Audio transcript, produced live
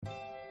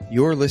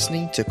You're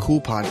listening to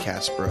Cool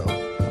Podcast Bro,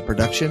 a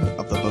production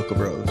of the Boca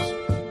Bros.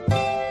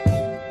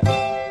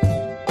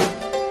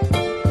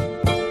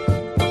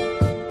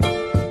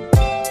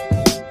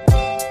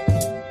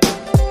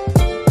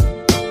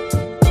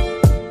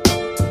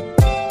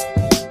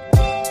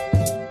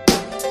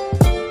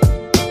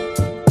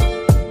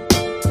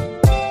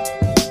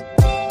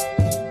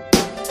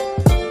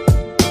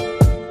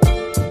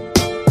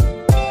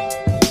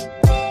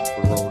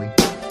 We're rolling.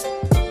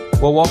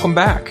 Well, welcome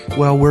back.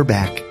 Well, we're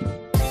back.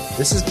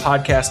 This is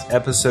podcast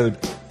episode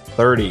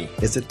 30.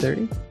 Is it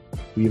 30?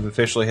 We've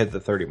officially hit the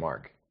 30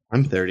 mark.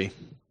 I'm 30.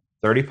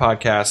 30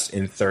 podcasts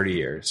in 30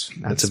 years.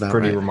 That's That's about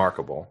pretty right.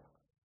 remarkable.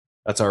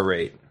 That's our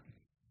rate.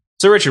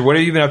 So, Richard, what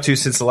have you been up to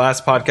since the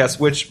last podcast,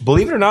 which,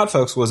 believe it or not,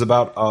 folks, was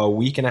about a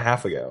week and a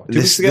half ago. 2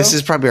 weeks ago? This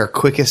is probably our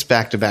quickest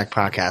back-to-back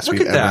podcast Look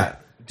we've at ever. that.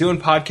 Doing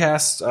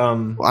podcasts.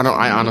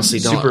 I honestly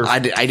don't. Super- I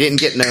didn't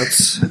get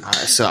notes,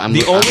 so I'm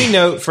The only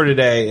note for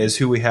today is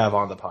who we have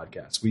on the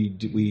podcast.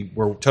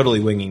 We're totally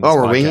winging this Oh,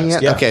 we're podcast. winging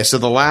it. Yeah. Okay, so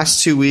the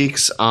last 2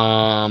 weeks,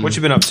 What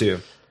you been up to?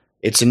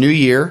 it's a new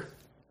year.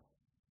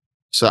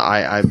 So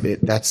have we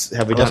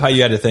I love done? how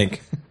you had to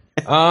think.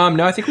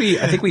 No, I think we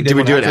did. Did we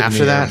one do it the after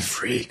new that? year.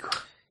 Freak.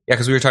 Yeah,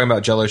 because we were talking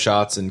about Jello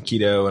shots and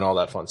keto and all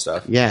that fun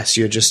stuff. Yes,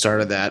 you had just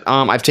started that.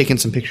 I've taken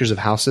some pictures of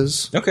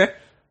houses. Okay.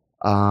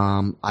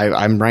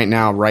 I'm right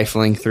now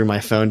rifling through my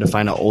phone to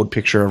find an old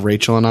picture of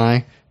Rachel and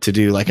I to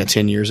do like a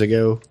 10 years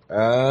ago.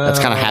 That's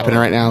kind of happening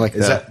right now. Like,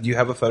 Do you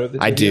have a photo of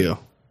this? I do.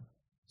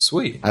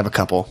 Sweet. I have a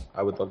couple.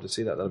 I would love to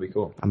see that. That'll be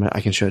cool.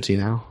 I can show it to you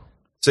now.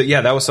 So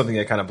yeah, that was something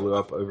that kind of blew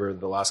up over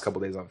the last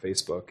couple of days on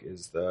Facebook.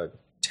 Is the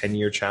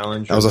 10-year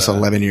challenge? That was us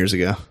 11 years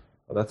ago.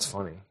 Oh, that's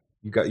funny.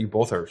 You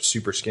both are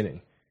super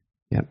skinny.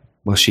 Yep.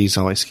 Well, she's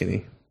always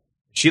skinny.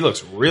 She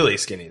looks really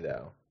skinny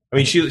though. I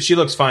mean, she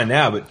looks fine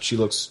now, but she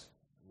looks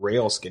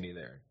rail skinny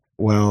there.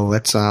 Well, I'll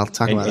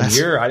talk about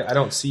that. I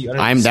don't see.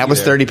 That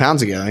was 30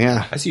 pounds ago.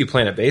 Yeah. I see you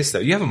playing a bass though.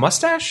 You have a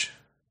mustache?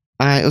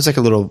 It was like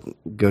a little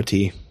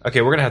goatee.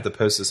 Okay, we're gonna have to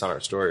post this on our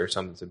story or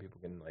something so people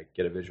can like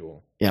get a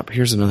visual. Yep.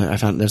 Here's another. I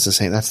found that's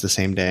the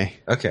same day.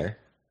 Okay,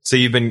 so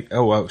you've been.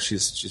 Oh wow,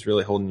 she's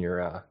really holding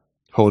your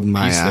Holding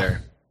my. piece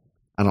there.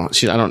 I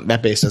don't.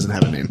 That bass doesn't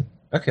have a name.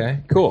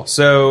 Okay, cool.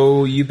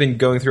 So you've been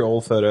going through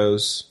old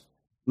photos.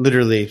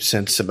 Literally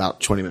since about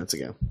 20 minutes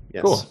ago.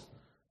 Yes. Cool.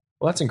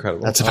 Well, that's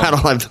incredible. That's about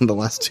all I've done the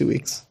last 2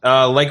 weeks.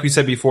 Like we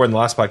said before in the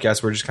last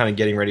podcast, we're just kind of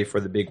getting ready for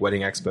the big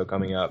wedding expo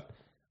coming up.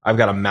 I've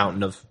got a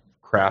mountain of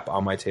crap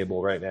on my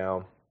table right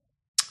now.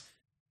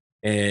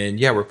 And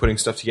yeah, we're putting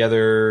stuff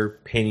together,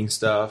 painting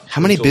stuff.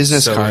 How many still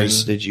business sewing.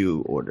 cards did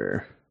you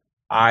order?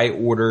 I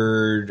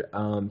ordered,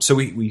 so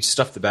we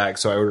stuffed the bag.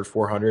 So I ordered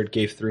 400,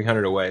 gave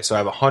 300 away. So I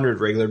have 100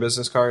 regular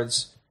business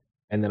cards,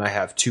 and then I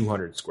have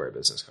 200 square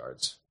business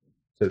cards.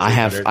 So I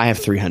have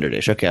 300.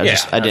 300-ish. Okay, I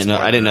That's didn't know.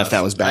 more I didn't than know if that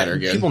enough. was bad or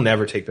good. People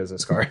never take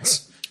business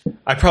cards.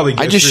 I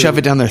just shove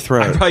it down their I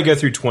throat. probably go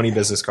through 20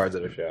 business cards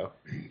at a show.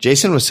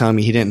 Jason was telling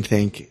me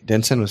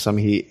Denson was telling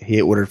me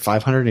he ordered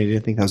 500 and he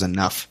didn't think that was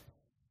enough.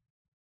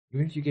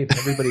 Even if you gave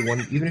everybody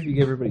one, even if you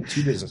gave everybody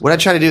two business What I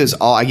cards, try to do is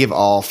I give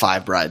all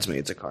 5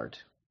 bridesmaids a card,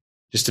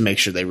 just to make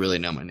sure they really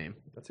know my name.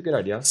 that's a good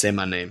idea. Say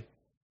my name.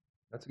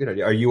 That's a good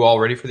idea. Are you all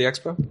ready for the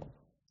expo?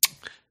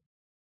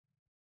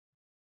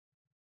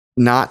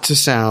 Not to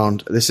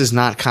sound, this is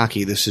not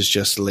cocky. This is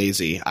just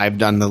lazy. I've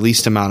done the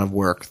least amount of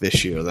work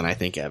this year than I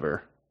think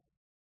ever.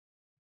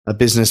 A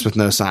business with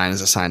no sign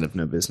is a sign of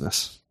no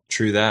business.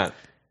 True that.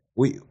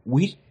 We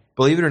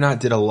believe it or not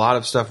did a lot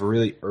of stuff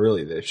really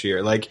early this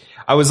year. Like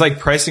I was like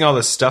pricing all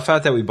the stuff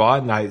out that we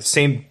bought, and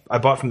I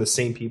bought from the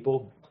same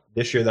people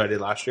this year that I did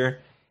last year.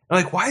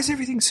 I'm like, why is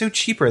everything so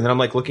cheaper? And then I'm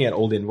like looking at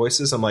old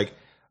invoices. I'm like,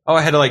 oh,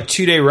 I had to like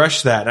 2-day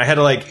rush that, and I had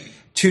to like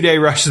 2-day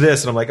rush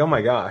this, and I'm like, oh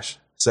my gosh.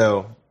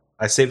 So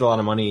I saved a lot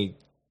of money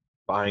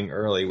buying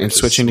early And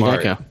switching to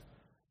Geico.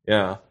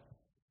 Yeah.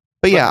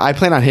 But yeah, I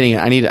plan on hitting it.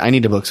 I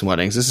need to book some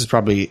weddings. This is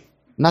probably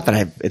not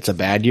that it's a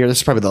bad year. This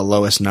is probably the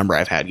lowest number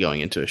I've had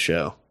going into a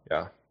show.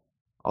 Yeah.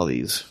 All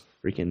these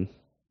freaking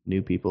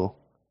new people.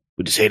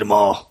 We just hate them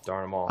all.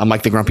 Darn them all. I'm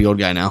like the grumpy old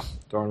guy now.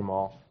 Darn them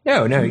all.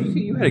 No,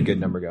 you had a good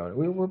number going.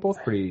 We're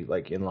both pretty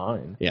like in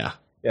line. Yeah.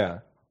 Yeah.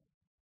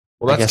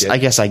 Well, that's I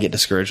guess I get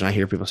discouraged when I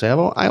hear people say,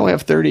 "Oh, I only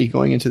have 30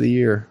 going into the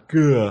year."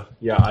 good.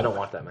 Yeah, I don't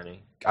want that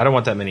many. I don't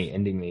want that many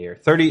ending the year.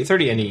 30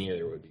 ending the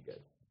year would be good.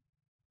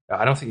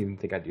 I don't even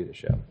think I'd do the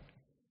show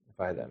if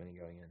I had that many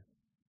going in.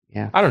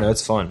 Yeah. I don't know.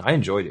 It's fun. I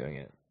enjoy doing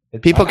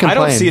it. People I complain.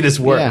 don't see it as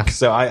work, Yeah.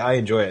 so I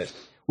enjoy it.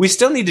 We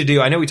still need to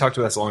do. I know we talked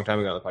about this a long time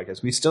ago on the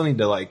podcast. We still need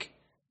to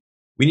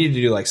we need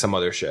to do like some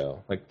other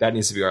show. Like that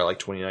needs to be our like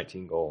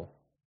 2019 goal.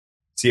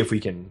 See if we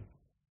can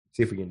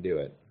do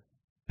it.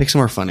 Pick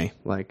somewhere funny,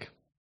 like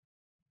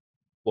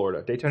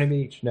Florida, Daytona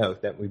Beach. No,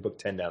 that we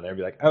booked 10 down there. And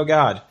be like, oh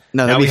god,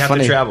 no, now that'd we be have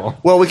funny. to travel.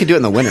 Well, we could do it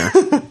in the winter.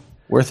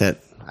 Worth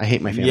it. I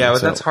hate my family. Yeah, but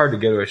so- that's hard to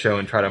go to a show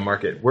and try to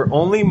market. We're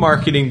only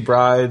marketing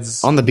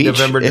brides on the beach.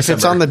 November, if December.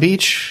 it's on the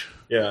beach,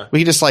 yeah. we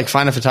could just like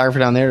find a photographer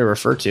down there to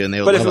refer to, and they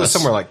would. But if love it was us.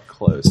 somewhere like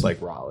close,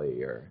 like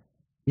Raleigh or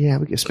yeah,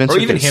 we could. Spencer, or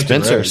even could,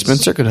 Hampton Spencer, Roads.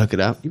 Spencer could hook it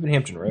up. Even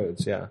Hampton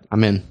Roads, yeah.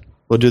 I'm in.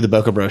 We'll do the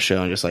Boca Bro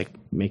show and just like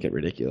make it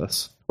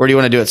ridiculous. Or do you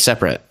want to do it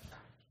separate,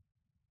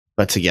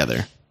 but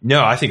together?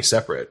 No, I think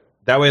separate.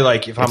 That way,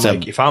 like if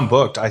I'm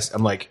booked,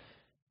 I'm like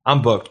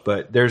I'm booked.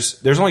 But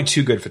there's only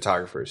 2 good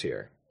photographers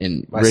here.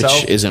 And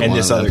Myself Rich isn't and one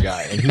this of them. other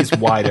guy, and he's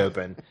wide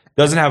open.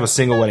 Doesn't have a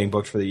single wedding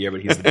booked for the year,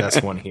 but he's the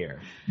best one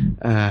here.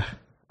 I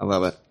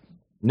love it.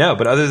 No,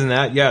 but other than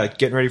that, yeah,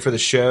 getting ready for the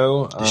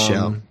show.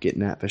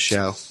 Getting at the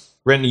show.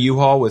 Renting a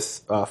U-Haul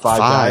with 5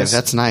 guys.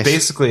 That's nice.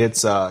 Basically,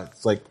 it's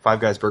like 5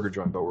 Guys Burger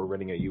Joint, but we're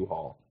renting a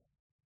U-Haul.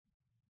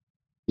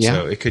 Yeah.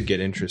 So it could get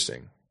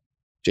interesting.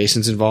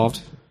 Jason's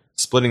involved.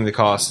 Splitting the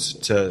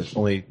cost to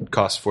only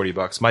cost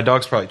 $40. My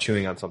dog's probably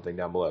chewing on something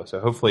down below, so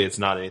hopefully it's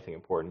not anything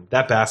important.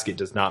 That basket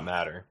does not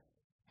matter.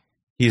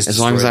 As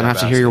long as I don't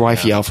have to hear your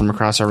wife yell from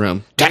across our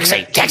room.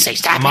 Taxi,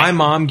 stop it. My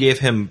mom gave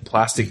him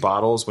plastic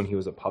bottles when he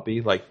was a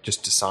puppy, like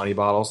just Dasani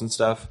bottles and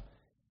stuff.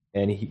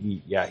 And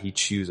he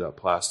chews up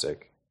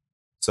plastic.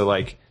 So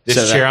like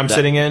this chair I'm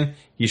sitting in,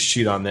 he's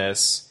chewed on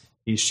this.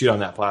 He's chewed on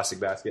that plastic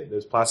basket.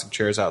 There's plastic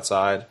chairs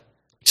outside.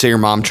 So your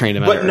mom trained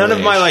him. But none of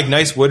my like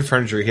nice wood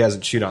furniture he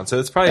hasn't chewed on, so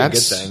it's probably a good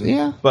thing.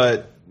 Yeah.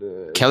 But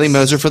Kelly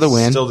Moser for the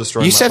win. Still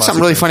destroying. You said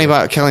something really funny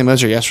about Kelly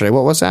Moser yesterday.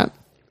 What was that?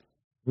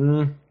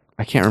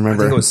 I can't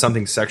remember. I think it was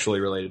something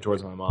sexually related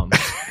towards my mom,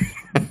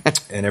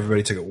 and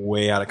everybody took it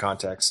way out of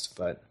context.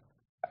 But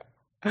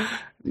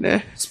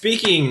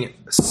speaking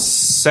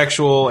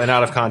sexual and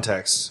out of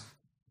context,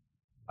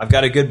 I've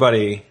got a good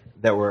buddy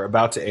that we're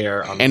about to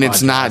air on, and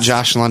it's not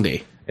Josh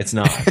Lundy. It's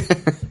not.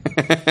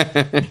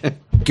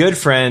 Good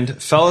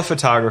friend, fellow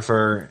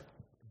photographer,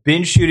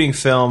 been shooting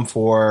film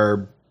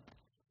for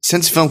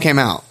since film came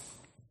out.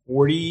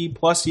 40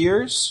 plus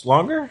years,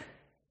 longer.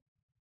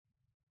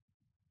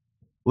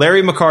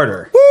 Larry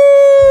McCarter.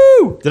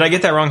 Woo! Did I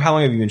get that wrong? How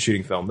long have you been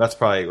shooting film? That's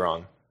probably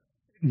wrong.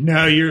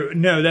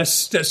 No,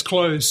 that's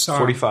close.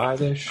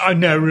 45-ish.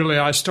 No, really.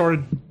 I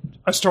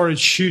started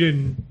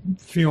shooting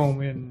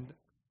film in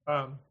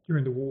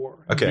during the war.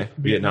 Okay,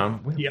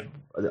 Vietnam. Yeah.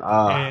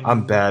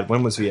 I'm bad.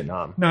 When was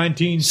Vietnam?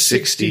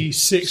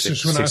 1966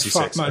 is when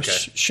 66, I okay.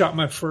 shot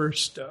my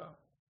first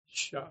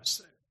shots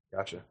there.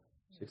 Gotcha.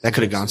 That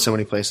could have gone so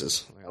many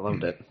places. I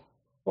loved it.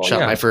 Well,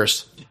 Shot yeah. my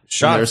first.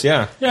 Shots,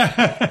 yeah.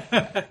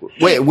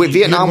 Wait,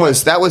 Vietnam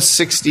was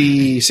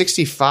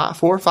 65,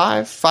 4,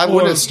 5? 5,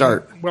 when did it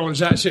start? Well, it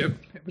was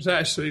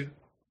actually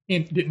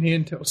didn't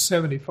end until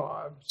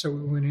 75. So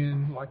we went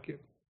in like at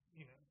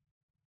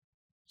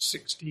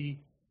 60.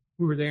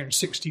 We were there in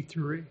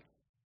 63.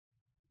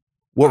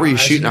 What were you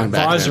shooting on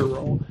back advisor then?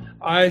 role.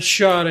 I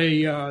shot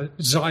a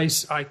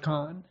Zeiss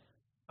Icon,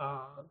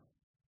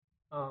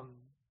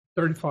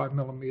 35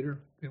 millimeter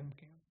film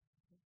cam.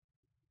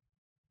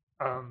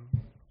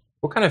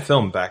 What kind of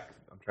film back?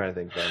 I'm trying to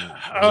think. Then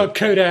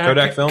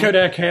Kodak film.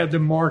 Kodak had the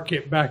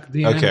market back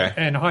then. Okay.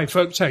 And hi,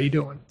 folks, how you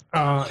doing?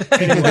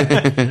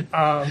 Anyway,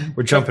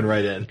 We're jumping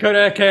right in.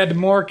 Kodak had the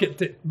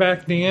market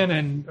back then,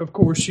 and of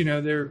course,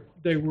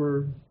 they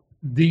were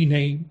the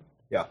name.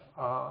 Yeah.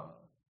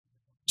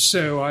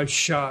 So I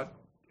shot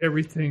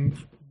everything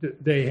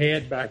that they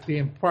had back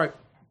then.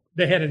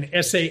 They had an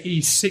SAE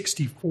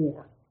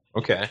 64.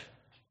 Okay.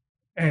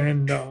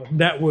 And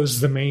that was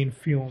the main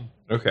film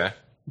Okay.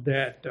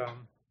 that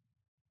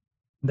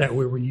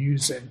we were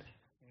using.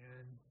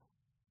 And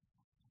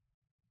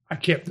I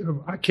kept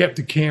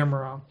the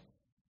camera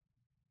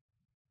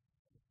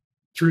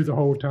through the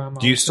whole time.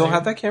 Do you still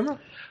have that camera?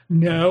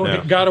 No,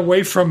 it got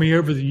away from me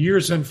over the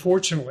years,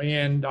 unfortunately,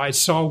 and I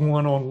saw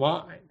one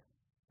online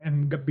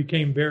and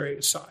became very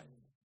excited.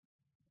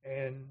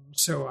 And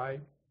so I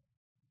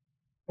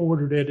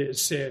ordered it. It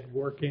said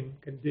working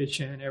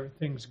condition,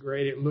 everything's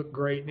great. It looked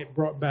great, and it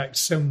brought back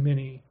so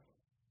many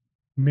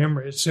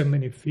memories, so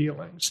many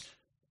feelings.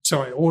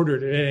 So I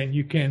ordered it, and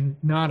you can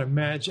not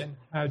imagine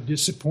how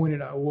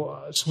disappointed I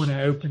was when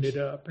I opened it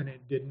up and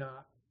it did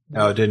not.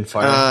 Oh, it didn't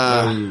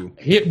fire.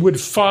 It would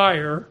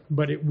fire,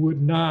 but it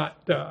would not.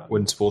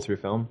 Wouldn't spool through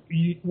film.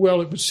 It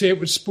would say it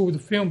would spool the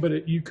film,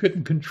 but you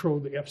couldn't control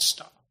the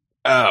f-stop.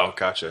 Oh,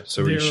 gotcha.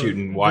 So were you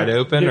shooting wide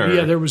open, or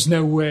yeah, there was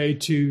no way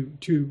to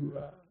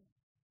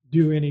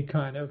do any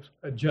kind of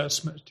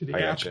adjustments to the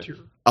aperture.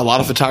 A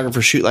lot of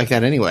photographers shoot like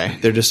that anyway.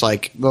 They're just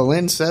like, the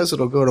lens says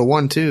it'll go to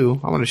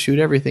 1.2. I want to shoot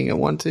everything at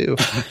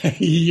 1.2.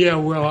 Yeah,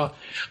 well,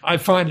 I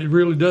find it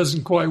really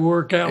doesn't quite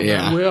work out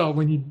that well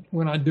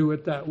when I do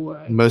it that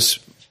way. Most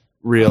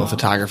real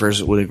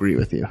photographers would agree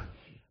with you.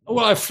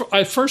 Well,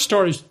 I first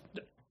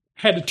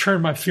had to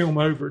turn my film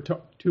over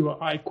to an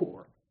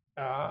I-Core.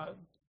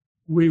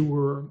 We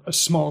were a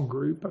small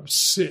group of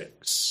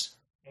 6,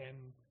 and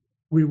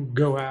we would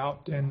go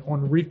out and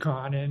on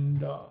recon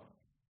and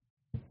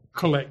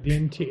collect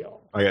intel.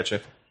 I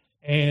gotcha.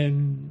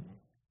 And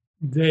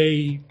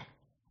they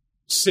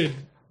said,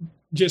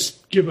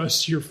 just give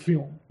us your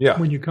film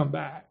when you come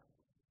back.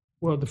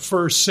 Well, the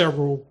first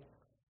several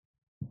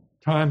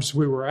times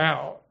we were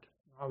out,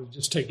 I was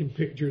just taking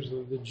pictures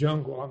of the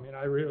jungle. I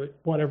mean,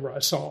 whatever I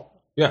saw.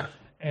 Yeah.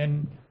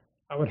 And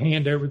I would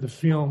hand over the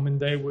film, and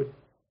they would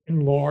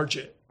enlarge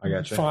it. I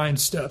gotcha. Find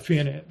stuff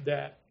in it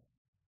that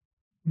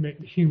the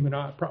human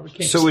eye probably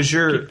can't. So was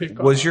your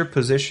your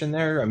position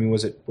there? I mean,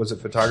 was it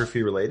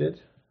photography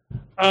related?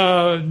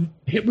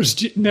 It was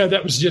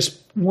that was just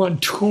one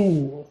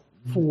tool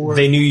for.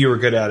 They knew you were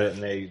good at it,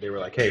 and they were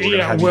like, "Hey, we're going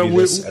to have you do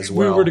this as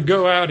well." We were to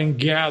go out and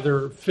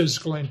gather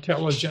physical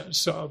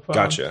intelligence of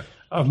gotcha.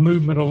 Of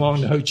movement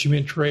along the Ho Chi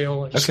Minh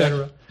Trail, etc.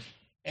 Okay.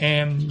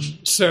 And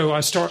so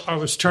I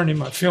was turning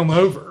my film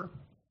over,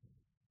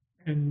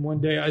 and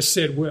one day I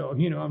said, "Well,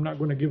 I'm not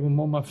going to give them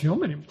all my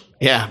film anymore."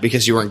 Yeah,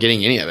 because you weren't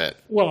getting any of it.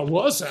 Well, I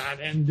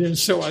wasn't, and then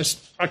so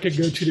I could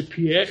go to the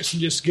PX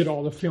and just get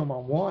all the film I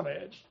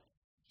wanted.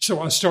 So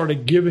I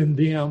started giving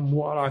them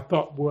what I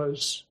thought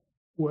was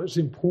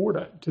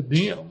important to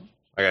them.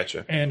 I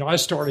gotcha. And I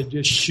started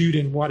just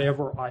shooting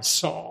whatever I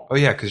saw. Oh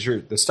yeah, because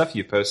the stuff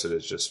you posted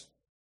is just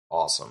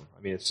awesome.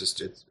 I mean, it's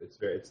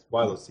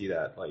wild to see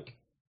that. Like,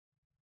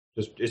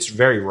 it's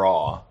very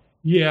raw.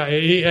 Yeah,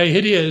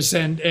 it is,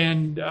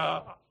 and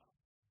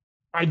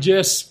I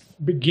just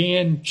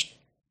began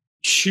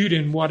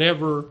shooting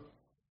whatever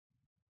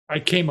I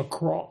came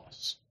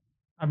across.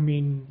 I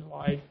mean,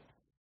 like.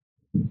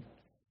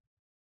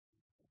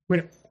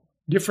 When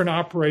different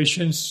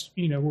operations,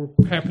 were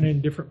happening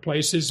in different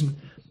places, and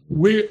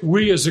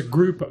we as a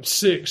group of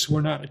 6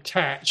 were not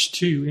attached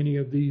to any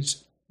of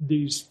these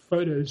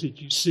photos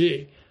that you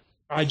see.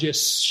 I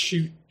just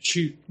shoot.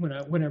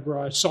 Whenever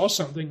I saw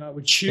something, I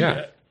would shoot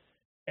it,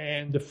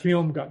 and the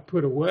film got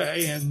put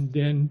away, and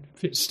then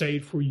it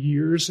stayed for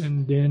years.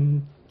 And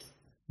then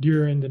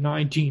during the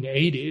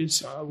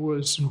 1980s, I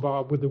was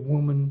involved with a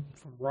woman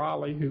from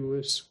Raleigh who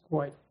was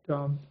quite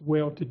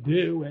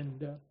well-to-do,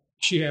 and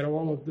she had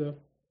all of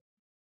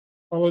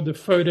the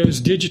photos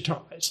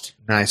digitized.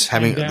 Nice.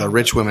 Having the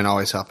rich women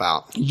always help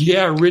out.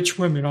 Yeah, rich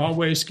women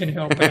always can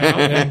help out.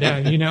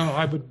 And,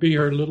 I would be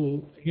her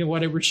little,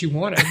 whatever she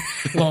wanted,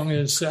 as long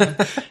as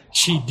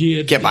she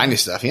did. Kept buying me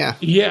stuff, yeah.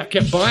 Yeah,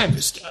 kept buying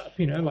me stuff,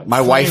 like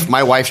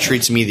my wife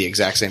treats me the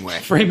exact same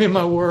way. Framing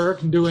my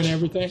work and doing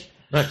everything.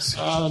 Nice.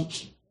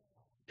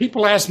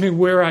 People ask me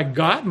where I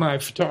got my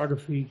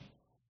photography,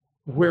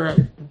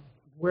 give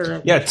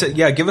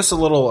us a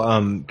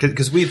little,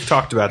 because we've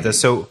talked about this.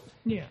 So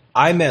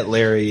I met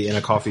Larry in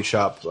a coffee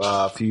shop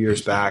a few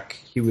years back.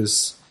 You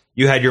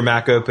had your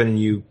Mac open, and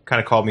you kind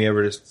of called me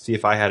over to see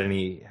if I had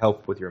any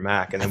help with your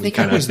Mac. And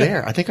then I was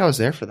there. I think I was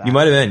there for that. You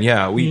might have been,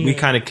 yeah. We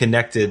kind of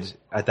connected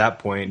at that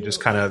point, just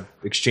kind of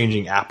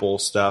exchanging Apple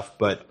stuff,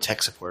 but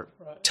tech support.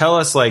 Tell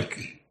us,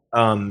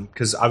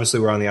 because obviously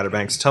we're on the Outer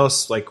Banks. Tell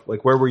us,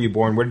 where were you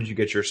born? Where did you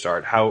get your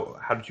start? How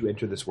did you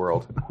enter this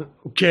world?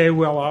 Okay,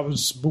 well, I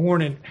was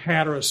born in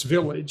Hatteras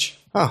Village,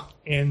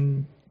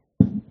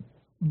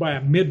 by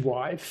a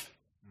midwife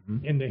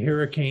in the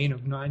hurricane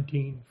of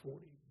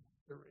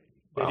 1943.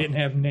 They didn't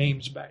have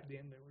names back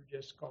then; they were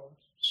just called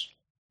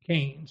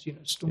canes,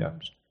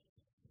 storms.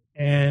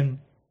 Yeah. And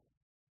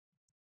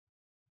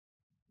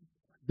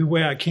the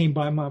way I came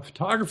by my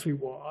photography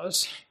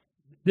was,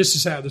 this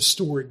is how the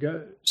story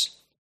goes.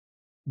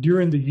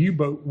 During the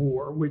U-boat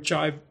war, which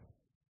I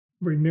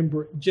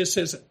remember just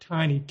as a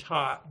tiny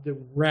tot, the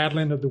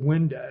rattling of the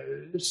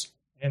windows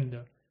and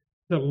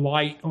the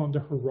light on the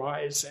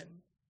horizon,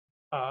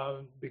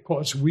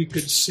 because we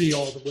could see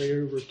all the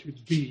way over to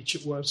the beach.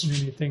 It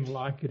wasn't anything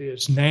like it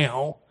is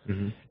now.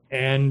 Mm-hmm.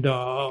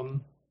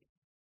 And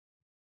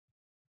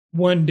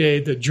one day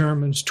the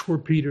Germans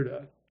torpedoed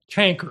a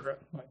tanker.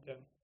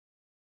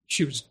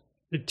 She was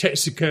the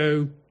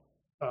Texaco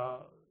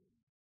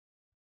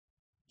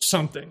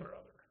something or other.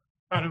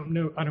 I don't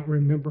know. I don't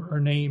remember her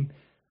name.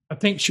 I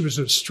think she was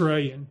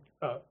Australian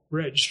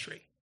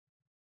registry.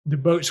 The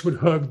boats would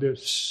hug the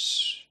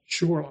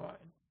shoreline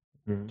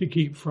to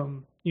keep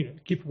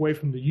keep away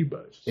from the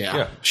U-boats.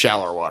 Yeah,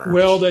 shallower water.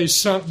 Well, they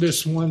sunk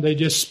this one. They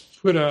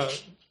just put a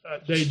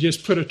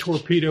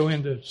torpedo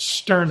in the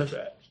stern of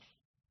it.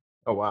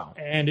 Oh wow!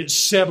 And it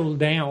settled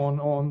down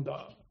on the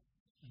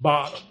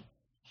bottom,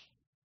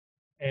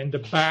 and the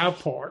bow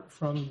part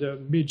from the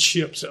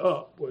midships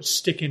up was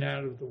sticking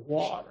out of the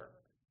water.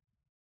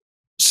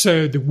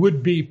 So the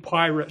would-be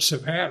pirates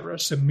of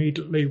Hatteras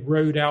immediately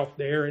rowed out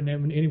there, and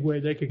then any way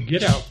they could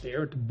get out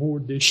there to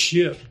board this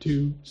ship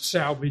to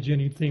salvage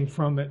anything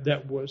from it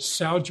that was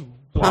salvageable.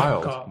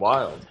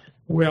 Wild.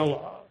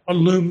 Well,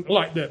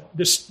 like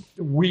this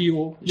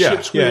wheel,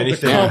 ship's wheel,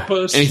 anything, the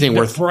compass, anything the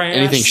worth, brass,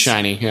 anything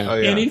shiny,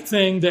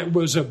 anything that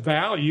was of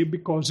value,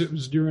 because it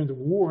was during the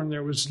war and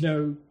there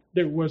wasn't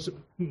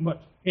much,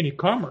 any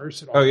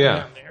commerce at all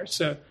down there.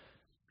 So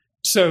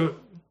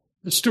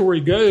the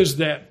story goes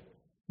that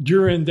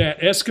during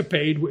that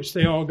escapade, which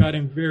they all got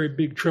in very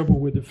big trouble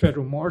with the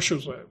federal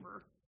marshals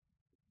over,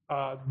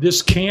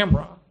 this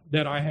camera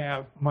that I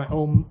have,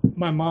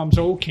 my mom's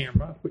old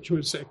camera, which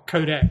was a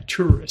Kodak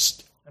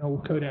Tourist, an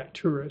old Kodak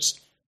Tourist,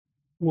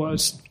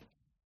 was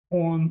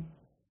on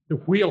the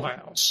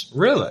wheelhouse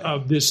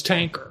of this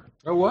tanker.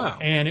 Oh, wow.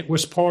 And it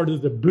was part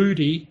of the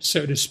booty,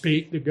 so to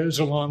speak, that goes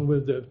along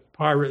with the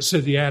Pirates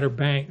of the Outer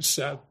Banks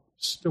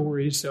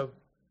stories of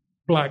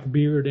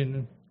Blackbeard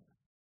and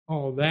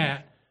all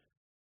that.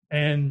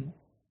 And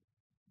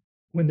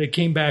when they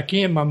came back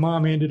in, my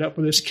mom ended up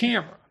with this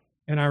camera.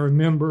 And I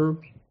remember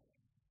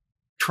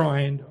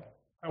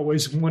I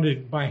always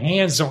wanted my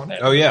hands on it.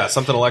 Oh yeah,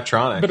 something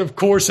electronic. But of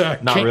course,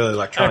 not really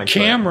electronic. A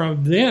camera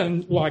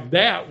then like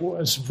that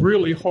was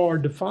really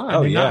hard to find.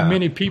 Oh, and yeah. Not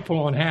many people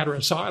on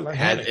Hatteras Island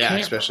had a camera.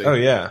 Especially. Oh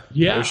yeah,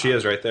 Yeah. There she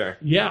is, right there.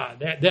 Yeah,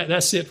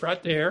 that's it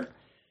right there.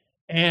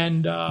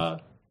 And I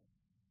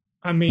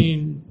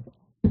mean,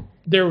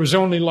 there was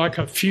only like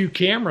a few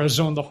cameras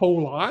on the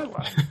whole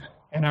island,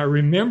 and I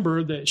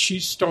remember that she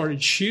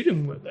started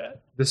shooting with it.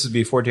 This is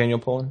before Daniel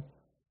Pullen.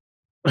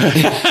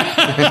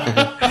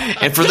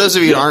 And for those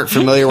of you who aren't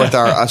familiar with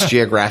us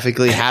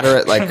geographically,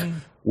 Hatteras, like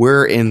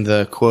we're in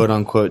the quote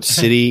unquote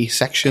city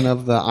section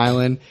of the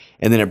island,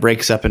 and then it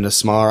breaks up into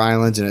smaller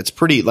islands, and it's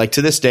pretty, like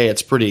to this day,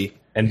 it's pretty.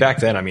 And back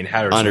then, I mean,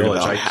 Hatteras Village,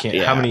 Underdeveloped, I can't.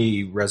 yeah. How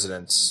many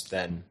residents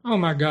then? Oh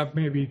my God,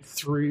 maybe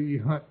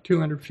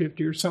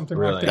 250 or something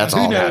Really? like that. That's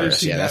Who all knows,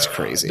 Hatteras. you Yeah, know? that's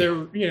crazy. There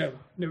was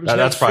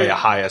That's probably ferry, a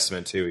high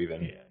estimate too.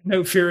 Even. yeah,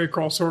 no ferry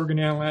across Oregon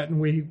Outlet, and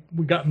we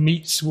got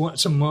meats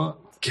once a month.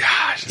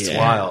 Gosh, it's Yeah.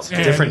 wild.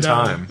 And, Different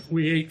time.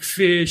 We ate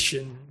fish,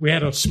 and we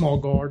had a small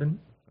garden.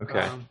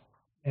 Okay.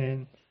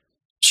 And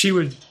she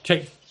would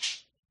take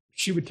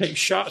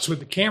shots with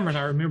the camera, and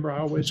I remember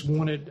I was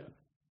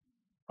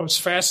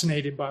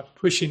fascinated by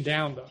pushing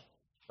down the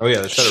Oh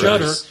yeah, the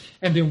shutter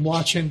and then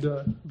watching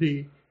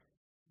the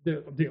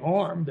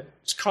arm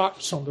that's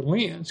cocked on the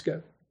lens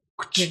go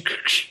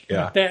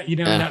Yeah. like that, and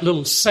that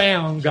little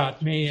sound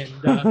got me.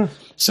 And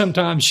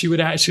sometimes she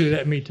would actually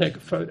let me take a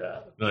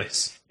photo.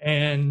 Nice.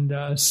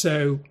 And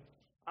so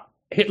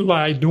it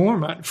lay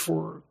dormant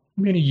for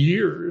many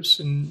years.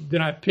 And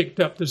then I picked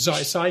up the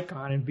Zeiss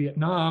Icon in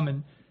Vietnam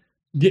and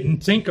didn't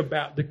think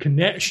about the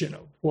connection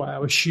of why I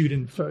was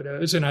shooting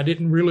photos. And I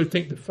didn't really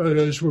think the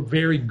photos were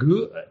very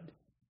good.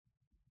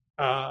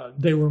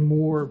 They were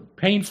more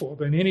painful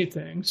than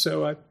anything.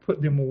 So I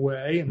put them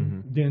away.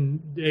 And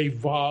then they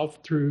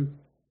evolved through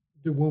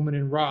the woman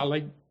in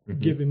Raleigh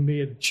giving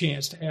me a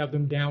chance to have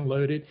them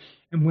downloaded.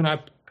 And when I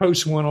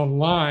post one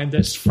online,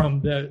 that's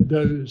from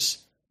those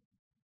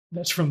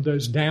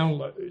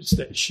downloads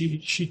that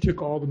she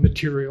took all the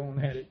material and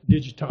had it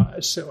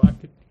digitized,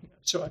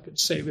 so I could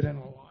save it in a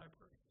library.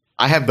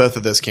 I have both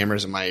of those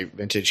cameras in my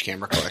vintage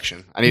camera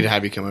collection. I need to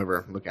have you come over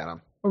and look at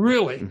them. Oh,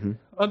 really?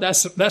 Oh,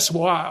 that's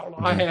wild.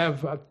 I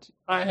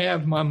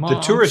have my mom's.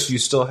 The tourist you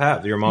still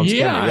have, your mom's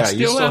camera. Yeah, I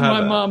you still have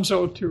my that. mom's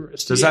old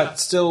tourist. Does that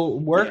still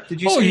work?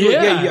 Did you Oh, say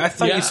yeah. I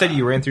thought you said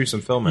you ran through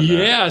some film in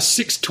there. Yeah,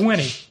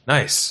 620.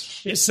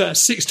 Nice. It's a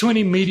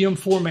 620 medium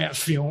format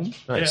film.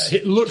 Nice.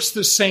 It looks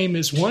the same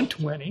as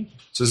 120.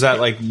 So is that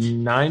like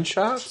 9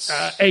 shots?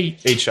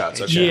 8. 8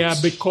 shots, okay. Yeah,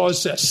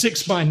 because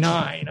 6x9,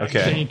 I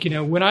Okay. think.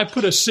 When I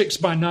put a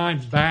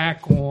 6x9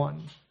 back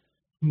on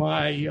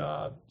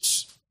my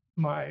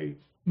my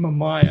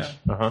Mamiya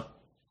Uh-huh.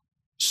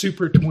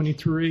 Super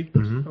 23,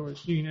 or,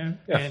 Yeah.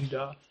 and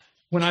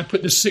when I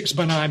put the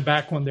 6x9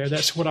 back on there,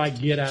 that's what I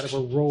get out of a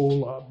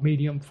roll of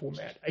medium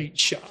format 8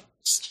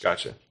 shots.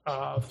 Gotcha.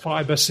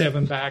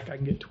 5x7 back, I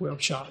can get 12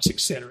 shots,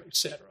 et cetera, et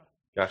cetera.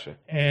 Gotcha.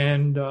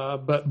 And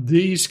but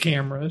these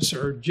cameras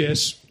are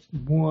just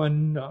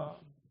one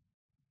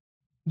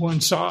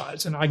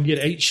size, and I can get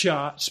 8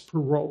 shots per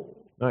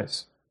roll.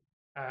 Nice.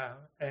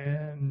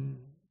 And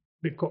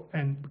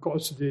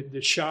because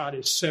the shot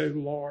is so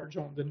large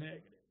on the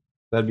negative.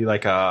 That'd be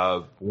like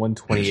a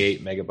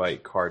 128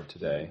 megabyte card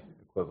today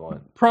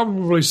equivalent.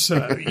 Probably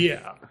so.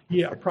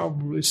 Yeah,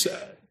 probably so.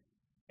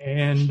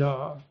 And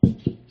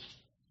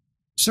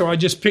so I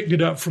just picked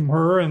it up from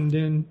her, and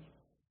then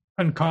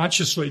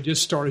unconsciously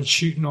just started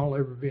shooting all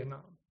over Vietnam.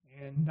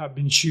 And I've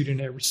been shooting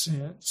ever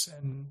since.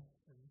 And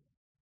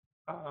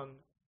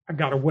I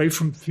got away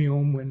from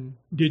film when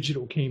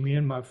digital came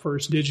in. My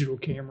first digital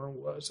camera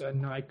was a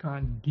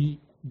Nikon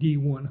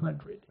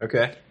D100.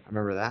 Okay. I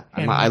remember that.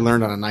 And- I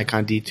learned on a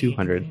Nikon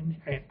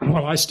D200.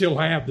 Well, I still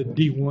have the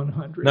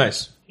D100.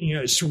 Nice.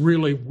 It's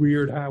really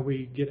weird how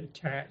we get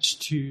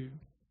attached to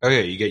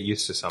Okay, you get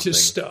used to something.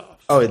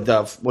 stuff. Oh, with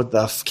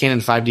the Canon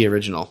 5D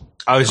original.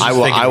 I was just I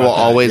will thinking about that,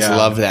 always yeah.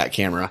 love that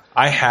camera.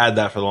 I had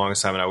that for the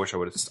longest time, and I wish I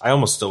would have. I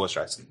almost still wish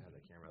I still had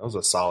that camera. That was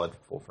a solid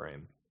full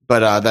frame.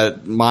 But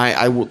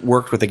I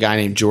worked with a guy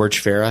named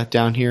George Farah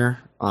down here,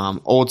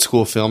 old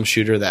school film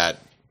shooter that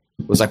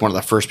was like one of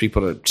the first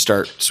people to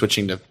start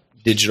switching to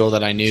digital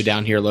that I knew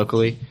down here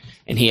locally,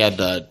 and he had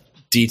the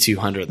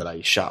D200 that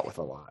I shot with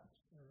a lot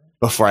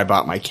before I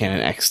bought my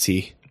Canon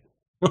XT.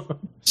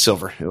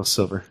 Silver, it was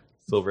silver.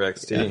 Silver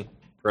XT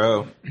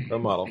Pro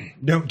model.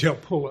 Don't tell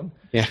Pullen.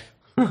 Yeah.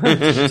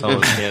 That's all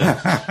it's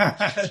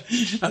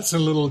Canon. That's a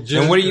little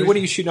joke. And what are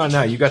you shooting on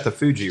now? You got the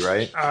Fuji,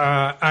 right?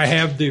 I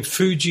have the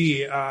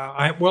Fuji.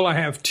 I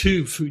have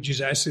 2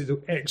 Fujis. Actually, the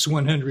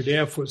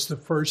X100F was the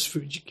first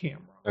Fuji camera.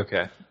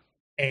 Okay.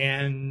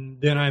 And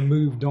then I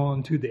moved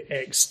on to the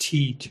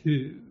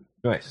XT2.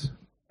 Nice.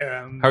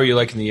 How are you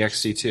liking the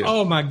XT2?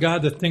 Oh my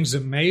God, the thing's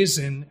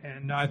amazing.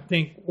 And I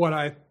think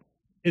what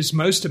is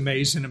most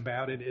amazing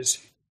about it is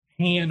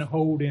hand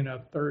holding a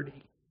 30.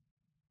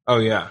 Oh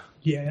yeah.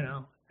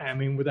 Yeah,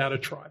 without a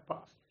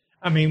tripod.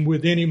 I mean,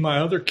 with any of my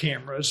other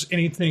cameras,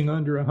 anything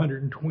under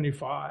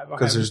 125,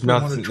 because there's no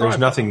mechanism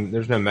moving.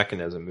 There's no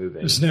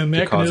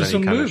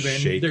mechanism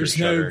moving. There's There's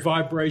no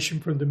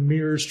vibration from the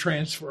mirror's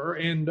transfer,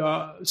 and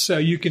so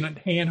you can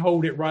hand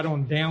hold it right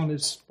on down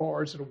as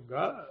far as it'll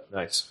go.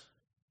 Nice.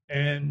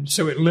 And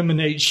so it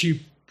eliminates you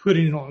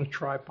putting it on a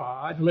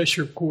tripod, unless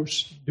you're, of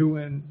course,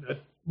 doing a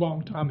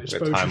long time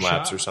exposure, like time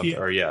lapse shot. or something,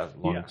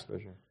 long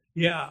exposure.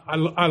 Yeah,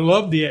 I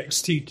love the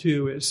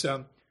XT2. It's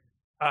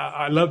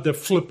I love the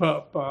flip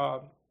up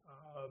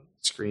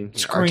Screen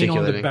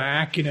on the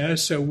back,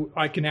 so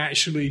I can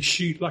actually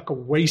shoot like a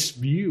waist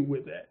view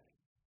with it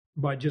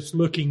by just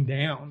looking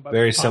down.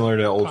 Very similar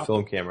to old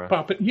film camera.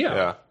 Pop it,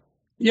 like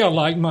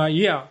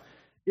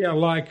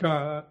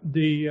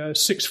the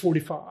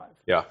 645.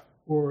 Yeah.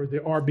 Or the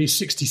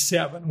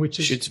RB67, which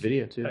is shoots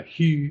video too. A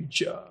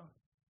huge,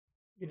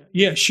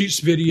 shoots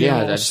video.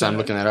 Yeah, I'm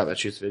looking that up. That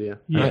shoots video.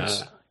 Yeah,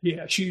 nice.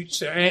 Yeah,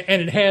 shoots,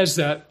 and it has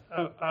that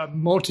a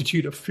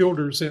multitude of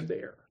filters in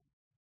there.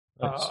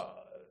 Nice.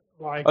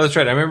 That's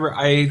right. I remember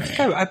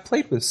I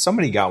played with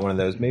somebody got one of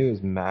those. Maybe it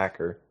was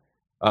Mac or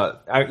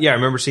I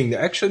remember seeing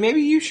actually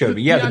maybe you showed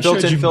me. Yeah, the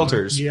built-in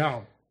filters.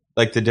 Yeah,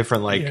 like the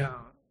different I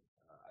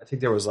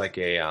think there was like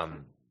a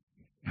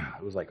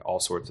it was like all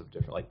sorts of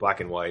different like black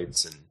and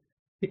whites and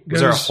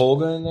was there a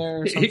Holga in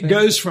there or something? It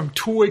goes from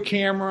toy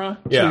camera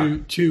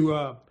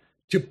to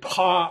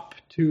pop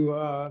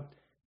to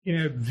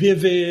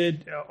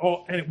vivid,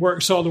 and it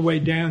works all the way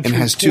down. And it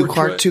has two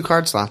card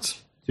slots.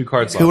 Two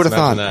card slots. Who would have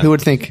thought? Who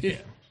would think? Yeah.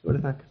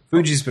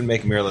 Fuji's been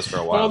making mirrorless for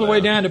a while. All the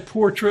way down to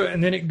portrait,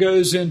 and then it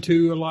goes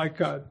into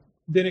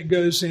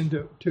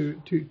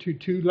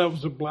two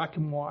levels of black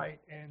and white,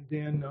 and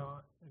then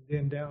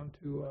down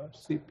to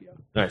sepia.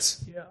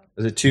 Nice. Yeah.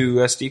 Is it 2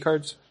 SD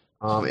cards?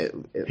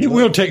 He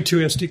will take 2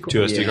 SD cards.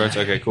 2 SD cards.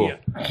 Okay, cool.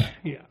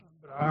 Yeah,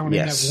 but I only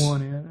have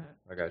one in it.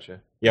 I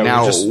gotcha. Yeah.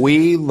 Now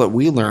we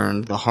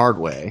learned the hard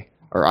way,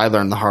 or I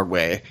learned the hard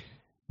way.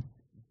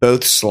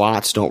 Both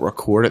slots don't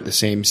record at the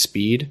same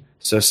speed.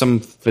 So some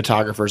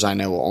photographers I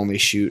know will only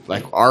shoot,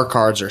 like our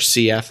cards are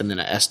CF and then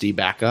an SD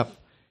backup.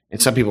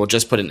 And some people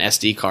just put an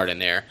SD card in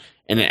there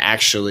and it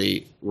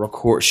actually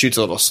shoots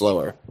a little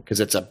slower because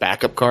it's a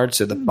backup card.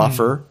 So the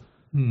buffer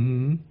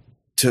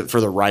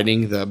for the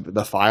writing,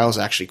 the file is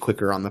actually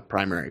quicker on the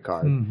primary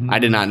card. I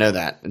did not know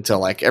that until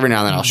like every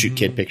now and then I'll shoot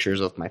kid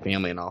pictures with my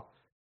family and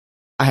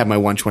I have my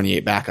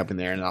 128 backup in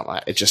there and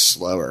it's just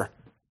slower.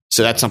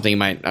 So that's something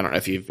I don't know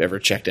if you've ever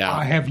checked out.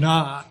 I have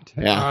not.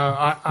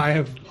 Yeah.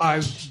 I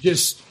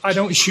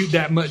don't shoot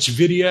that much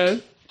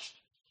video.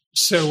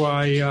 So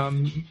I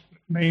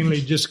mainly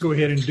just go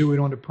ahead and do it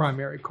on the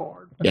primary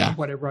card. Yeah.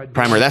 Whatever I do.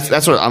 Primary.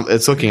 That's what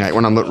it's looking like.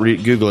 When I'm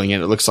Googling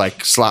it, it looks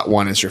like slot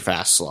 1 is your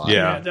fast slot.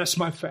 Yeah. That's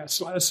my fast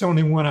slot. That's the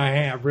only one I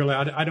have, really.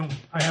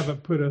 I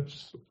haven't put a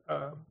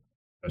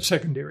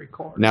secondary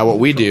card. Now what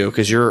we do,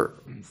 because you're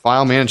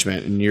file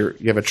management and you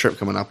have a trip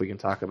coming up we can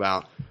talk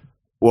about.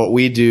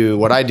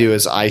 What I do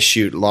is I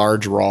shoot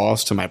large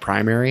RAWs to my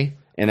primary,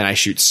 and then I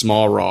shoot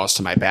small RAWs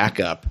to my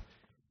backup,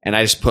 and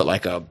I just put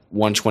like a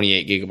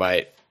 128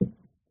 gigabyte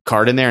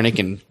card in there, and it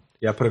can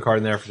put a card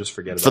in there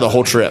forget about for the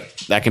whole trip.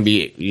 That can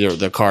be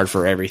the card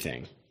for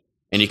everything,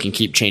 and you can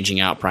keep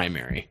changing out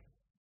primary.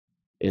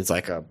 It's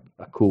like a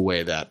cool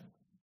way that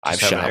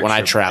I've shot when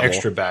I travel.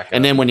 Extra backup,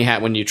 and then when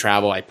you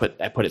travel, I put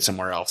it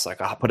somewhere else.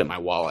 Like I'll put it in my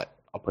wallet.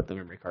 I'll put the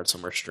memory card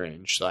somewhere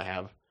strange, so I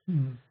have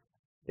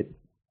it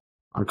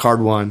on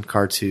card 1,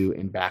 card 2,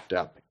 and backed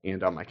up,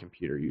 and on my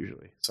computer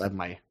usually. So I have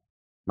my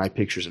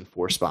pictures in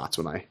 4 spots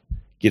when I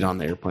get on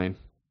the airplane.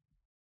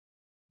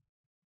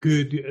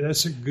 Good.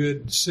 That's a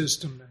good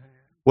system to have.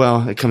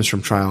 Well, it comes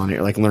from trial and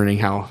error, like learning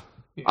how.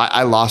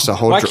 I lost a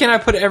whole. Why can't I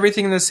put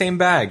everything in the same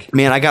bag?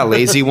 Man, I got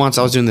lazy once.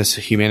 I was doing this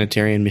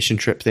humanitarian mission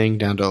trip thing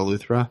down to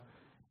Eleuthera,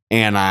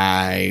 and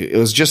it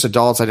was just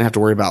adults. I didn't have to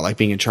worry about like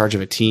being in charge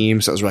of a team,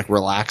 so it was like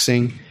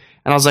relaxing.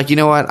 And I was like, you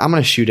know what? I'm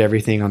going to shoot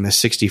everything on this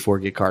 64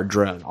 gig card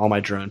drone, all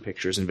my drone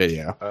pictures and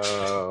video.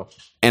 Oh.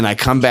 And I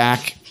come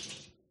back,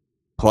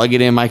 plug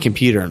it in my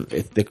computer, and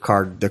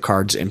the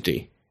card's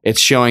empty. It's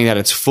showing that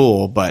it's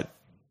full, but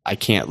I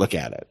can't look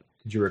at it.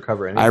 Did you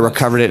recover anything? I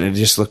recovered it, and it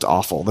just looked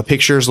awful. The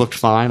pictures looked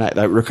fine.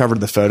 I recovered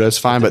the photos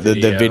fine, but the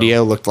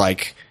video looked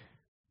like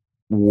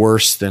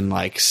worse than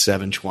like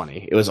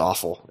 720. It was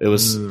awful. It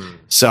was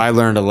so I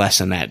learned a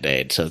lesson that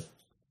day to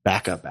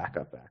back up. Yeah.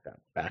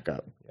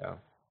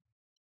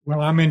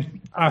 Well, I'm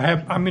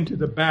into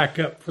the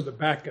backup for the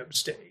backup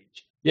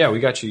stage. Yeah, we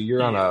got you.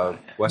 You're on a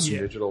Western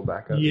Digital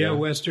backup. Yeah,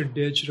 Western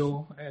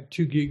Digital at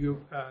 2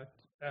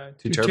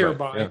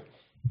 terabyte. Yeah.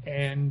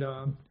 And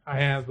I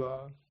have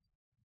I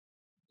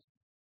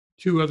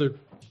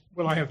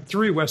have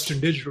 3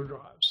 Western Digital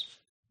drives.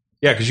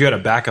 Yeah, because you had a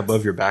backup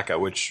of your backup,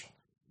 which,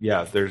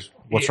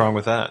 what's wrong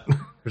with that?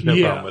 There's no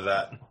problem with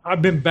that.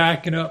 I've been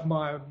backing up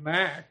my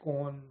Mac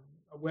on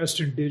a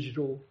Western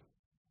Digital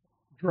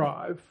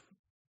drive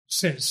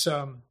since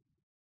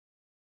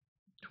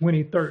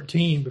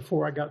 2013,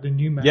 before I got the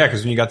new Mac. Yeah,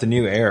 because when you got the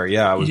new Air,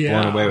 I was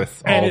blown away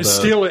with all it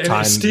still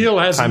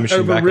hasn't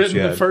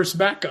overwritten the first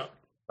backup.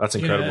 That's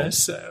incredible.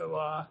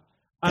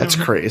 That's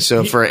crazy.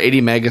 So for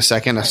 80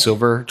 megasecond, a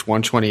silver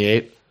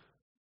 128,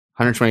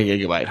 120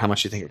 gigabyte, how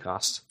much do you think it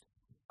costs?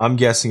 I'm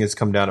guessing it's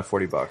come down to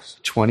 $40.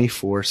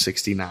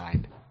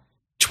 $24.69.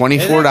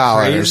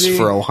 $24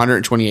 for a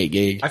 128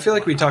 gig. I feel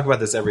like we talk about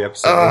this every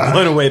episode. We're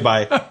blown away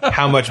by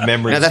how much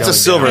memory. Now that's a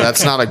silver. Down.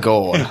 That's not a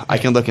gold. I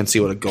can look and see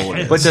what a gold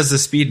is. But does the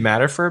speed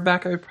matter for a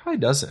backup? It probably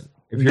doesn't.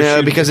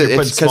 No, because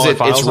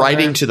it's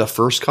writing to the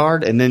first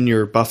card, and then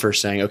your buffer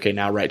saying, "Okay,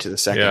 now write to the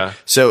second." Yeah.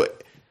 So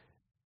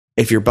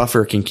if your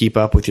buffer can keep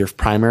up with your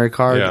primary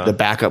card, the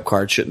backup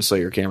card shouldn't slow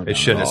your camera down. It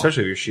shouldn't,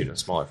 especially if you're shooting a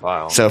smaller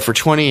file. So for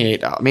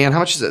 28, man, how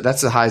much is it?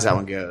 That's the highest that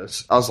one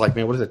goes. I was like,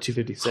 man, what is it?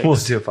 256. We'll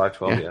do a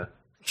 512.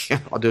 Yeah,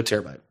 I'll do a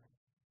terabyte.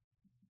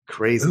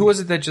 Crazy. Who was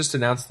it that just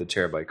announced the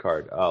terabyte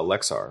card?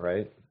 Lexar,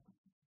 right?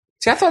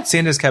 See, I thought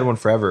SanDisk had one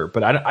forever,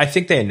 but I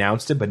think they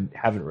announced it, but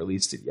haven't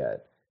released it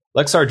yet.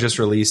 Lexar just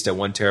released a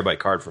 1 terabyte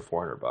card for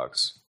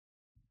 $400.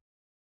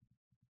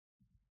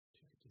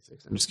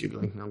 I'm just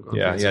Googling. I'm going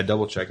yeah,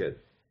 double check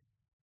it.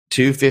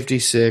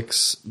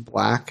 256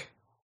 black.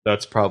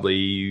 That's probably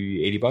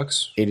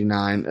 $80.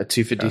 89. A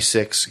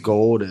 256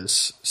 gold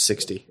is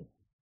 60.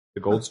 The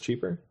gold's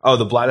cheaper? Oh,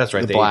 the black. That's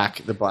right.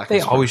 The black.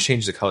 They always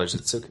change the colors.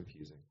 It's so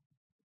confusing.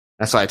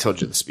 That's why I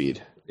told you the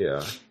speed.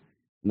 Yeah.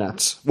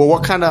 Nuts. Well,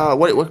 what kind of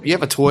what you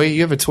have a toy?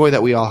 You have a toy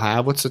that we all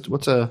have. What's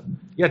a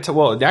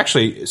well,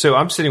 actually, so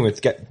I'm sitting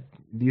with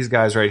these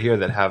guys right here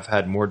that have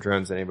had more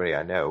drones than anybody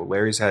I know.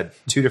 Larry's had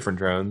 2 different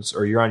drones,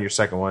 or you're on your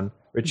second one.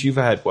 Rich, you've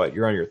had what?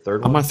 You're on your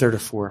third one? I'm on third or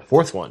fourth.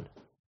 Fourth one.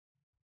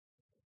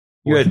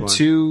 You had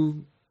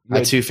two. I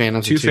had 2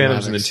 Phantoms. 2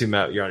 Phantoms and then 2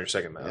 Mavic. You're on your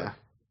second Mavic.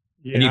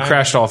 Yeah. And you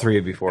crashed all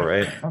 3 before,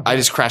 right? I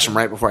just crashed them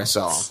right before I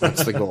saw them.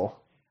 That's the goal.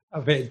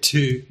 I've had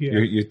 2. Yeah,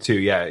 you 2.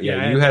 Yeah. You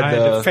I had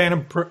the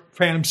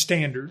Phantom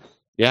Standard.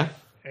 Yeah.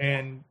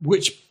 And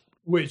which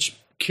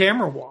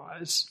camera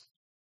wise,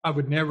 I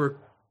would never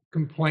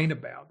complain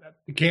about that.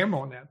 The camera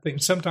on that thing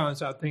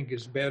sometimes I think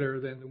is better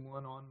than the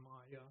one on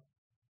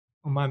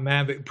my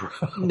Mavic Pro.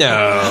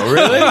 No,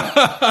 really?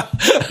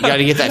 You got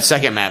to get that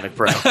second Mavic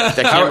Pro.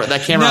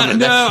 That camera.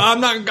 No,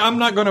 I'm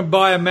not going to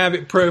buy a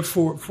Mavic Pro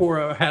for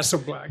a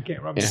Hasselblad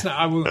camera.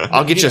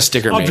 I'll get you a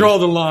sticker. I'll draw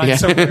the line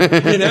somewhere.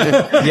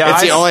 Yeah,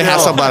 it's the only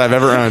Hasselblad I've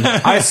ever owned.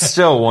 I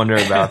still wonder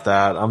about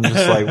that. I'm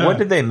just like, what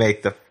did they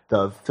make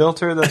the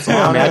filter that's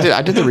on?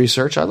 I did the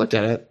research. I looked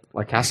at it.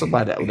 Like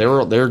Hasselblad,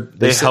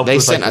 they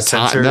sent a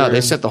ton. No,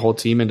 they sent the whole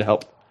team in to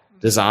help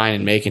design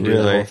and make and do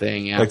the whole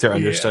thing. Yeah. Like their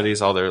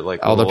understudies, all their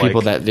all the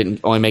people that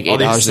didn't only make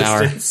 $8 an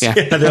hour.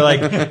 Yeah. They're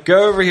like,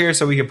 go over here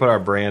so we can put our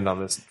brand on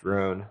this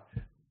drone.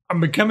 I'm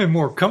becoming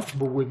more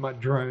comfortable with my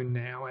drone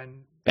now,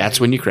 and that's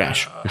when you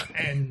crash.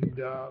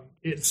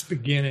 It's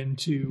beginning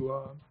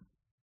to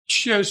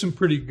show some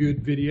pretty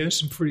good videos,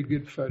 some pretty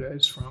good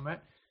photos from it.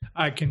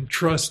 I can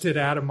trust it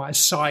out of my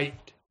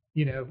sight,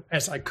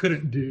 as I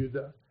couldn't do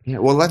the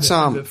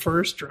the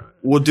first drone.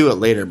 We'll do it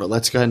later, but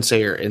let's go ahead and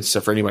say your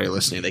Insta for anybody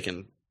listening. They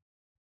can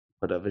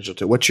put a visual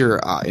to. What's your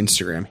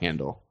Instagram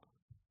handle?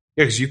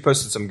 Yeah, because you've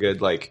posted some good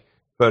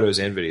photos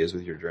and videos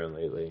with your drone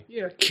lately.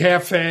 Yeah,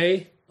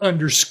 cafe_Larry.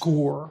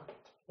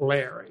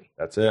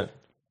 That's it.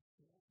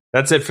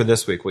 That's it for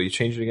this week. Will you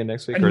change it again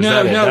next week? Or is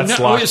no, that it? no, That's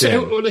no. locked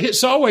in.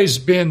 It's always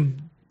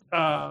been.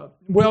 No.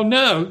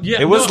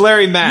 Yeah, it was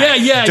Larry Mack.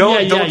 Yeah.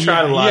 Don't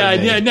try to lie.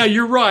 Yeah. No,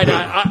 you're right.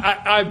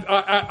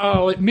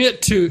 I'll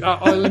admit to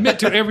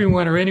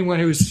everyone or anyone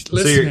who's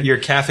listening. So you're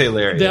Cafe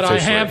Larry that officially.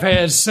 I have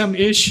had some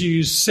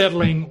issues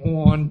settling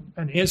on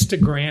an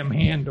Instagram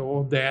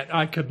handle that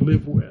I could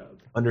live with.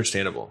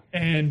 Understandable.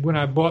 And when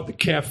I bought the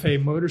Cafe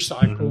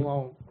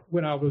motorcycle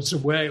when I was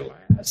away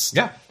last,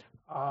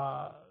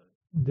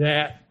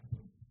 that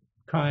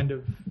kind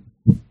of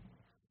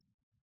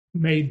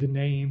made the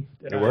name.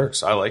 It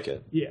works. I like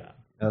it. Yeah.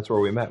 That's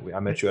where we met. I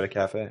met you at a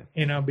cafe.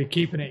 And I'll be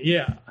keeping it.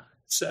 Yeah.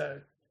 So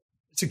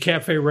it's a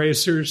cafe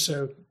racer.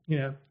 So,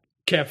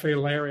 Cafe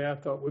Larry I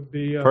thought would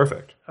be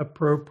perfect.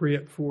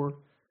 Appropriate for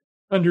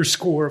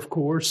underscore, of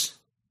course.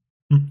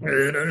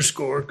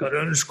 Underscore, got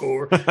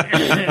underscore.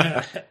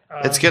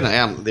 It's good.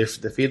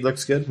 The feed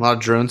looks good. A lot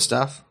of drone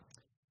stuff.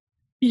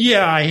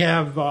 Yeah, I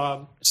have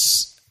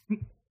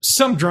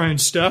some drone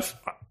stuff.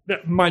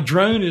 My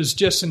drone is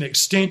just an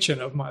extension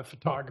of my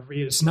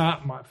photography. It's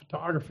not my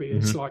photography.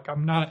 It's like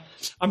I'm not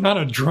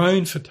a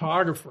drone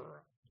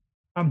photographer.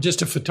 I'm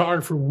just a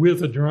photographer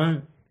with a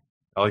drone.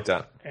 I like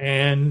that.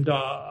 And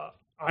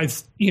I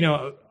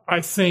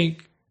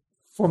think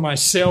for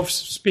myself,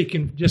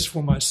 speaking just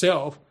for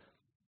myself,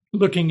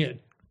 looking at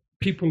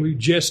people who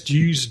just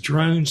use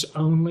drones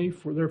only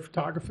for their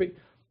photography,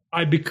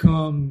 I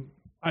become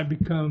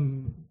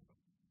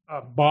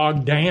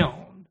bogged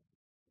down.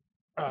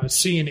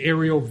 Seeing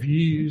aerial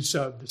views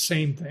of the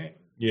same thing.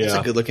 Yeah, that's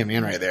a good-looking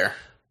man right there.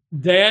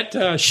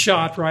 That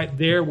shot right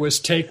there was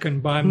taken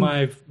by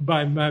my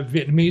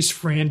Vietnamese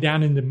friend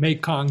down in the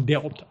Mekong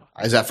Delta.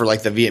 Is that for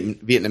the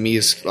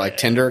Vietnamese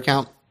Tinder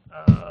account?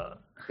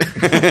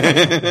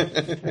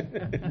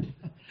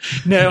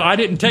 No, I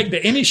didn't take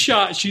any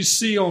shots you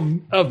see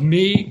of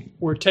me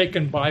were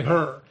taken by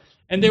her,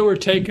 and they were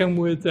taken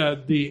with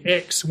the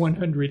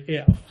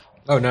X100F.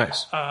 Oh,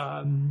 nice.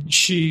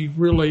 She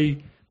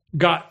really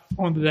got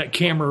onto that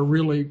camera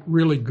really,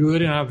 really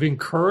good, and I've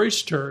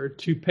encouraged her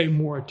to pay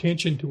more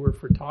attention to her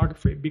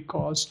photography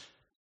because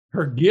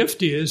her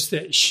gift is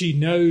that she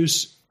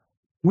knows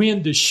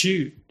when to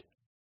shoot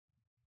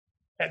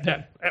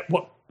at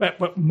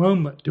what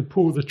moment to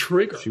pull the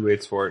trigger. She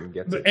waits for it and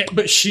gets it.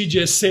 But she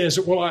just says,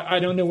 well, I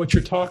don't know what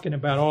you're talking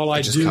about. All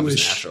I do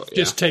is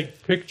just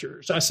take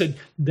pictures. I said,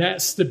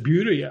 that's the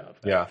beauty of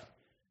it.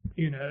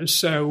 Yeah.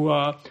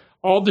 So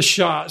all the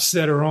shots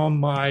that are on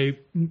my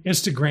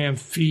Instagram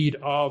feed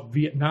of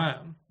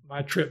Vietnam,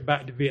 my trip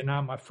back to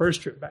Vietnam, my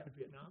first trip back to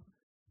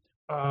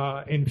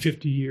Vietnam in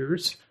 50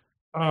 years,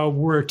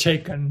 were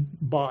taken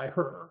by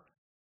her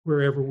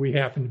wherever we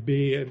happen to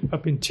be,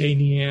 up in Tay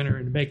Ninh or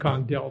in the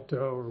Mekong Delta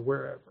or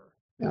wherever.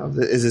 Now,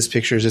 is this a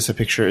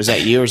picture? Is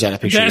that you or is that a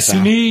picture? That's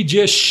me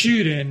just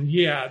shooting.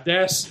 Yeah,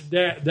 that's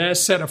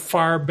at a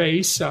fire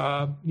base,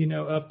 up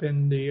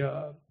in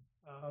the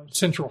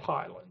Central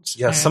Highlands.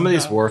 Yeah, some of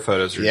these war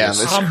photos are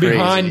just I'm crazy.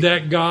 behind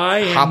that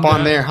guy. Hop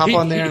on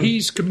there.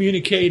 He's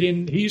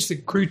communicating. He's the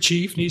crew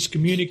chief, and he's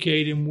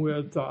communicating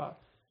with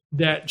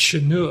that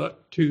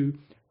Chinook to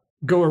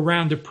go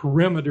around the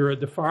perimeter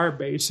of the fire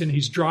base, and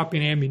he's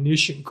dropping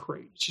ammunition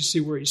crates. You see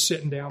where he's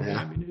sitting down with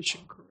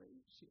ammunition crates.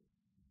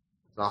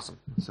 It's awesome.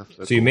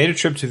 So you made a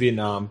trip to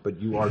Vietnam,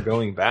 but you are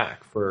going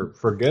back for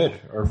good,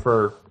 or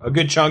for a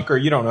good chunk, or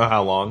you don't know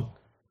how long,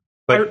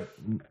 but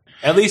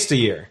at least a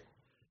year.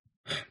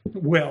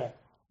 Well,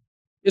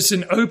 it's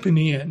an open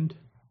end.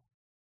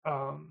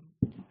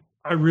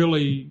 I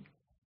really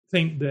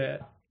think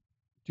that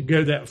to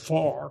go that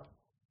far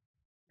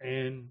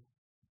and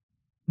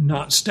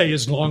not stay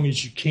as long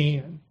as you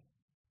can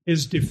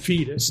is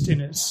defeatist in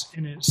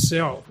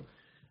itself.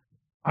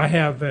 I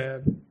have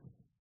a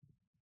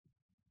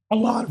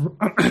lot of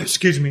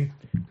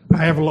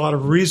I have a lot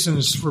of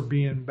reasons for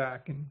being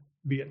back in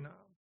Vietnam,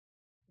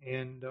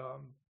 and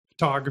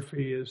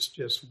photography is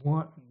just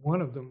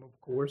one of them, of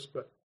course,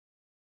 but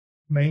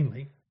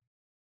mainly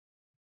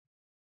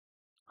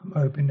I'm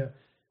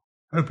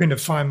hoping to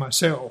find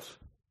myself,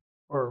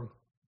 or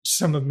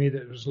some of me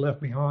that was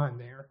left behind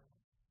there.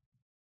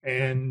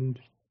 And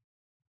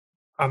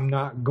I'm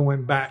not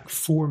going back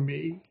for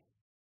me.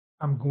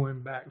 I'm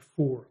going back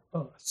for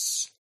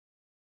us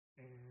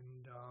and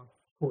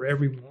for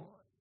everyone.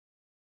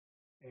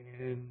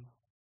 And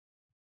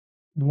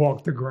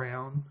walk the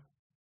ground,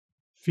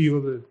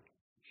 feel the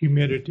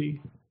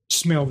humidity,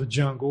 smell the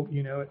jungle.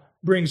 It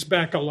brings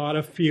back a lot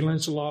of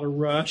feelings, a lot of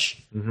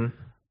rush. Mm-hmm.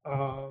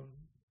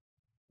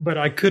 But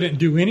I couldn't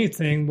do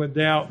anything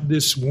without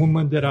this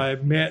woman that I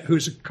met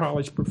who's a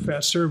college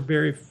professor,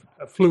 very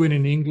fluent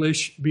in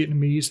English,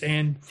 Vietnamese,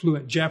 and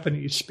fluent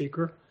Japanese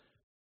speaker.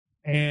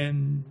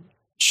 And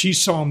she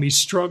saw me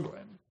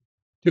struggling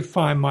to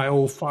find my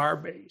old fire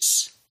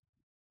base.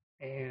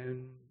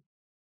 And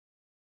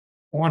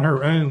on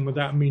her own,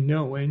 without me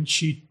knowing,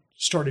 she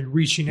started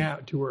reaching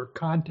out to her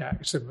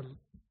contacts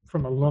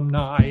from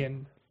alumni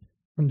and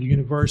from the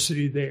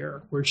university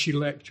there where she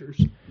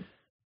lectures,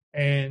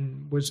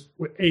 and was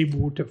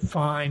able to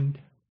find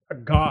a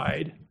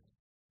guide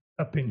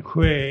up in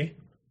Hue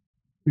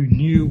who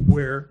knew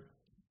where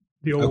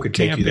the old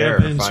Camp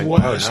Evans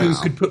was, who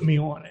could put me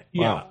on it.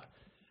 Yeah. Wow.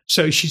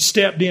 So she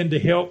stepped in to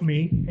help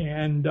me,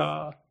 and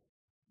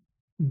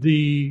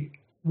the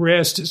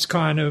rest is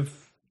kind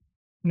of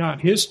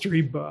not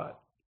history, but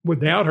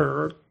without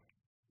her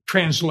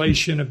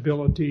translation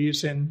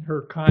abilities and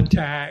her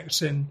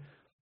contacts and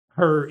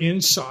her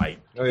insight.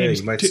 Oh, yeah,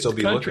 you might still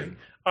be looking.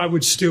 I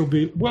would still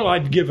be,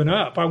 I'd given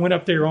up. I went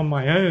up there on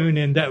my own,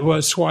 and that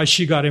was why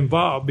she got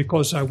involved,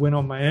 because I went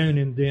on my own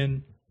and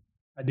then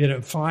I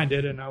didn't find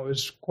it, and I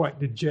was quite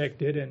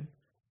dejected and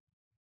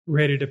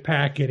ready to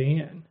pack it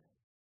in.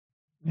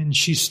 And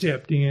she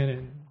stepped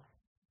in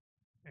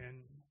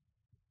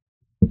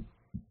and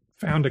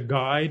found a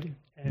guide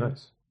and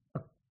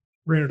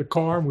rented a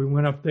car, and we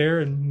went up there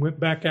and went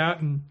back out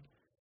and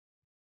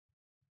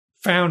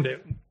found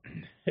it.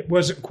 It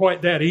wasn't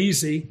quite that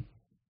easy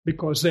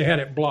because they had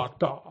it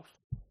blocked off.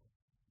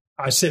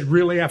 I said,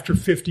 really, after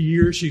 50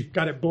 years, you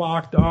got it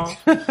blocked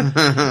off?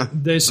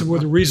 They said, well,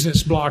 the reason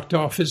it's blocked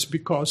off is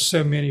because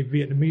so many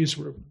Vietnamese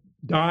were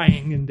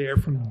dying in there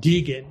from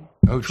digging,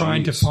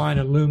 trying to find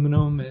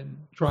aluminum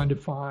and trying to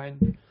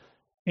find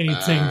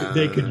anything that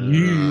they could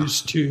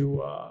use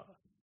to,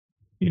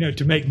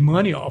 to make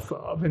money off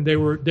of. And they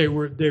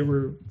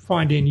were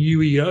finding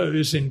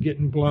UEOs and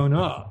getting blown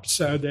up.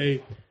 So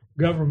the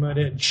government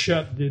had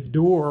shut the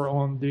door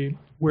on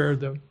where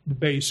the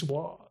base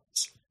was.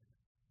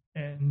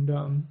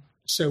 And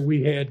so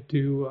we had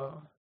to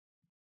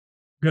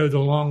go the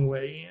long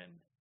way in.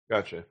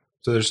 Gotcha.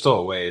 So there's still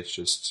a way. It's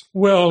just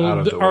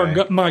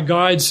my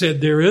guide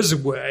said there is a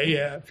way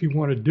if you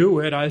want to do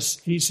it.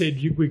 He said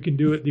we can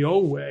do it the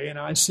old way, and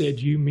I said,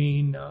 you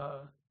mean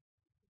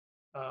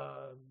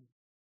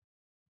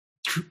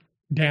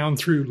down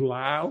through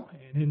Lao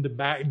and in the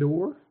back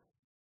door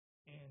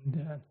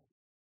and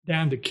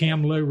down to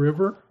Cam Lo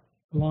River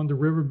along the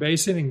river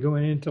basin and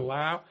going into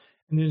Lao,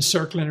 and then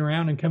circling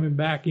around and coming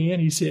back in.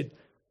 He said,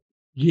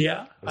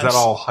 Yeah. Is that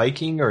all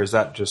hiking, or is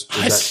that just?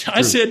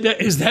 I said,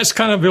 that's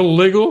kind of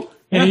illegal.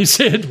 And he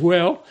said,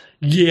 well,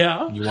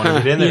 yeah. You want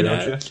to get in there,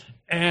 don't you?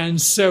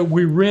 And so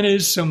we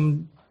rented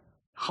some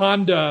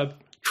Honda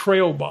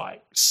trail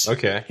bikes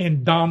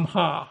in Dam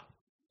Ha.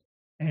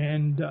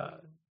 And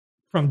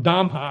from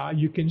Dam Ha,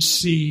 you can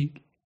see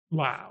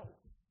Laos.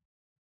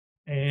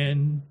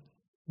 And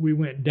we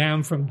went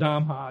down from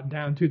Dam Ha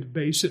down to the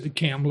base of the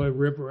Cam Lo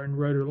River and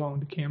rode along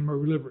the Cam Lo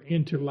River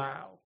into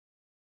Laos.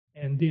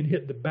 And then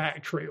hit the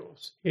back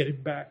trails,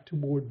 headed back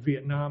toward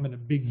Vietnam in a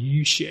big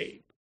U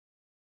shape.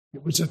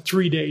 It was a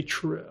 3-day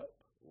trip.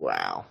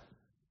 Wow.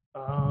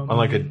 On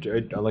like a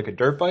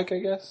dirt bike, I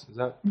guess? Is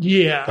that?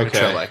 Yeah. Okay.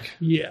 Trail bike.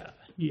 Yeah,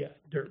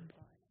 dirt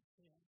bike.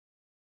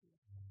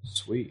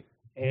 Sweet.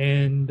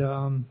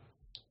 And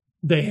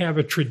they have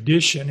a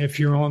tradition if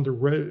you're on the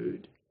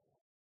road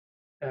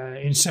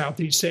in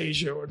Southeast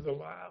Asia or the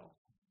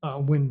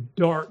Laos, when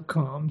dark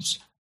comes,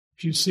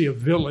 if you see a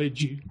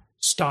village, you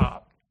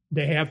stop.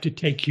 They have to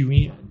take you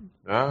in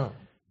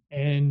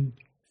and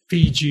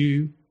feed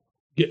you,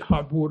 get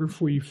hot water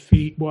for your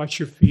feet, wash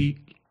your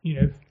feet,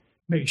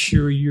 make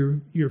sure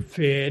you're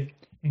fed,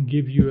 and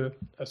give you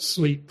a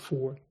sleep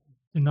for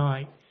the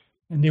night.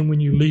 And then when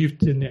you leave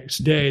the next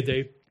day,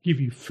 they give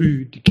you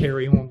food to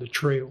carry on the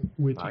trail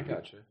with you. I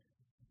gotcha.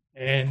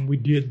 And we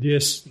did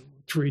this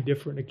 3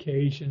 different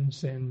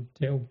occasions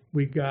until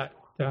we got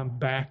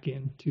back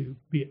into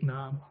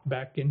Vietnam,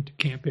 back into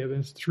Camp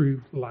Evans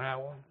through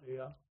Laos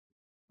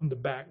on the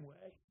back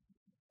way.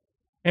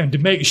 And to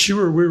make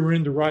sure we were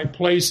in the right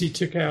place, he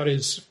took out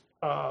his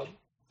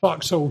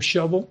foxhole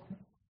shovel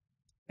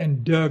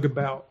and dug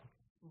about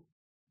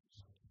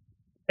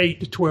 8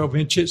 to 12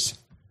 inches.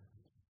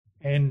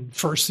 And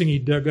first thing he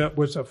dug up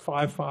was a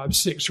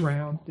 5.56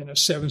 round, then a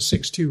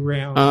 7.62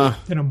 round,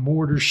 then a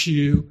mortar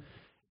shoe,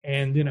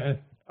 and then a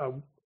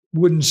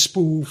wooden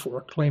spool for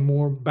a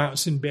Claymore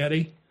Bouncing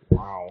Betty.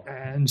 Wow.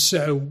 And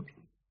so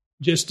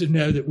just to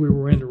know that we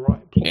were in the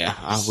right place.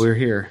 Yeah, we're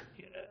here.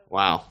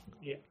 Wow.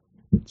 Yeah.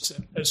 So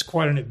it's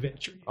quite an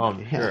adventure.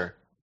 I'm sure.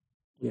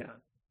 Yeah.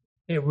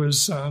 It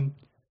was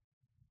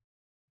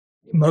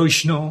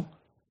emotional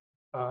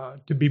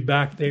to be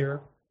back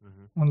there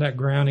on that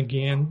ground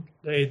again.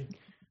 They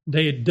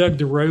had dug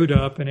the road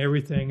up and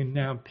everything and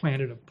now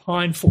planted a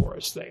pine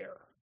forest there.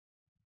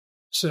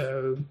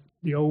 So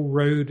the old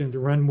road and the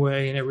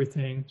runway and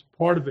everything,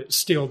 part of it's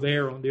still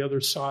there on the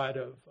other side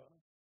of,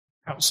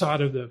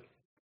 outside of the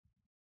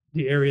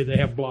area they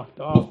have blocked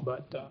off,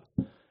 but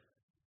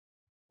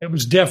it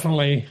was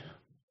definitely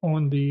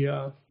on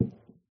the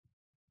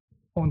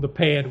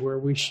pad where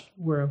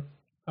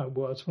I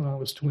was when I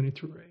was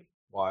 23.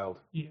 Wild.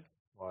 Yeah.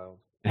 Wild.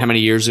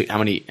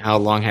 How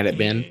long had it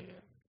been?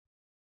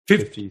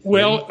 50.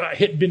 Well, it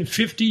had been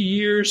 50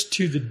 years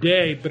to the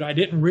day, but I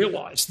didn't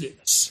realize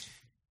this.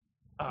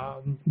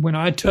 When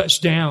I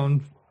touched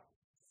down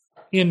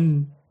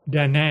in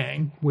Da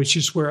Nang, which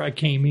is where I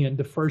came in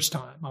the first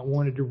time, I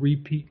wanted to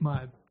repeat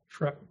my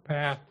truck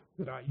path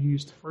that I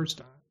used the first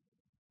time.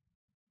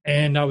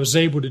 And I was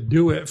able to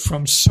do it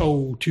from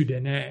Seoul to Da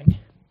Nang.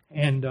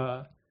 And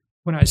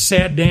when I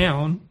sat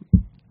down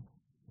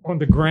on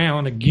the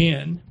ground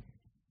again,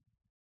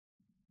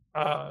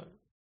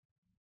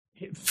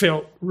 it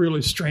felt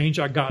really strange.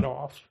 I got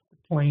off the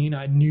plane.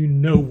 I knew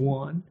no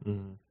one.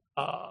 Mm-hmm.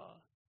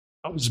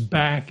 I was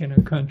back in a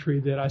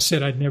country that I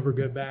said I'd never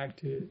go back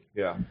to.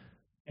 Yeah.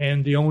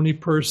 And the only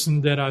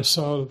person that I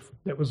saw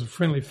that was a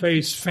friendly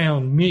face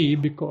found me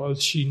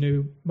because she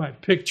knew my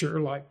picture,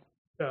 like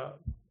the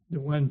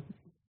one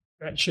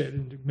that showed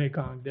in the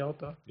Mekong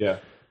Delta. Yeah.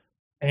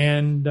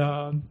 And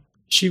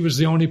she was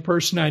the only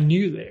person I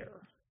knew there.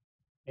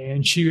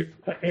 And she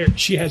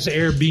has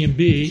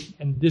Airbnb,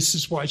 and this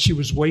is why she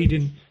was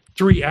waiting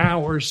 3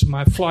 hours.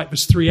 My flight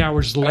was 3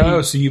 hours late.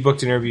 Oh, so you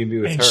booked an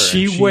Airbnb with her. And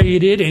she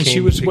waited, and she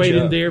was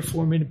waiting there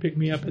for me to pick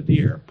me up at the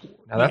airport.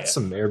 Now that's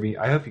some Airbnb.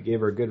 I hope you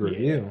gave her a good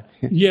review.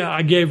 Yeah,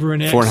 I gave her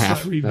an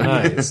 4.5 review.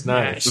 Nice.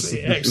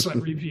 Actually,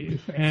 excellent review.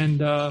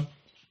 And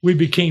we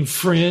became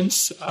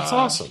friends. That's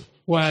awesome.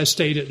 While I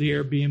stayed at the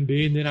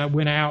Airbnb, and then I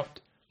went out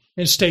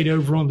and stayed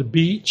over on the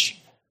beach.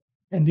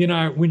 And then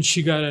when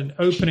she got an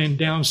opening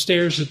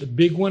downstairs at the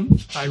big one,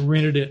 I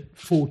rented it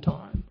full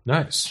time.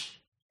 Nice.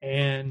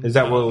 And is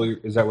that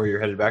where you're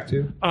headed back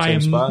to?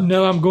 Spot?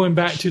 No, I'm going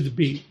back to the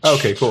beach.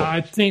 Okay, cool.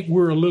 I think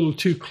we're a little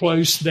too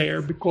close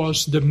there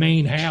because the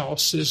main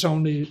house is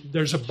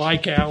there's a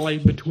bike alley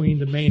between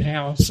the main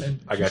house and.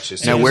 I got you.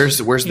 Now, where's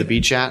the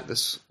beach at?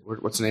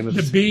 What's the name of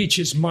the beach?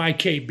 Is Mai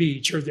Kay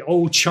Beach, or the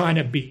Old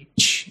China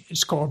Beach.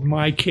 It's called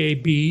Mai Kay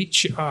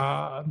Beach,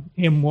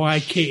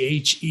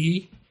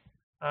 Mykhe.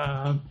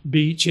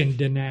 Beach in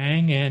Da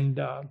Nang,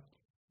 and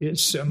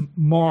it's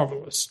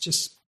marvelous.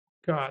 Just,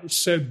 God, it's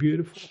so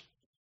beautiful.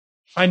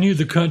 I knew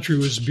the country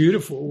was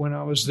beautiful when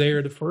I was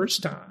there the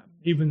first time.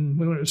 Even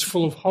when it was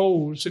full of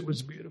holes, it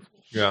was beautiful.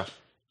 Yeah.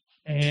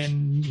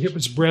 And it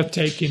was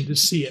breathtaking to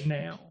see it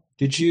now.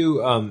 Did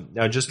you,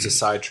 now just to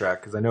sidetrack,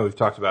 because I know we've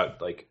talked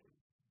about like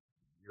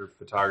your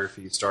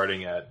photography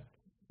starting at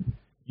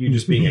you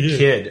just being a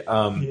kid.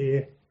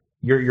 Yeah.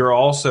 you're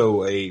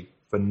also a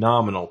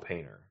phenomenal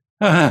painter.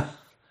 Uh-huh.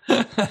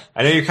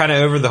 I know you're kind of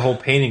over the whole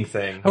painting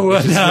thing. Oh,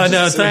 well,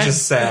 which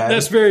is sad.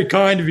 That's very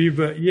kind of you,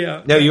 but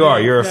yeah. No, you are.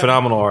 You're a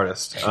phenomenal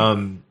artist.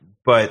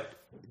 But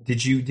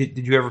did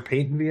you ever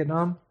paint in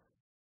Vietnam?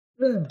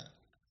 Yeah.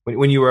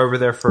 When you were over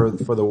there for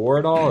the war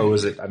at all, or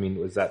was it? I mean,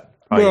 was that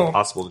probably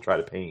impossible to try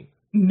to paint?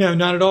 No,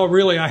 not at all.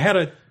 Really, I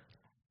had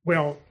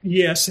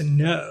yes and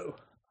no.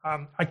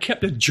 I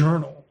kept a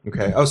journal.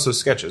 Okay. Oh, so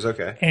sketches.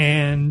 Okay.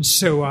 And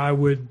so I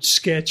would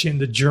sketch in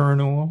the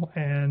journal,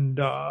 and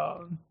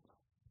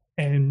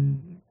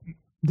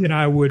then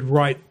I would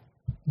write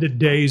the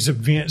day's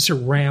events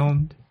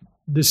around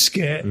the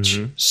sketch,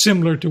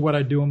 similar to what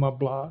I do on my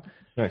blog.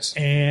 Nice.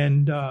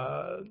 And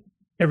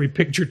every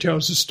picture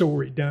tells a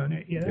story, don't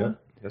it? You know? Yeah.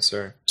 Yes,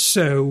 sir.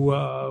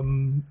 So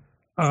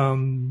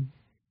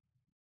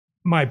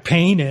my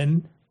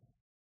painting,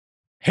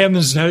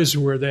 heavens knows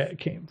where that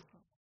came from.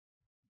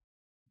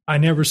 I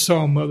never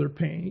saw Mother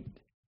paint.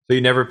 So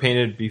you never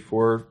painted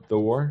before the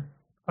war?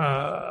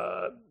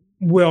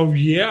 Well,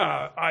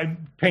 yeah, I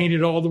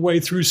painted all the way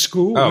through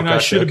school, and I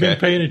should have been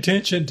paying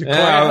attention to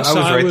class.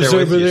 I was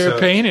over there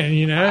painting,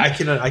 you know. I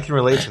can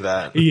relate to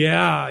that.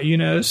 Yeah, you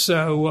know.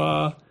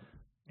 So,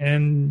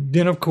 and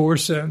then of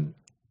course,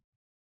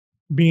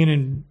 being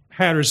in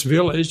Hatter's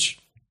Village,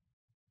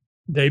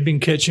 they've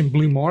been catching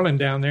blue marlin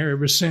down there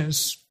ever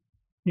since.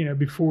 You know,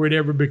 before it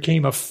ever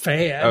became a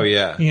fad. Oh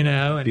yeah, you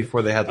know, and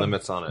before they had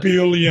limits on it, $1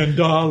 billion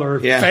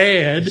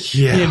fad.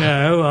 Yeah. You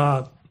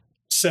know.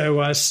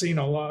 So I seen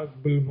a lot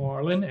of blue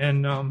marlin,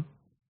 and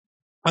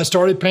I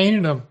started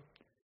painting them,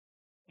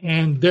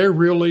 and they're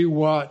really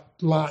what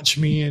launched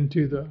me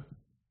into the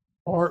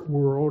art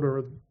world,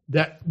 or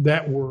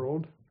that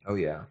world. Oh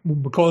yeah,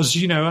 because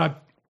you know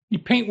you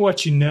paint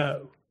what you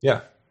know.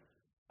 Yeah.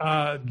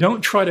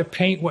 Don't try to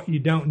paint what you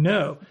don't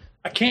know.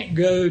 I can't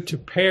go to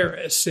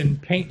Paris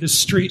and paint the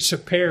streets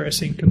of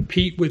Paris and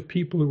compete with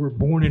people who were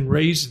born and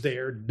raised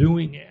there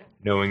doing it.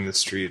 Knowing the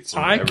streets.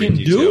 And I can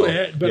do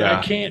it, but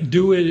I can't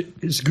do it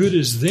as good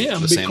as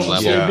them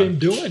because they've been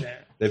doing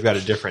it. They've got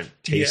a different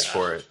taste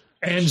for it.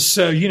 And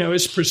so, you know,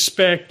 it's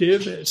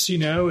perspective. It's, you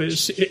know,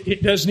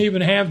 it doesn't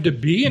even have to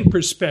be in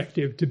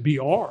perspective to be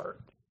art.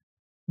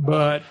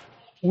 But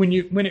when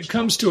it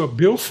comes to a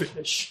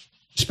billfish,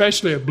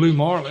 especially a blue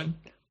marlin,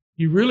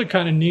 you really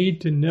kind of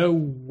need to know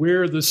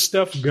where the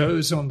stuff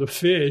goes on the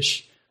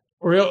fish,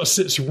 or else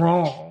it's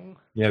wrong.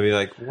 Yeah, be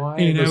like, why?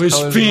 You know, his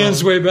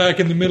fins way back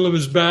in the middle of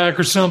his back,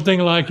 or something,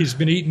 like he's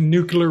been eating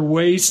nuclear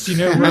waste. You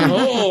know,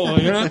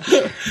 you know.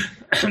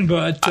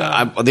 But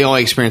the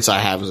only experience I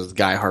have is with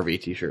Guy Harvey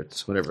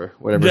T-shirts, whatever.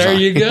 There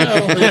you go.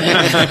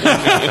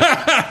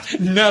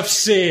 Enough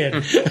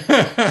said.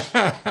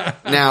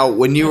 Now,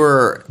 when you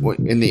were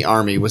in the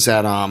Army, was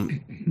that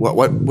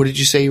what did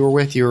you say you were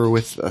with? You were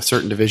with a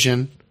certain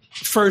division.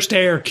 1st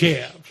Air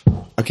Cav.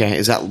 Okay,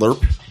 is that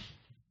LRP?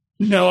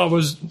 No, I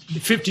was the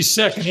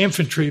 52nd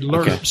Infantry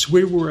LRPs. Okay.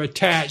 We were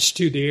attached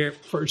to the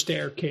 1st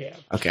Air Cav.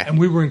 Okay. And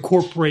we were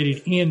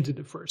incorporated into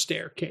the 1st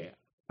Air Cav.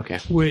 Okay.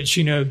 Which,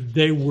 you know,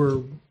 they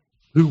were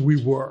who we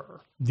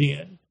were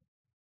then.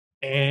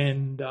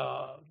 And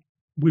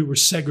we were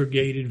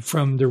segregated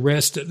from the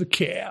rest of the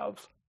Cav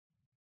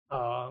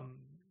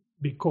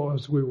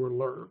because we were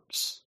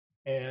LRPs.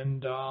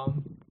 And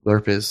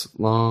LRP is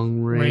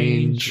long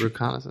range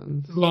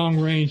reconnaissance. Long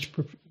range,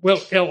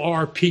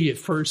 LRP at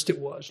first it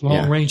was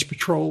long range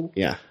patrol.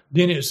 Yeah.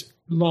 Then it's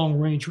long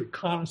range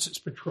reconnaissance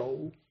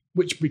patrol,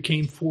 which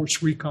became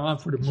force recon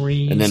for the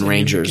Marines, and then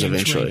Rangers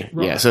eventually.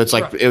 Right. Yeah, so it's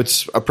like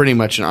it's pretty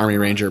much an Army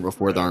Ranger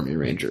before the Army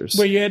Rangers.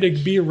 Well, you had to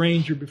be a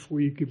Ranger before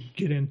you could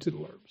get into the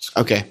LRPs.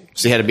 Okay,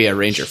 so you had to be a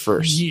Ranger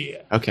first.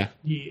 Yeah. Okay.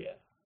 Yeah.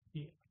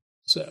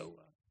 So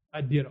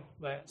I did all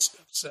that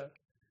stuff. So.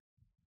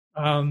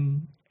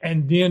 And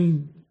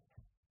then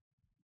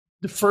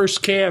the 1st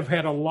Cav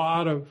had a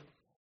lot of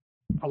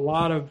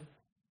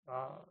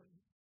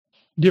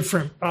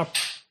different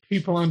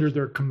people under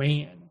their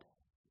command,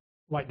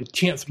 like the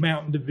 10th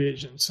Mountain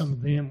Division. Some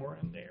of them were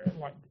in there,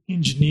 like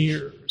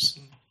engineers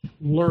and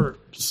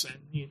LRPs,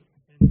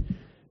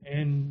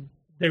 and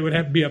they would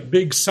have to be a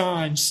big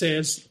sign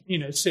said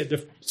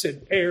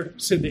the Air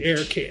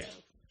Cav,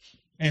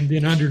 and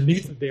then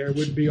underneath it there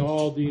would be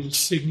all the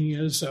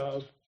insignias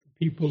of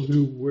people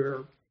who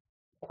were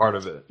part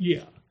of it.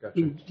 Yeah.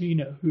 Gotcha.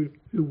 Who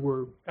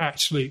were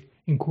actually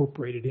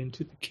incorporated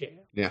into the Cav.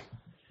 Yeah.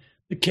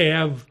 The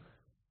Cav,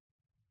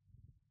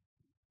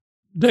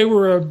 they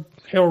were a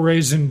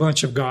hell-raising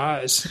bunch of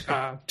guys.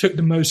 Took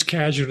the most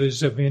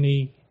casualties of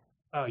any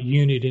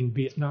unit in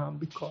Vietnam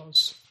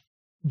because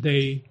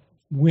they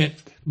went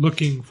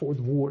looking for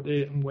the war. They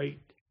didn't wait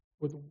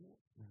for the war.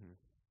 Mm-hmm.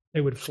 They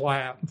would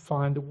fly out and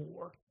find the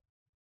war.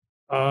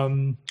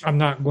 I'm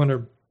not going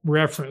to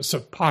reference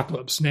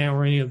Apocalypse Now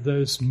or any of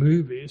those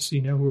movies,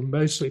 were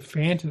mostly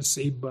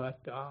fantasy,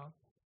 but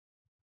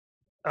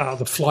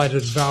The Flight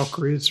of the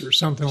Valkyries or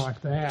something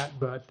like that.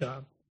 But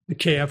the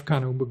Cav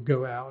kind of would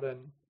go out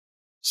and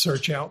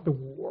search out the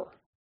war.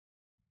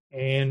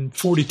 And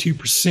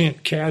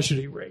 42%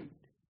 casualty rate.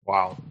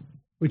 Wow.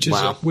 which is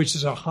Wow. which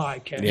is a high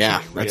casualty.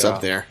 Yeah, that's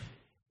up there.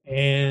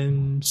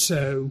 And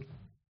so,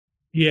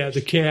 yeah,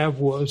 the cab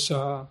was.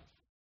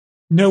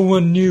 No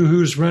one knew who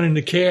was running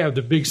the cab.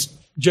 The big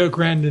joke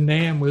around the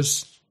NAM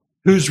was,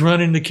 "Who's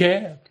running the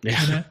cab?"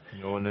 Yeah. You know?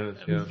 No one knows.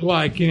 Yeah.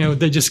 Like,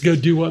 they just go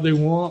do what they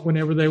want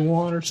whenever they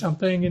want or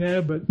something,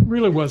 but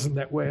really wasn't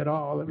that way at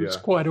all. It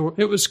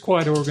was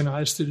quite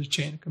organized through the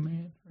chain of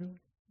command. Really.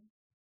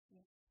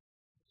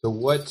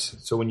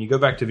 So when you go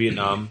back to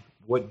Vietnam,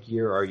 what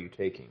gear are you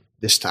taking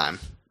This time.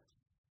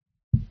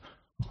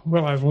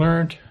 Well, I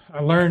learned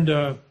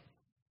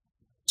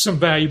some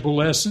valuable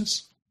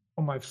lessons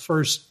on my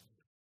first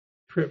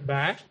trip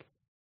back,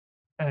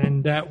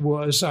 and that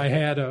was I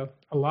had a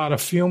lot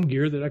of film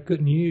gear that I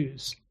couldn't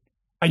use.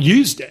 I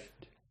used it,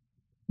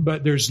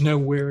 but there's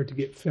nowhere to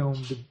get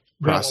film to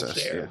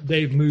Process, there. yeah.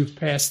 They've moved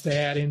past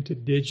that into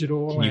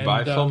digital. Can you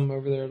buy film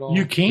over there at all?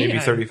 You can. Maybe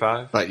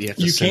 35? But you have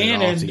to You send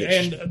can, it all to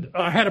get and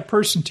I had a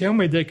person tell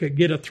me they could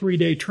get a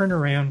 3-day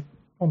turnaround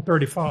on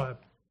 35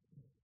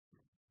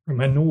 from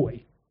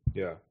Hanoi,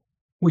 Yeah.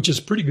 which is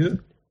pretty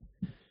good.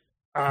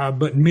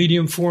 But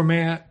medium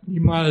format, you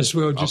might as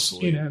well just,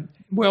 Obsolete.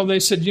 well, they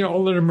said,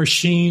 all of the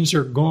machines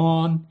are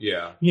gone,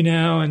 Yeah.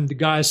 and the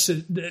guys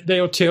said,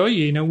 they'll tell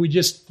you, we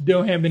just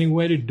don't have any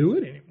way to do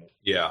it anymore.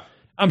 Yeah.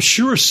 I'm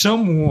sure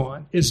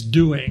someone is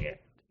doing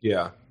it.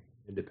 Yeah.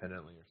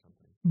 Independently or something.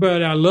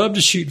 But I love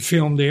to shoot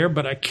film there,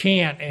 but I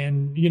can't.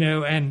 And,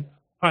 and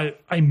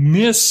I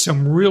miss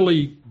some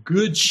really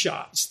good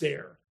shots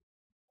there,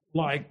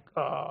 like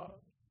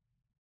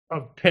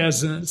of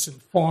peasants and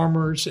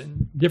farmers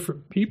and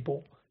different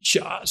people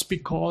shots,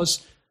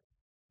 because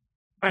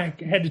I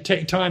had to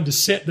take time to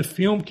set the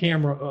film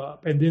camera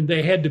up, and then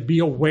they had to be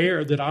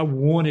aware that I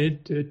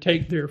wanted to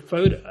take their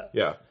photo.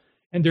 Yeah.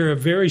 And they're a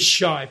very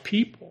shy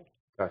people.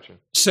 Gotcha.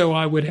 So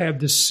I would have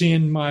to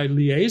send my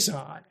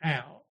liaison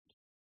out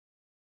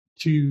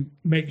to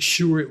make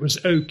sure it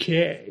was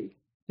okay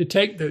to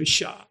take those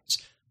shots.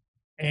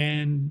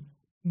 And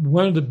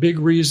one of the big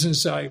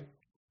reasons I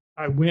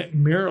went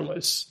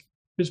mirrorless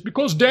is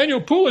because Daniel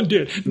Pullen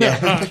did.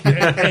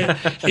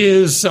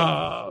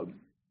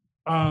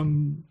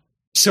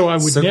 So I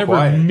would So never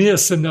quiet.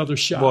 miss another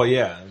shot. Well,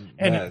 yeah.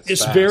 And yeah,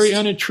 it's fast. very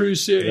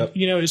unintrusive. Yep.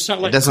 It's not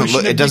like It doesn't pushing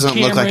look. a It big doesn't look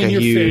camera like in a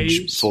your huge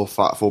face.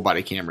 full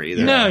body camera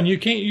either. No, and you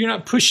can't. You're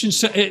not pushing,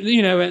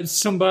 at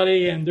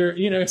somebody, and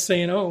they're,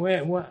 saying, "Oh,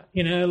 man, what?"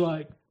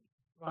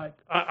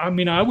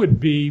 I would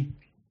be,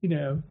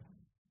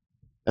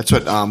 That's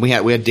what we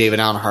had David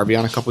Allen Harvey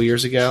on a couple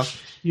years ago,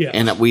 yeah,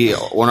 and a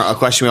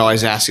question we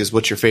always ask is,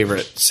 "What's your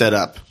favorite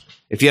setup?"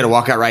 If you had to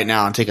walk out right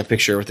now and take a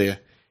picture with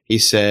he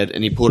said,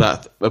 and he opened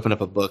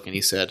up a book, and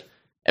he said,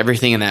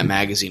 everything in that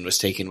magazine was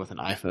taken with an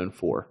iPhone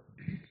 4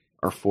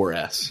 or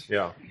 4S.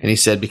 Yeah. And he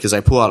said, because I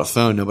pull out a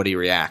phone, nobody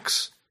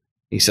reacts.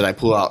 He said, I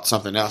pull out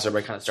something else,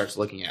 everybody kind of starts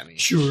looking at me.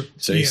 sure.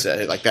 So he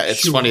said, like that. It's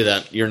Sure. funny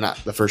that you're not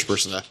the first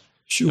person to.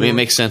 Sure. I mean, it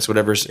makes sense.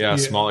 Whatever's Yeah.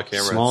 Smaller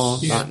camera. small,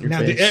 Yeah. not in your Now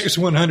face.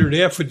 the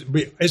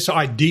X100F it's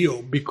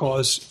ideal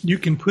because you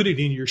can put it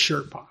in your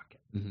shirt pocket,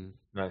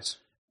 Nice.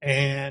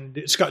 and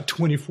it's got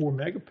 24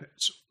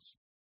 megapixels,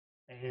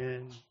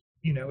 and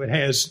it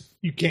has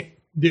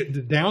the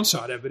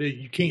downside of it is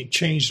you can't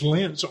change the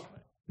lens on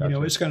it.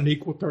 Gotcha. It's got an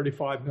equal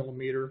 35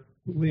 millimeter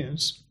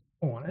lens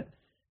on it,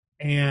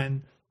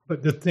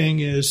 but the thing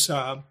is,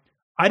 I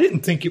didn't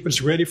think it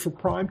was ready for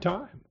prime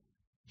time.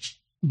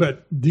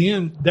 But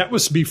then that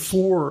was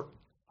before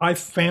I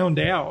found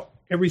out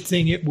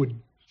everything it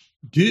would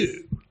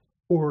do,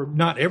 or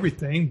not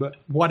everything, but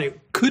what it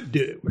could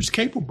do, was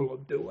capable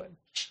of doing.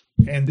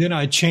 And then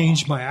I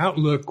changed my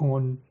outlook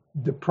on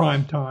the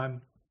prime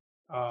time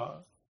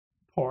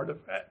part of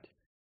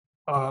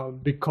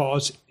it,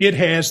 because it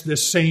has the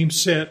same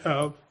set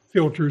of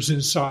filters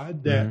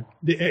inside that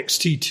the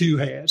XT2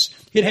 has.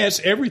 It has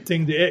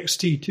everything the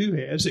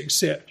XT2 has,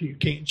 except you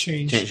can't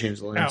change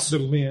the lens. out the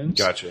lens.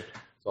 Gotcha.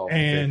 It's all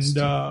And fixed.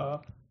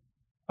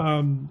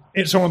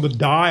 it's on the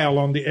dial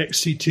on the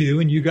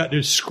XT2, and you got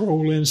to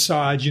scroll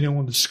inside,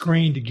 on the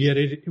screen to get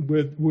it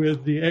with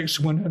the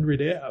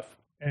X100F.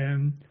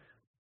 And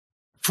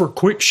for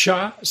quick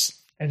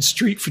shots and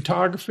street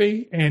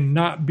photography and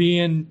not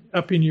being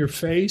up in your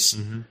face,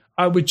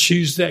 I would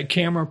choose that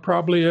camera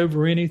probably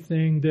over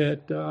anything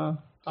that.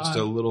 Just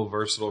a little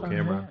versatile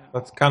camera.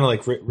 That's kind of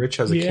like Rich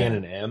has a Yeah.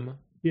 Canon M,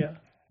 Yeah.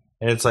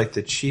 and it's like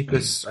the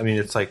cheapest. I mean,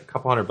 it's like a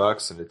couple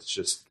 $100, and it's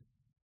just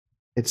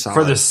It's for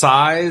solid. the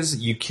size,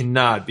 you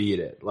cannot beat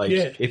it. Like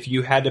Yeah. if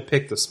you had to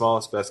pick the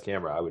smallest, best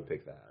camera, I would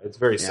pick that. It's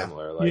very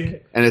similar. Like Yeah.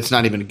 and it's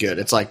not even good.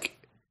 It's like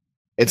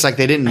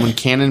they didn't when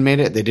Canon made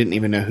it, they didn't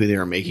even know who they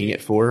were making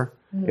it for.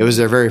 It was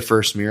their very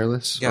first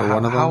mirrorless, or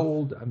one of them. how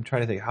old? I'm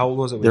trying to think. How old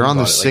was it? When They're you on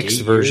the bought it? Like 6th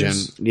 8 version.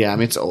 years? Yeah, I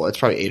mean it's old. It's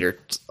probably 8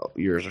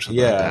 years or something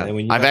Yeah, like that. and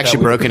when you I've got actually that,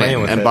 we were broken it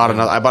playing with and it. bought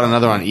another. I bought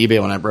another on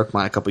eBay when I broke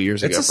mine a couple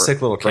years It's ago a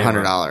sick little for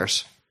camera.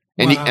 $100.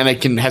 And Wow. and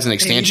it has an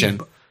extension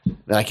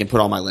that I can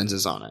put all my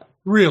lenses on it.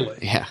 Really?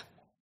 Yeah,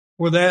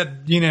 Well, that,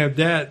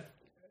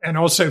 and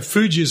also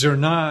Fujis are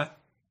not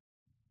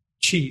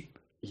cheap.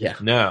 Yeah.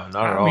 No,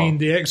 not at all. I mean,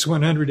 the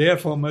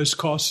X100F almost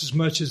costs as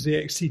much as the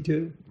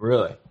XT2.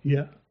 Really?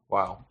 Yeah,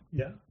 Wow.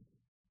 yeah.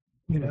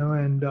 You know,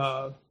 and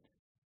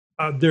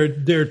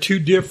they're two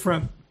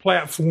different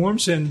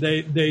platforms, and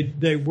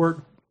they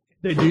work.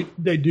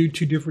 They do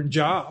two different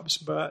jobs,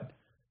 but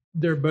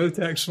they're both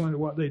excellent at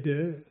what they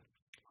do.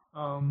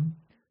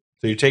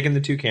 So you're taking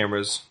the two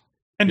cameras,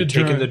 And you're the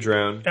taking drone. the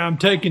drone. I'm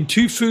taking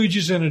 2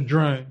 Fujis and a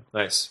drone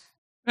Nice.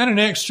 and an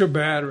extra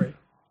battery.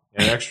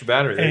 And an extra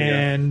battery. There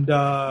you go.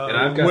 And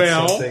I've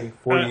got something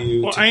for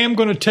you. I am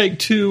going to take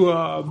 2.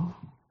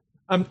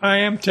 I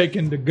am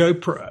taking the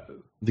GoPro.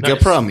 The Nice.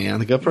 GoPro, man.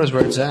 The GoPro's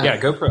where it's at. Yeah,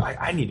 GoPro.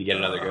 I need to get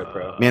another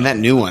GoPro. Man, that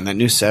new one, that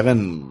new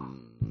 7,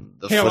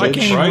 the Hell, I footage,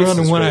 can't even price run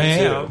the is one I great,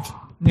 too. have.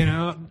 You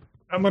know,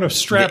 I'm going to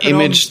strap the it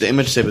image on.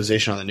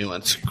 stabilization on the new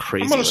one's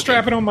crazy. I'm going to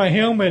strap it on my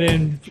helmet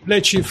and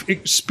let you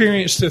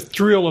experience the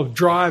thrill of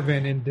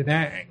driving in Da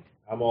Nang.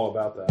 I'm all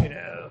about that. You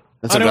know,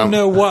 That's I a don't go-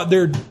 know what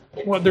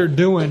they're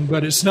doing,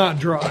 but it's not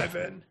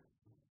driving.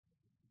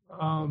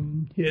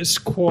 It's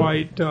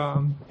quite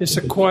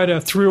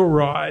a thrill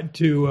ride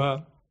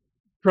to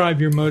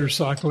drive your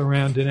motorcycle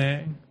around Da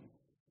Nang.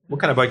 What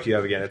kind of bike do you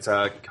have again? It's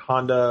a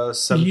Honda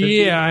 750?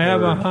 Yeah, I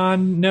have or- a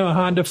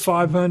Honda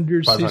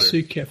 500 cc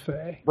 500.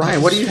 Cafe.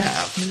 Ryan, what do you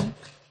have?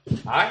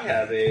 I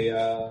have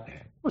a...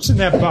 What's in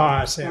that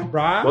box, Sam?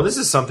 Brian? well, this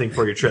is something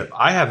for your trip.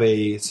 I have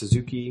a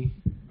Suzuki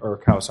or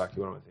Kawasaki.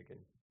 What am I thinking?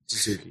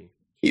 Suzuki.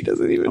 He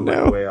doesn't even I'm like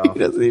know. way off. He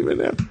doesn't even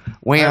know. I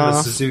Way have a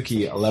off.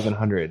 Suzuki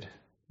 1100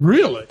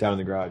 Really? down in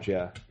the garage.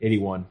 Yeah,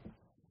 81.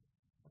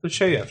 I'll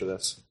show you after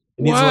this.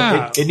 It needs,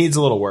 Wow. it needs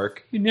a little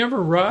work. You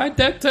never ride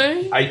that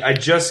thing? I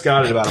just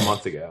got it about a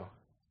month ago.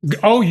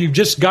 Oh, you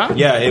just got it?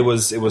 Yeah, it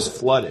was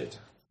flooded,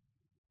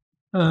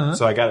 Uh-huh.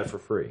 so I got it for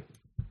free.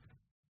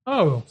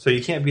 Oh, So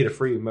you can't beat a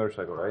free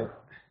motorcycle, right?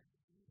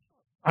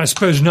 I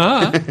suppose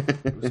not.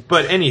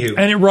 But anywho,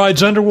 And it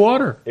rides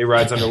underwater. it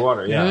rides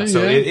underwater. Yeah, Yeah,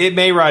 so yeah. It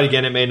may ride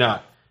again, it may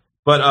not.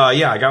 But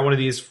yeah, I got one of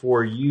these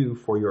for you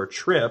for your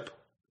trip.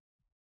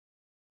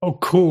 Oh,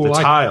 cool. The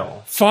I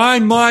tile.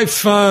 find my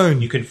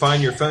phone. You can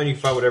find your phone. You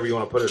can find whatever you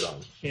want to put it on.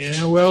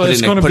 Yeah, well, Put it's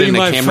it going to put it be in a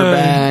my camera phone.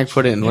 bag.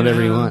 Put it in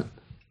whatever you Yeah. want.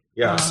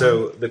 Yeah.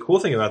 So the cool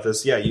thing about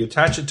this, yeah, you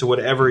attach it to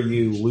whatever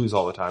you lose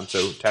all the time.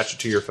 So attach it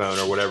to your phone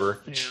or whatever.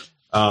 Yeah.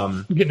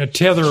 Um, I'm getting a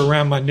tether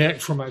around my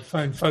neck for my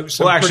phone, folks.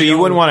 well, I'm actually, pretty you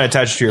wouldn't old. want to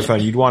attach it to your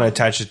phone. You'd want to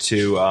attach it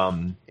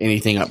to,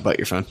 Anything up but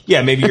your phone.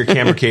 yeah, maybe your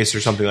camera case or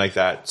something like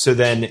that. So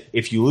then,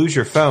 if you lose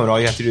your phone, all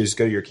you have to do is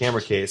go to your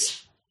camera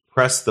case,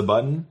 press the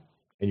button,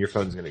 and your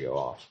phone's going to go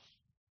off.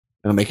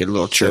 It'll make it a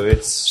little So chirp.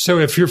 it's So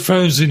if your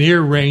phone's in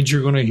ear range,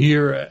 you're going to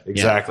hear it.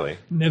 exactly.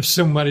 And if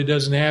somebody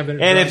doesn't have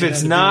it, And if probably it's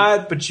has to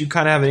not, but you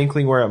kind of have an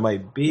inkling where it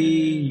might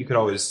be, you could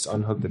always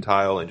unhook the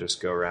tile and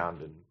just go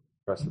around and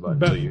press the be- button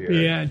but, until you hear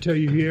it. yeah, until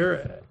you hear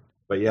it.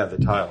 But yeah, the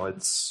tile,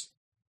 it's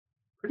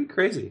pretty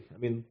crazy. I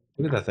mean,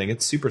 look at that thing.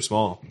 It's super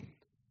small.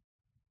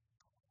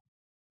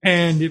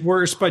 And it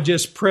works by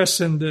just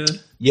pressing the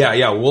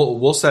Yeah,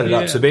 we'll set it Yeah.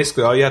 up. So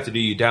basically, all you have to do,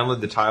 you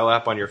download the tile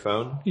app on your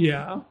phone,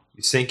 yeah.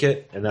 you sync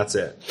it, and that's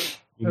it.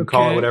 You can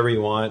call Okay. it whatever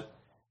you want,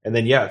 and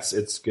then yeah,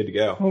 it's good to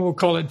go. Well, we'll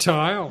call it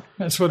tile.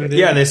 That's what it is.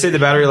 Yeah, and they say the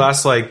battery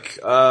lasts like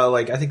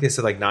I think they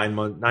said like 9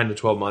 to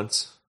 12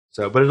 months.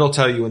 So, but it'll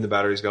tell you when the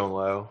battery's going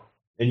low,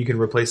 and you can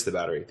replace the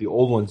battery. The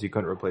old ones you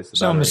couldn't replace the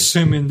So I'm battery.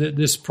 assuming that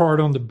this part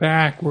on the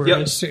back where Yep.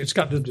 it's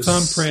got the Just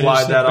thumbprint,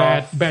 slide is the that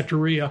off.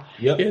 batteria.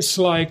 Yep. It's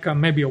like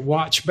maybe a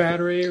watch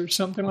battery or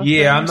something like that.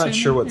 Yeah, I'm Is not that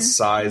sure in what there?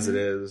 size it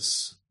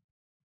is.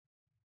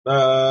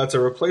 It's a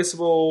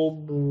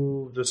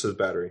replaceable. Just says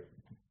battery.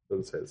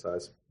 Doesn't say the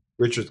size.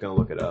 Richard's gonna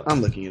look it up.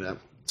 I'm looking it up.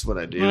 That's what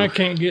I do. I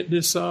can't get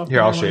this off.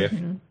 Here, I'll show you.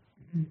 know.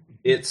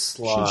 It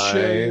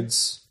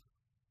slides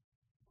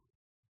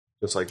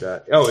just like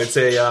that. Oh, it's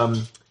a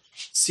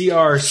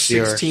CR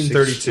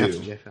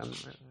 1632. Yeah, found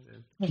it right.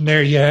 And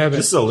there you have This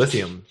it. is a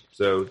lithium,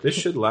 so this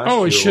should last. Oh,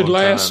 you it a should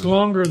long last time.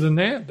 longer than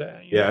that. Then,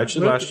 Yeah, it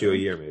should last you a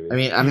year,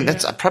 maybe. I mean,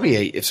 that's probably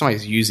if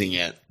somebody's using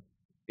it.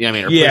 You know what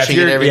I mean? Or yeah, if pushing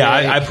you're, it every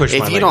yeah, day. I push If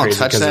mine you like don't crazy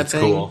touch 'cause that it's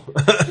thing, cool.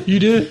 You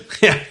do?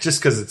 Yeah, just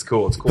because it's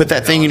cool. It's cool. put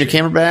that thing in your technology.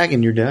 camera bag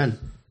and you're done.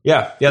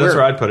 Yeah, that's Where-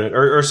 where I'd put it,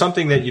 or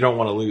something that you don't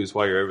want to lose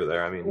while you're over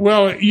there. I mean,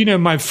 Well, you know,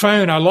 my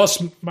phone, I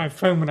lost my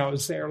phone when I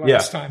was there last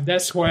Yeah. time.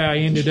 That's why I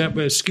ended up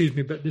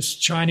with, but this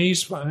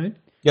Chinese phone.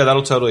 yeah,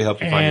 that'll totally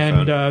help you find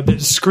your And phone. the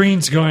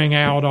screen's going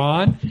out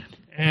on.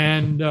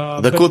 And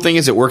The cool thing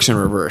is it works in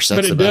reverse.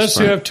 That's but the it best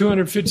does part. have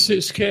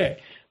 256K,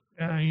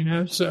 you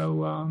know,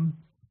 so,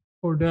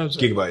 or does it?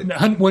 Gigabyte. No,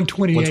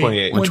 128.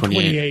 128.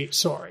 128,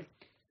 sorry.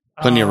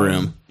 Plenty of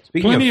room.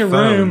 Speaking Plenty of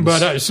room,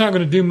 phones, but it's not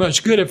going to do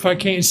much good if I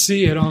can't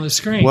see it on the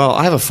screen. Well,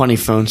 I have a funny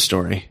phone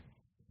story.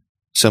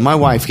 So my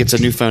wife gets a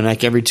new phone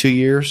like every 2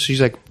 years. She's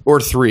like,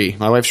 or 3.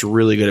 My wife's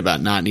really good about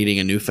not needing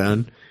a new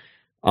phone.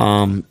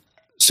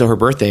 So her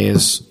birthday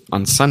is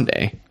on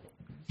Sunday.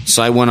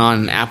 So I went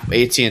on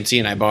AT&T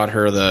and I bought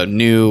her the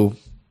new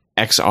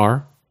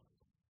XR.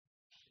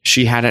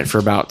 She had it for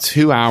about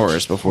 2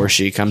 hours before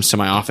she comes to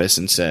my office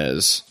and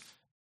says,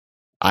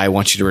 I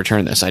want you to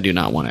return this. I do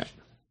not want it.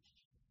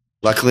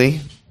 Luckily,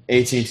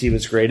 AT&T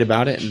was great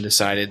about it and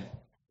decided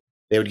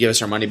they would give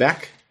us our money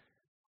back.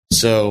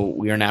 So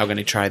we are now going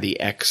to try the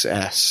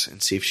XS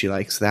and see if she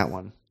likes that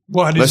one.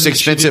 What Most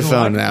expensive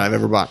phone that I've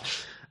ever bought.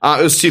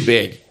 It was too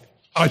big.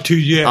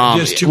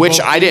 Just too which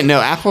bulky. I didn't know.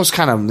 Apple's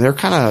they're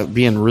kind of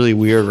being really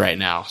weird right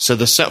now. So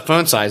the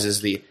phone size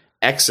is the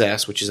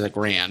XS, which is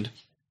 $1,000.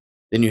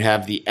 Then you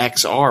have the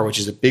XR, which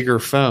is a bigger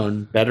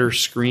phone, better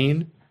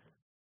screen.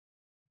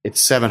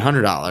 It's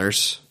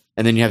 $700.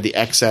 And then you have the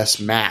XS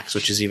Max,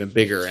 which is even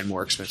bigger and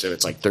more expensive.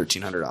 It's like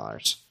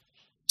 $1,300.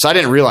 So I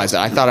didn't realize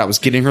that. I thought I was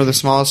getting her the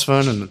smallest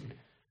phone, and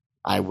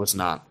I was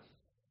not.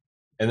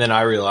 And then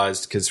I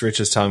realized, because Rich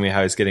is telling me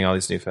how he's getting all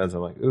these new phones, I'm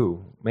like,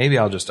 ooh, maybe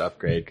I'll just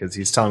upgrade, because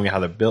he's telling me how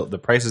the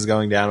price is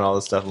going down and all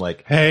this stuff. I'm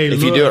like, hey,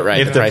 if you do it right,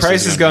 if the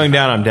price is going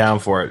down, I'm down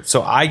for it.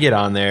 So I get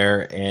on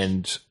there,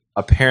 and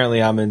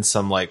apparently I'm in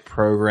some like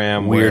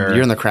program Weird. where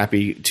You're in the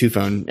crappy 2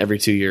 phone every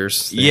 2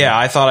 years thing. Yeah,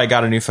 I thought I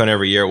got a new phone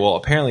every year. Well,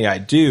 apparently I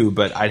do,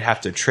 but I'd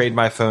have to trade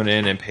my phone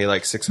in and pay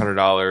like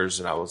 $600.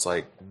 And I was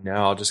like, no,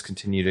 I'll just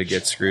continue to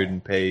get screwed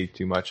and pay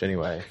too much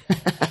anyway.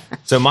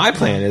 So my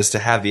plan is to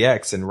have the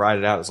X and ride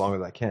it out as long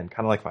as I can,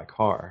 kind of like my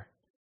car.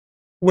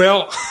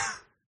 Well,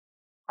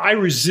 I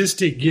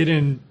resisted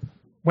getting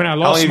when I How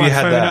long lost have my you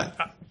had phone.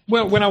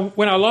 that?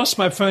 When I lost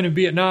my phone in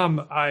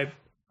Vietnam, I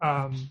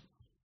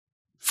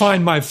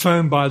Find My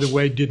Phone, by the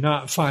way, did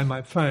not find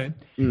my phone,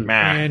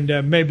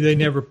 and maybe they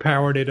never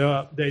powered it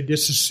up. They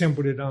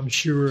disassembled it, I'm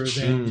sure,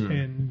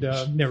 and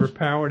never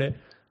powered it.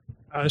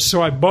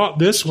 So I bought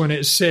this one.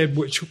 It said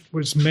which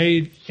was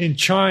made in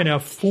China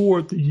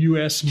for the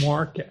U.S.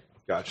 market.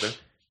 Gotcha.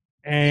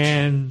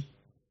 And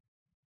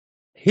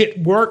it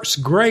works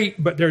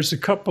great, but there's a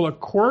couple of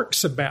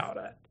quirks about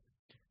it.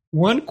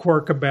 One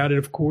quirk about it,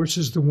 of course,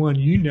 is the one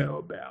you know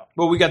about.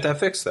 Well, we got that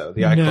fixed, though,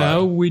 the iCloud.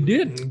 No, we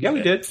didn't. Yeah,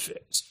 we did.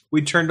 Fixed.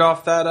 We turned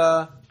off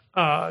that...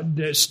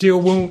 It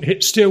still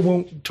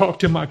won't talk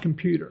to my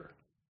computer.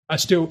 I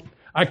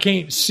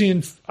can't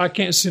send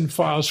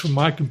files from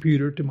my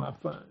computer to my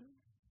phone.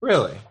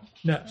 Really?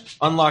 No.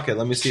 Unlock it.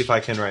 Let me see if I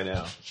can right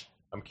now.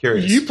 I'm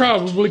curious. You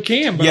probably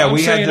can, but yeah, I'm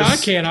we saying had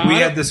this, I can't. We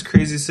had this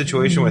crazy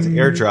situation with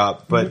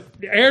AirDrop, but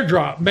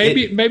AirDrop.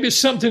 Maybe it's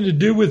something to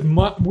do with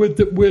my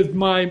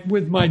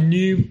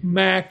new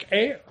Mac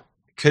Air.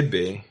 Could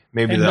be.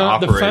 Maybe and the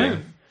not operator. The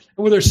phone.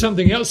 Well, there's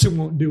something else it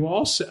won't do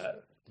also.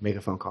 Make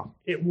a phone call.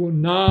 It will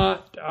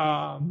not.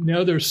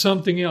 No, there's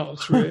something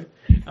else, right?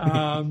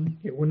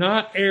 It will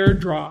not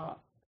AirDrop,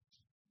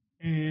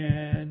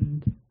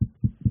 and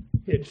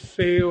it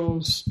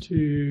fails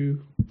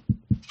to.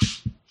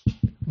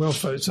 Well,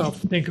 folks, I'll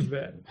think of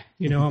it.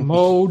 You know, I'm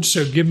old,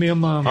 so give me a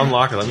moment.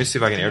 Unlock it. Let me see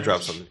if I can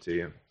AirDrop something to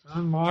you.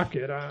 Unlock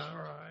it. All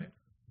right.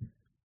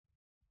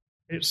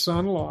 It's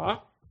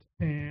unlocked,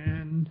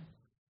 and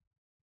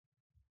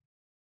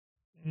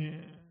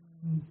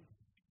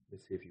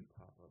Let's see if you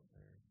pop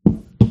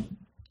up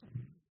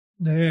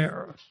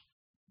there.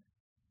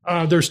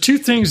 There's two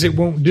things it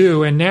won't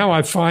do, and now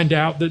I find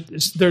out that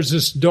there's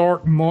this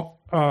dark mark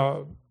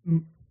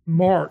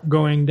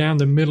going down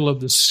the middle of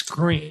the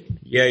screen.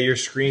 Yeah, your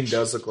screen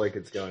does look like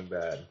it's going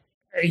bad.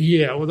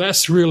 Yeah, well,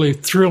 that's really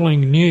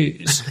thrilling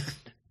news.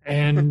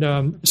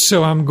 And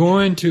so I'm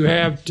going to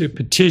have to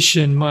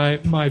petition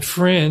my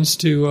friends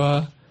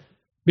to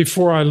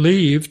before I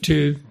leave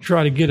to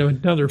try to get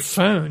another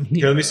phone here.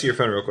 Here, let me see your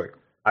phone real quick.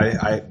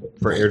 I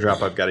for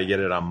AirDrop, I've got to get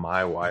it on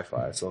my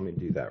Wi-Fi, so let me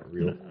do that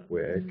real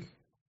quick.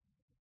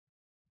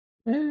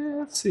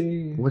 Let's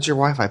see. What's your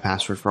Wi-Fi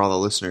password for all the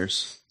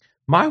listeners?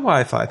 My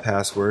Wi-Fi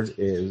password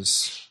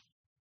is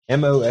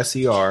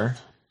MOSER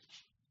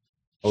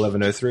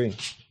 1103.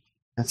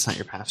 That's not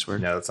your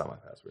password. No, that's not my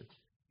password.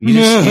 You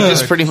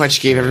just pretty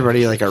much gave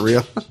everybody like a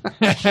real.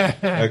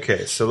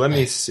 Okay, so let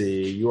me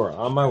see. You are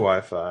on my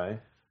Wi-Fi.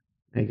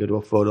 Hey, go to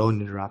a photo and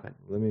you drop it.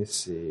 Let me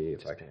see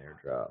if I can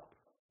AirDrop.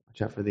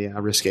 Watch out for the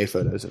risque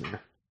photos in there.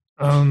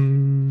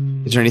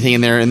 Is there anything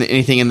in there?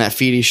 Anything in that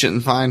feed he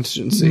shouldn't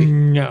see?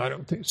 No, I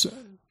don't think so.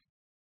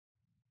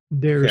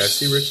 There's I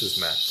see Rich's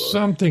MacBook.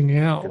 Something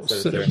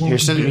else. That Here,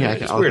 send it to me.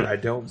 It's weird. I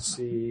don't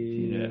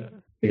see. Yeah.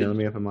 Here, let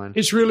me open mine.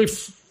 It's really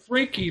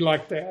freaky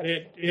like that.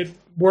 It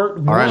worked.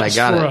 All right, I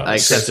got it. I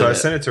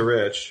sent it to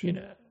Rich. You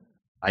know,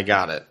 I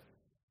got it.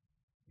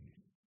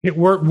 It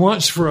worked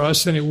once for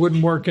us, and it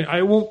wouldn't work.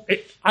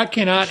 I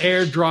cannot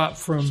AirDrop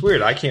from. It's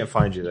weird. I can't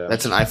find you though.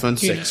 That's an iPhone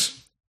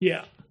 6.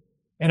 Yeah,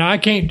 and I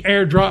can't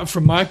AirDrop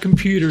from my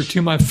computer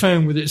to my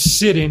phone with it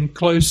sitting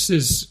close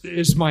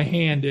as my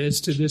hand is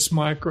to this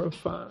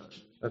microphone.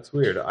 That's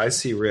weird. I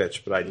see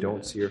Rich, but I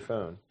don't see your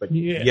phone. But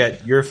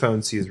yet your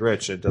phone sees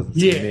Rich. It doesn't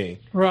see me.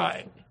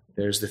 Right.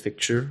 There's the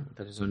picture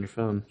that is on your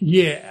phone.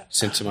 Yeah.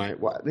 Sent to my.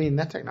 Well, I mean,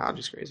 that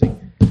technology's crazy.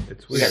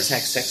 It's We weird. got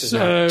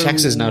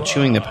Tex is now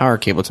chewing the power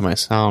cable to my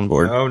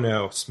soundboard. Oh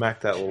no!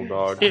 Smack that little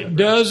dog. It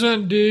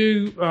doesn't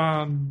do.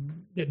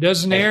 It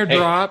doesn't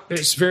AirDrop.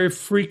 It's very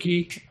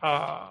freaky.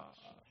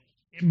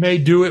 may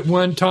do it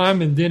one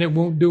time and then it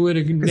won't do it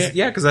again.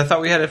 Yeah, because I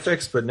thought we had it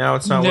fixed, but now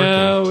it's not working.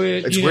 No,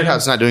 It's weird how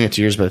it's not doing it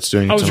to yours, but it's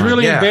doing it I to was mine.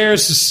 really Yeah.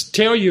 embarrassed to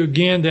tell you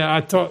again that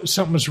I thought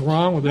something was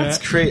wrong with That's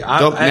that. crazy.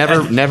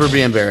 Never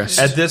be embarrassed.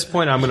 At this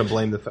point, I'm going to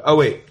blame the. Oh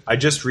wait, I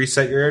just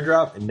reset your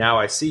AirDrop, and now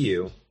I see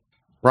you.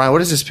 Ryan,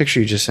 what is this picture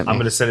you just sent me? I'm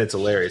going to send it to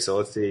Larry. So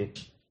let's see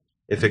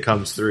if it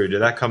comes through.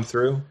 Did that come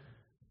through?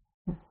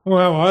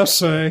 Well, I'll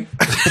say.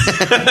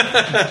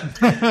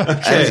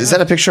 Is that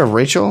a picture of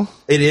Rachel?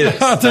 It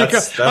is. I think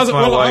That's my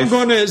well, wife. I'm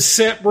going to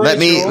accept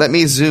Rachel. Let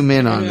me zoom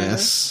in on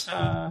this.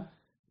 Uh,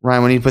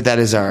 Ryan, when you put that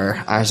as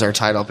our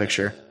title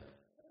picture,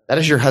 that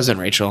is your husband,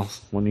 Rachel.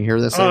 When you hear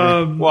this,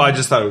 Well, I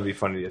just thought it would be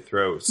funny to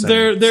throw.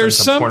 there's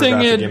some something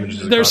pornographic images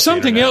there's across the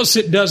something internet. else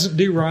it doesn't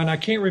do, Ryan. I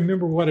can't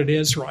remember what it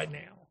is right now.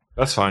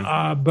 That's fine.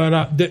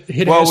 But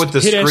it Well, has, with the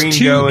it has screen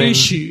two going,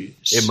 issues.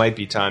 it might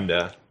be time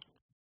to.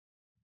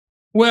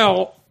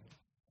 Well,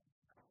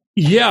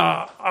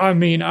 yeah. I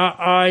mean,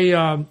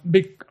 I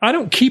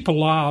don't keep a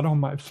lot on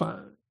my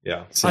phone.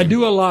 Yeah. I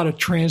do a lot of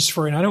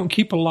transferring. I don't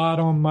keep a lot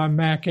on my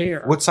Mac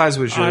Air. What size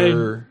was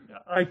your?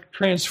 I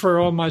transfer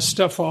all my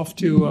stuff off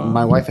to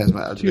my wife has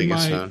the to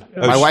biggest my- phone.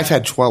 oh, My she- wife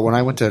had 12. When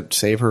I went to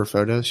save her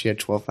photos, she had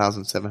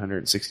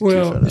 12,762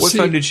 Well, photos. What See-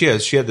 phone did she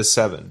have? She had the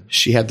 7.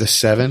 She had the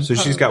 7. So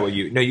she's got what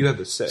you? No, you have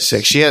the 6.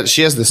 6. She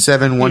has the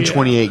 7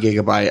 128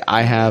 gigabyte.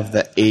 I have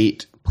the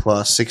 8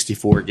 plus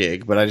 64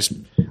 gig, but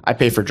I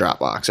pay for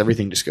Dropbox.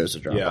 Everything just goes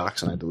to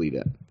Dropbox and I delete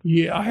it.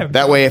 Yeah, I have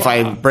That way, if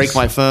I Dropbox. break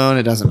my phone,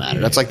 it doesn't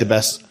matter. That's like the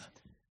best.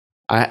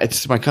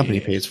 It's my company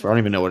pays for. I don't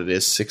even know what it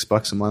is.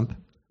 $6 a month.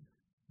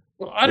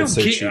 Well, I don't It's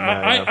so keep. cheap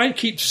now, yeah. I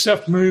keep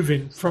stuff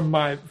moving from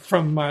my.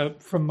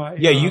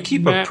 Yeah, you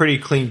keep a Mac. pretty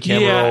clean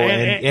camera roll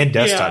and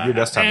desktop. yeah, Your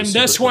desktop and is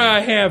that's super why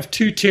clean. I have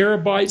 2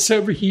 terabytes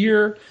over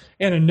here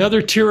and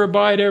another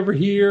terabyte over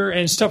here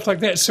and stuff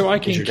like that, so I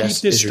can your keep des-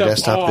 this is your stuff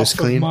desktop off this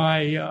clean? of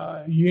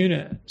my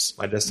units.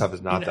 My desktop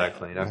is not that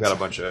clean. I've got a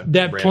bunch of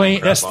That random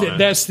plane. crap on it.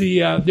 That's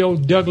the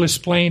old Douglas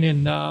plane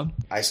in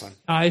Iceland.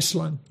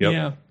 Iceland. Yep.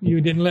 Yeah, you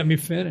didn't let me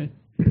finish.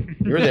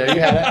 You were there. You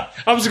had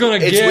it. I was going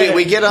to It's, get.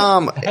 we get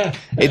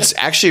it's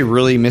actually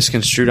really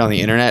misconstrued on the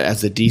internet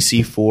as the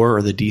DC4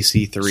 or the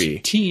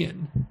DC3.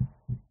 10.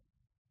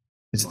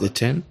 Is it the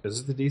 10? Is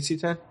it the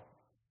DC-10?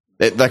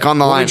 Like on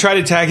the When line, we tried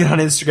to tag it on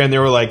Instagram,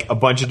 there were like a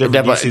bunch of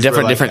different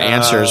DCs. different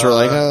answers. We're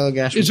like, oh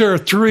gosh, Is there a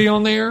 3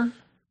 on there?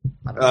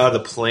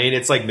 The plane.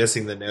 It's like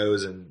missing the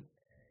nose, and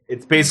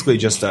it's basically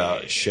just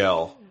a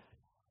shell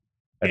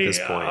at this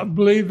I point.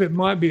 believe it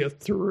might be a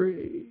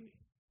 3.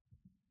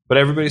 But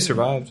everybody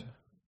survived.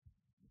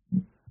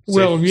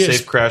 Well, yes,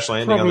 safe crash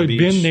landing on probably the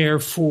beach. been there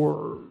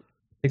for.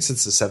 I think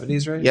since the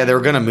 70s, right? yeah, they were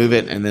going to move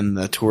it, and then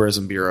the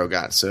tourism bureau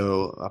got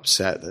so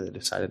upset that they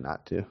decided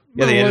not to.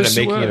 Yeah, they ended up it's-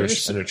 making it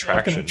it's an like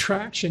attraction. an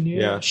attraction, yeah,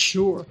 Yeah.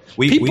 sure.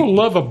 We- People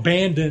love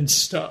abandoned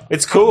stuff.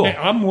 It's cool.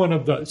 I'm one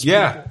of those.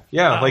 Yeah, people.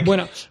 yeah. Like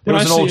when there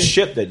was I an old see-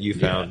 ship that you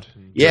found.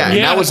 Yeah, and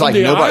Yeah, that was on like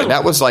the nobody. island.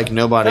 That was like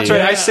nobody. That's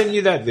right. I Yeah. sent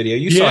you that video.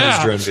 You saw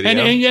his drone video.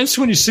 and that's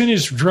when he sent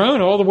his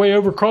drone all the way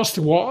over across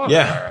the water.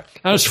 Yeah.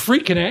 I was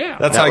freaking out.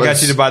 That's That how I got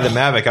was- you to buy the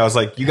Mavic. I was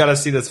like, you got to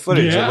see this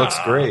footage. Yeah. It looks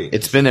great.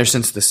 It's been there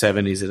since the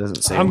 70s. It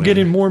doesn't say. I'm when.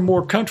 getting more and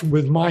more comfortable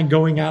with mine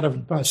going out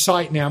of my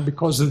sight now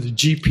because of the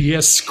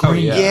GPS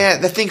screen. yeah. Yeah,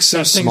 that thing's so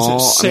That thing's small. a I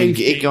mean,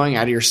 safety. it going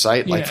out of your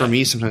sight. Like Yeah. for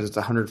me, sometimes it's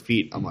 100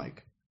 feet. I'm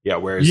like, Yeah,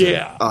 where is it?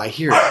 Yeah. oh, I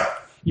hear it.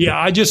 Yeah,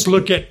 I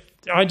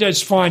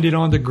just find it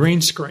on the green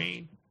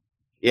screen,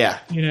 Yeah,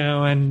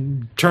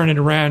 and turn it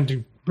around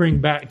to bring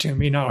back to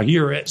me, and I'll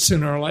hear it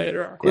sooner or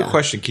later. Quick Yeah.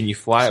 question. Can you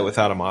fly it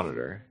without a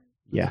monitor?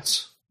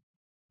 yes.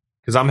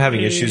 Because I'm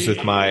having issues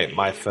with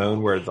my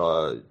phone where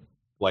the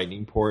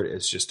lightning port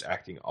is just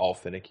acting all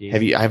finicky.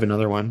 I have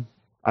another one.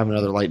 I have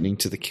another lightning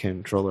to the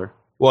controller.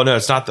 Well, no,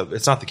 it's not the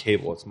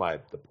cable. It's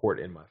the port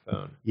in my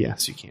phone.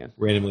 Yes, you can.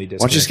 Randomly Why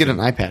don't you just get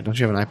disconnected. an iPad? Don't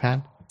you have an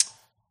iPad?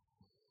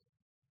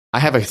 I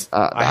have a.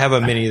 I have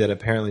a mini that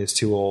apparently is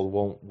too old,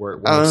 won't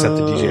accept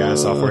the DJI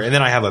software, and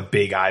then I have a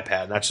big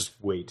iPad, and that's just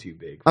way too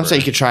big. I'm for-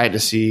 saying you could try it to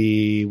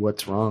see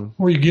what's wrong,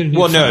 Or you get a new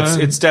Well, no, phone.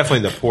 it's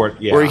definitely the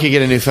port. Yeah, or you could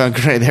get a new phone.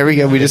 Great, there we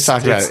go. We just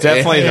talked about it's it.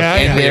 definitely Yeah,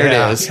 the yeah, and there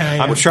yeah. it is.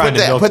 Yeah, I'm trying to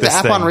milk Put the this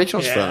app thing. on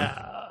Rachel's phone.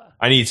 Yeah.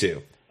 I need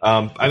to.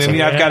 I mean,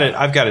 Yeah. I've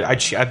got it.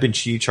 I've been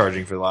Qi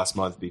charging for the last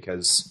month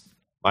because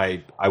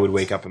I would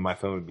wake up and my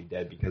phone would be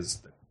dead because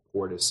the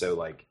port is so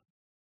like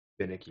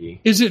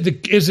finicky. Is it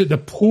the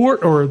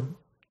port or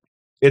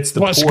It's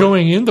the what's port.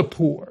 going in the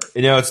port?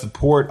 It's the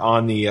port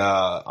on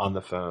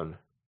the phone.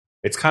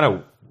 It's kind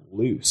of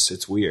loose.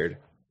 It's weird.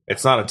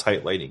 It's not a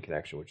tight lightning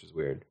connection, which is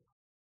weird.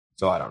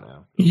 So I don't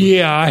know.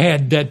 Yeah, I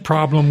had that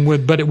problem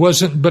with, but it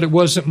wasn't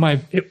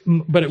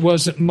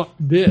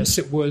this.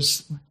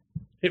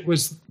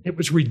 It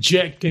was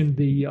rejecting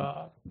the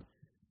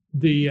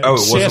It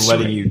wasn't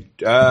letting you.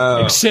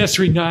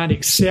 accessory not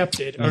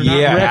accepted or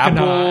yeah, not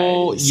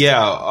Apple. recognized.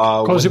 Yeah,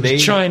 because when it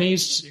was they-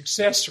 Chinese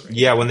accessory.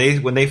 Yeah, when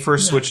they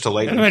first switched to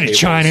lightning I mean, cables,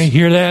 China,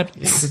 hear that?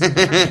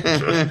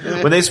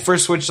 when they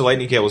first switched to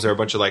lightning cables, there were a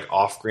bunch of like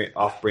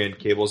off-brand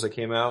cables that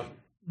came out,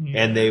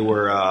 and they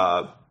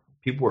were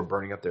people were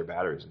burning up their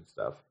batteries and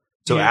stuff.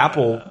 So Yeah.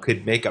 Apple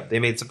could they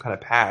made some kind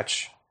of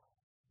patch,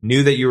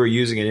 knew that you were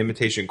using an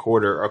imitation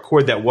cord or a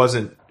cord that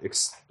wasn't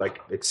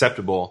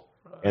acceptable,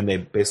 and they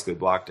basically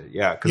blocked it.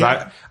 Yeah, because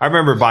I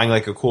remember buying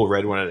like a cool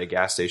red one at a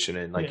gas station,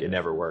 and it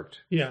never worked.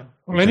 Yeah.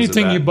 Well, Because of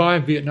anything that. you buy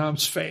in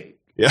Vietnam's fake.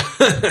 Yeah.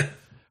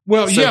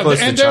 Well, So yeah, close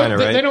to and China,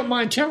 right? they don't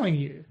mind telling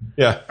you.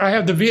 Yeah. I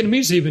have the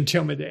Vietnamese even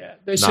tell me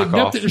that. They say, Knock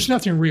off. there's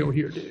nothing real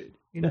here, dude.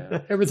 You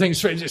know,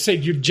 everything's fake. They say,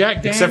 you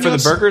Jack Daniels. Except for the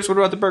burgers. What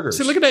about the burgers?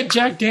 So look at that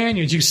Jack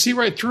Daniels. You can see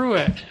right through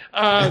it.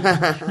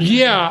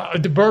 Yeah,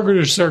 the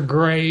burgers are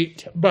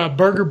great. But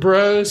Burger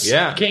Bros,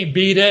 can't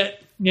beat it.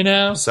 You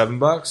know, $7.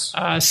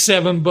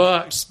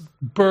 $7.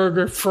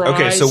 Burger, fries.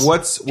 Okay, so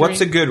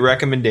what's a good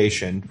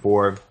recommendation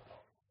for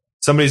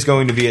somebody's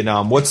going to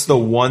Vietnam? What's the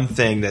one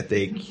thing that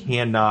they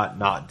cannot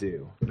not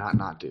do?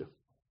 Not do.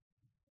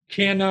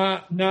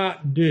 Cannot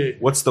not do.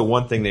 What's the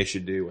one thing they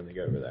should do when they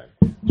go over there?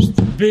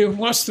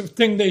 What's the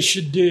thing they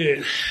should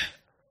do?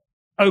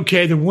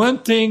 Okay, the one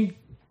thing,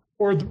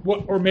 or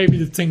maybe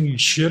the thing you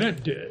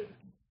shouldn't do.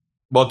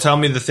 Well, tell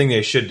me the thing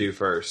they should do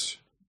first.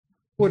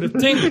 Well, the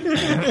thing.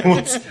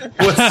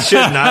 What's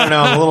shouldn't? I don't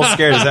know. I'm a little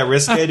scared. Is that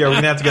risky? Are we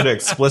gonna have to go to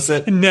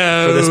explicit for this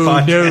No,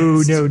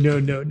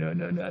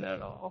 podcast? not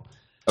at all.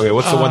 Okay,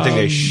 what's the one thing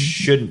they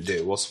shouldn't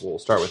do? We'll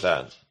start with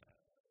that.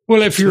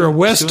 Well, if you're a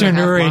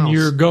Westerner 2.5 and miles.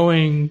 you're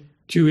going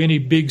to any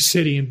big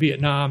city in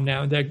Vietnam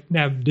now Da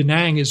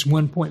Nang is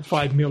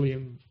 1.5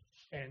 million,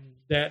 and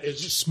that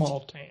is a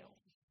small town.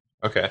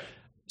 Okay.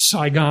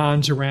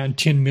 Saigon's around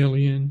 10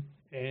 million,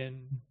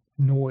 and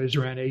Hanoi is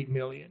around 8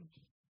 million.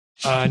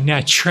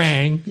 Nha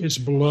Trang is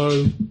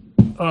below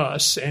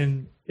us,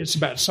 and it's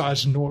about the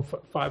size of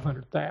Norfolk,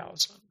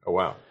 500,000. Oh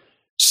wow.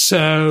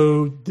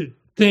 So the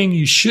thing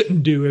you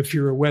shouldn't do if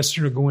you're a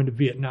Westerner going to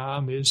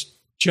Vietnam is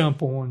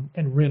jump on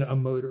and rent a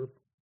motor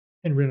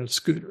and rent a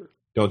scooter.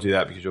 Don't do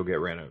that because you'll get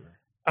ran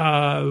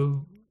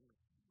over.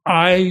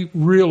 I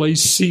really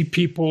see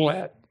people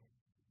at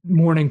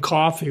morning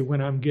coffee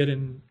when I'm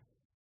getting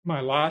my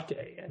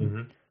latte,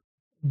 and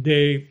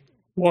they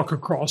walk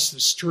across the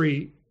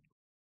street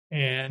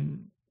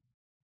and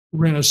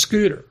rent a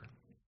scooter.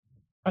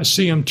 I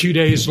see them 2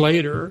 days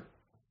later,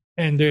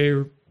 and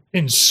they're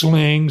in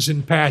slings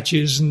and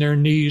patches, and their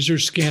knees are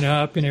skin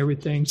up and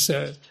everything.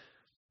 So,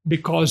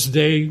 because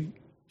they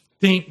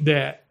think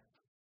that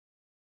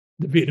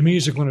the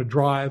Vietnamese are going to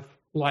drive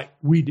like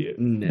we do.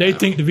 No. They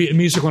think the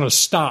Vietnamese are going to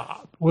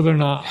stop. Well, they're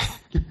not.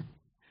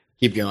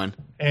 Keep going.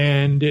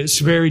 And it's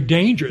very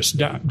dangerous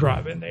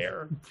driving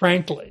there,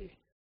 frankly.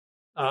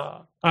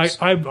 I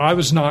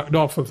was knocked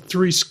off of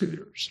 3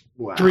 scooters,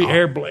 Wow. 3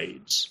 air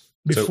blades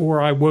before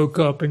I woke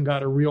up and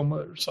got a real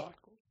motorcycle.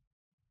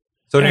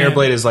 So an And- air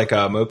blade is like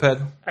a moped?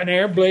 An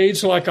air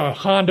blade's like a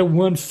Honda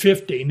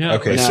 150. No,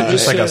 Okay, No, so just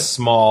it's like a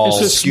small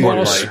it's a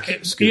scooter. small,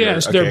 Like scooter.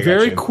 yes, Okay, they're I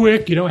very got you.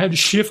 quick. You don't have to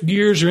shift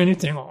gears or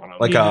anything on them.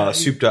 Like You know, a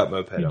souped up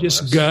moped. You almost.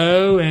 just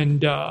go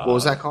and What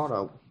was that called?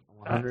 A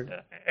 100?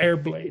 air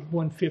blade,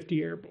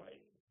 150 air blade.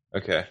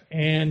 Okay.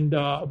 And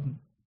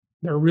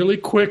they're really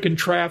quick in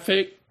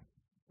traffic,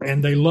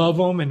 and they love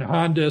them. And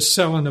Honda's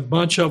selling a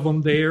bunch of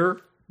them there,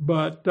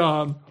 but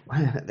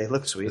They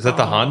look sweet. Is that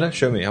the Honda?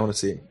 Show me. I want to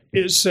see.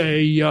 it's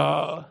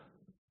a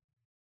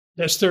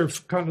that's their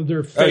kind of their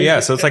Oh favorite. yeah,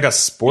 so it's like a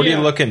sporty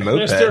looking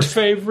moped. That's their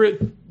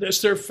favorite.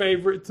 That's their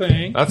favorite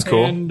thing. That's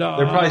cool. And,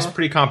 They're probably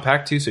pretty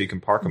compact too, so you can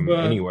park them but-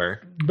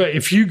 anywhere. But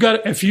if you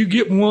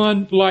get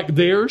one like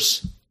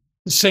theirs,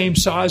 the same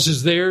size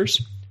as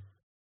theirs,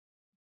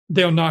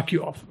 they'll knock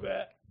you off of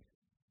that,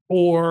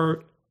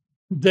 or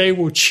they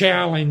will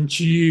challenge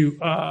you.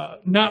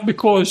 Not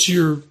because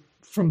you're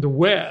from the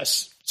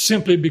West,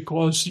 simply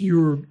because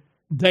you're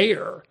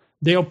there.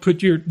 They'll put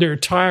their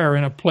tire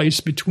in a place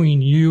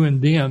between you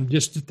and them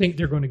just to think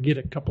they're going to get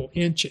a couple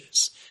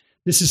inches.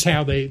 This is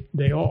how they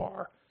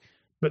are.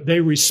 But they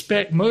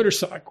respect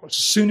motorcycles. As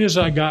soon as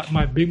I got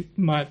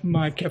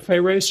my cafe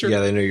racer, Yeah,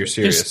 they know you're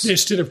serious.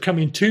 instead of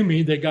coming to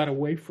me, they got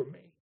away from me.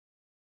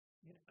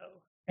 You know?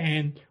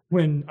 And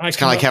when I It's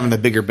kind of like having the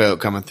bigger boat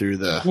coming through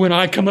the. when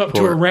I come up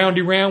to a Port.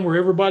 roundy round where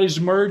everybody's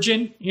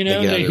merging, you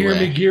know, They get out they of your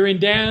hear me way. gearing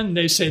down.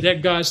 They say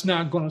that guy's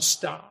not going to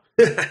stop,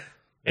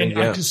 and you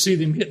I go. can see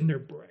them hitting their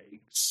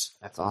brakes.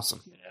 That's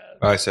awesome.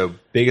 All right, so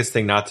biggest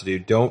thing not to do: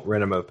 don't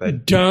rent a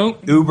moped.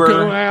 Don't Uber?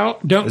 go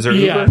out. Don't. Is there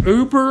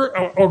Uber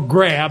or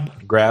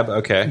Grab? Grab,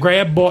 okay.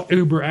 Grab bought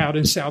Uber out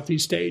in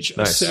Southeast Asia,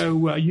 Nice.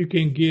 so you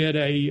can get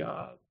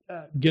a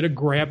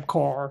Grab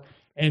car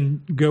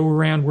and go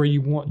around where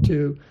you want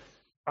to.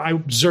 I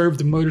observed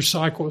the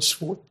motorcyclists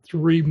for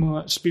 3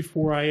 months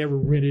before I ever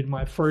rented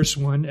my first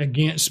one,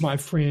 against my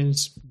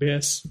friend's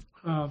best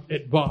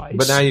advice.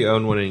 But now you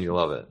own one and you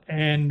love it.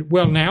 And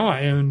well, now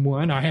I own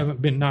one I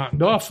haven't been knocked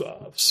off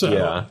of, so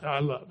Yeah. I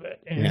love it.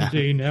 And Yeah.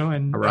 you know,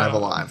 and Arrive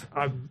alive.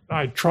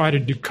 I tried a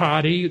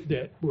Ducati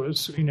that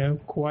was, you know,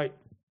 quite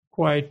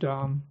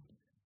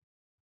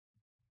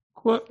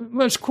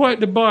was quite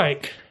the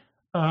bike.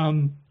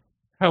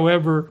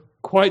 However,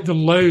 quite the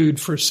load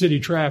for city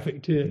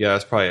traffic too. Yeah,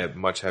 that's probably a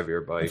much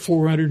heavier bike.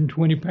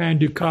 420-pound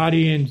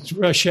Ducati in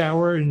rush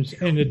hour and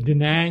a Da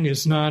Nang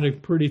is not a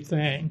pretty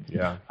thing.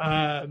 Yeah.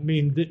 I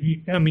mean,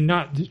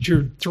 not that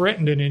you're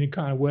threatened in any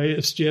kind of way.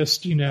 It's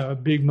just, a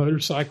big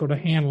motorcycle to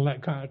handle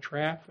that kind of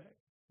traffic.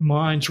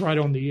 Mine's right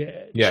on the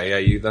edge. Yeah,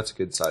 that's a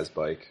good size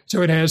bike.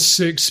 So it has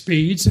 6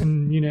 speeds,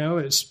 and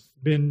it's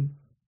been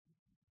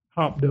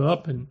hopped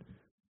up, and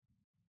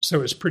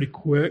so it's pretty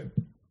quick.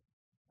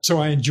 So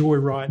I enjoy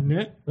riding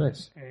it.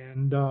 Nice.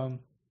 And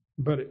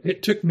but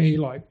it took me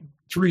like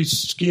 3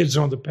 skids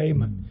on the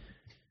pavement.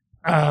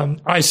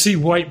 I see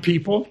white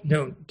people.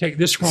 Don't take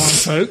this wrong,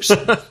 folks.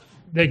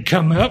 They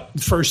come up.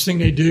 The first thing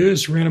they do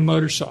is rent a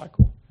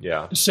motorcycle.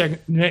 Yeah. The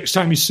next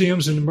time you see them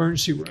is in the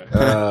emergency room.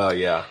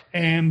 Yeah.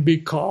 And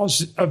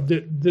because of the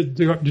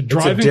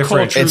driving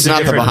culture, it's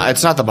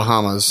not the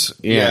Bahamas.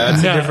 Yeah,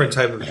 it's a different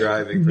type of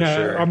driving for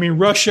sure. I mean,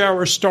 rush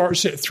hour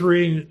starts at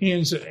 3 and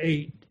ends at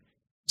 8.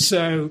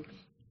 So,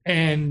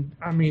 and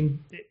I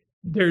mean,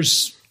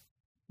 there's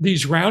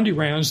these roundy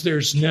rounds.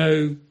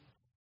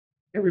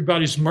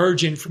 Everybody's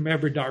merging from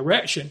every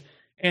direction,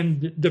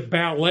 and the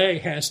ballet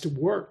has to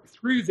work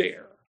through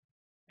there,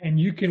 and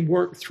you can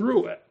work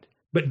through it.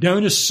 But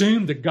don't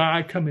assume the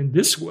guy coming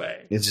this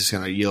way is just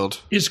going to yield.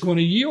 Is going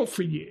to yield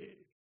for you,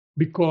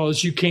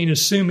 because you can't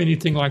assume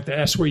anything like that.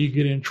 That's where you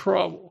get in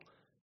trouble.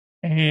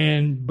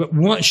 But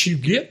once you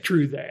get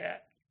through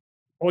that,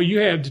 all you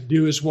have to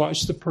do is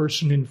watch the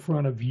person in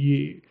front of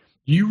you.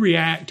 You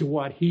react to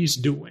what he's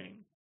doing,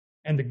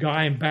 and the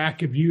guy in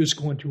back of you is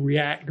going to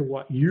react to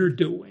what you're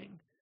doing.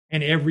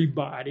 And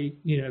everybody,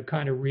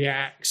 kind of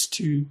reacts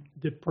to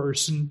the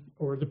person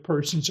or the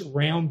persons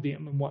around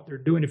them and what they're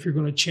doing. If you're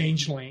going to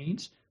change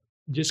lanes,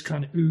 just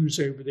kind of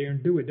ooze over there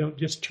and do it. Don't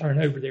just turn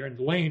over there in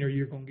the lane, or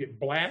you're going to get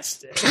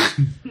blasted.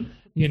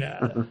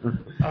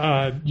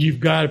 You've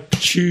got to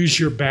choose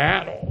your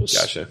battles.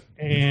 Gotcha.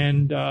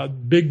 And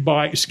big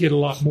bikes get a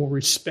lot more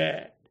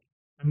respect.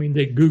 I mean,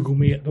 they Google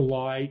me at the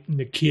light, and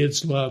the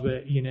kids love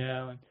it,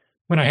 And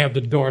when I have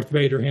the Darth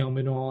Vader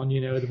helmet on,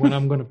 when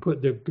I'm going to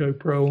put the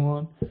GoPro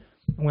on,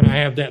 when I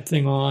have that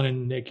thing on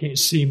and they can't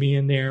see me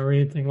in there or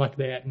anything like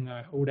that, and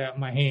I hold out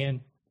my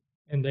hand,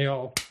 and they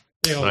all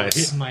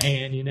nice. hit my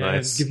hand,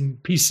 Nice. and giving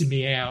piecing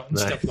me out and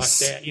Nice. stuff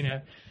like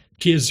that.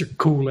 Kids are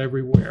cool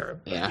everywhere.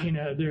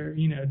 Yeah.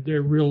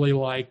 They're really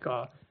like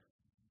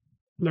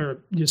they're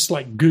just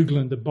like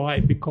Googling the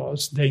bike,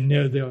 because they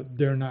know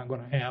they're not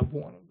going to have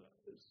one of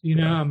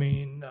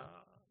those.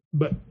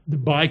 But the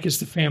bike is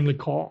the family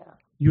car.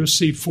 You'll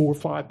see 4 or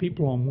 5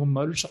 people on one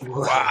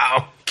motorcycle.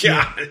 Wow.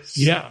 Gosh.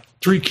 Yeah.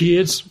 3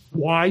 kids,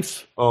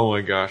 wife. Oh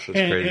my gosh,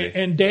 that's crazy.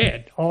 And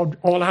dad, all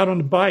out on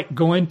the bike,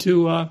 going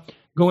to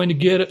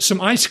get some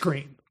ice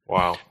cream.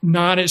 Wow.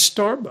 Not at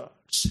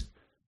Starbucks,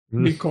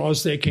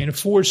 because they can't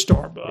afford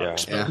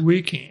Starbucks, but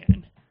we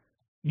can.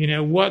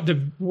 What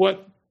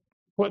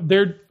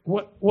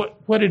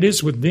it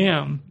is with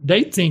them,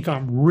 they think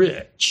I'm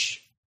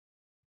rich,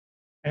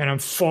 and I'm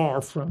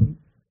far from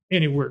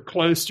anywhere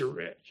close to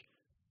rich.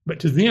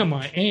 But to them,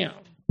 I am,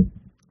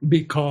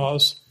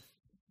 because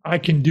I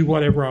can do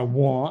whatever I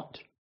want,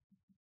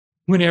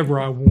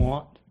 whenever I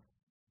want,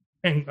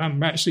 and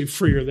I'm actually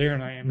freer there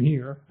than I am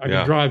here. I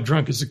can drive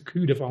drunk as a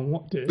coot if I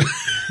want to.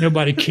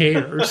 Nobody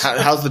cares.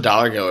 How's the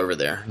dollar go over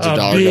there? Does the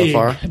dollar go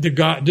far?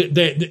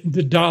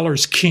 The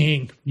dollar's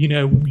king.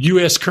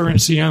 U.S.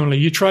 currency only.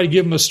 You try to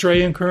give them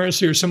Australian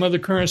currency or some other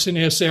currency,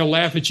 and they'll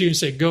laugh at you and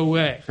say, "Go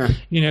away."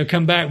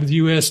 Come back with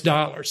U.S.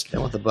 dollars. They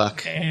want the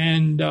buck.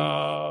 And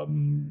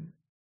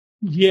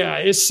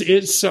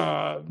it's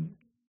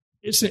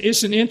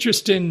an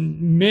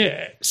interesting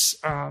mix.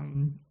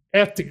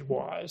 Ethnic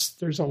wise,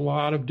 there's a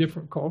lot of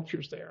different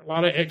cultures there. A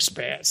lot of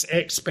expats.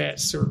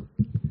 Expats are,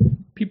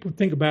 people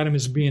think about them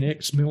as being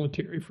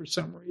ex-military for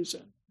some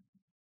reason.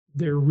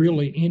 They're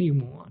really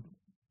anyone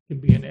can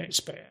be an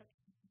expat.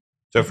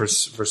 So for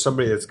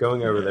somebody that's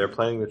going over there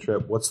planning the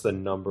trip, what's the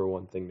number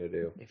one thing to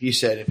do? If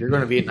you're going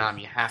to Vietnam,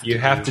 you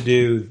have to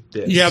do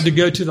this. You have to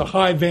go to the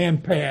Hai Van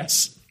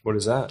Pass. What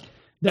is that?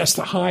 That's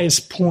the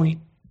highest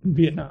point in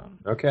Vietnam.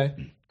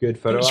 Okay. Good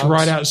photo It's ops?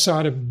 right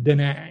outside of Da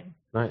Nang.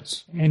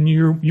 Nice. And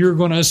you're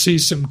going to see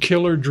some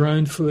killer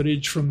drone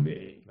footage from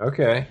me.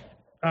 Okay.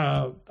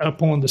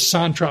 Up on the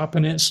Santra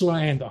Peninsula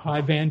and the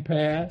Hai Van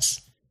Pass.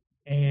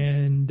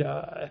 And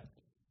the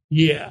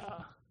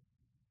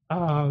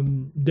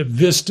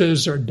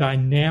vistas are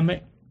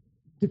dynamic.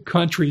 The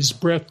country's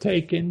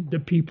breathtaking.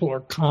 The people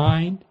are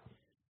kind.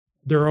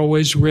 They're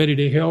always ready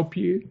to help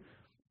you.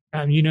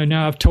 And,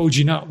 now I've told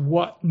you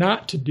what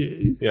not to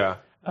do. Yeah.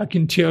 I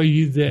can tell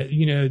you that,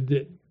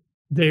 that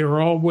they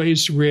are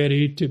always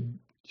ready to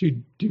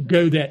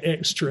go that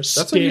extra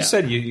step. That's what you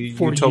said. You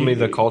told me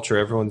the culture.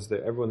 Everyone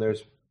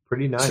there's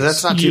pretty nice. So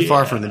that's not too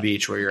far from the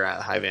beach where you're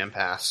at, Hai Van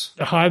Pass.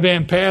 The Hai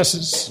Van Pass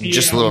is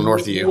just a little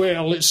north of you.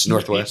 Well, it's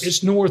northwest.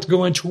 It's north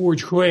going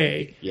towards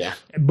Hue. Yeah,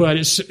 but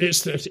it's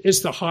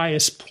the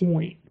highest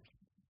point,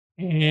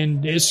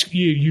 and it's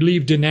you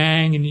leave Da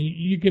Nang and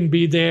you can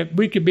be there.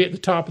 We could be at the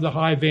top of the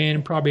Hai Van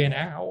in probably an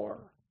hour.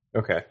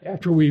 Okay.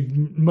 After we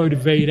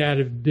motivate out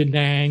of Da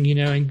Nang,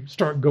 and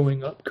start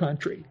going up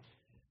country.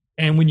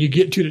 And when you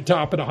get to the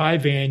top of the high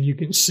van, you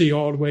can see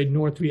all the way to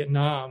North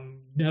Vietnam,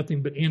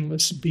 nothing but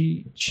endless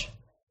beach.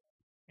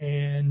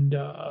 And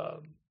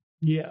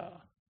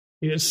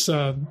it's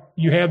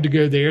you have to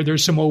go there.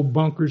 There's some old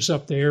bunkers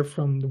up there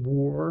from the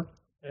war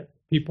that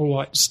people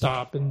like to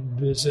stop and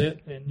visit,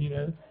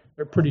 and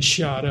they're pretty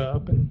shot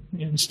up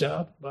and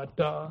stuff.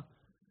 But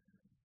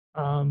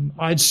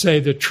I'd say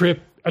a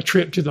trip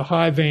to the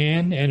high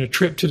van and a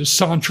trip to the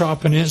Santra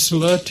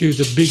Peninsula to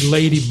the Big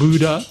Lady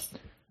Buddha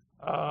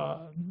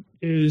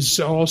is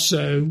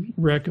also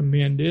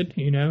recommended.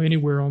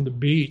 Anywhere on the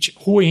beach.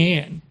 Hoi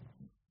An,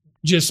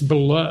 just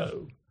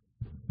below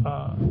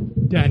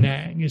Da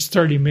Nang. It's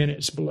 30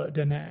 minutes below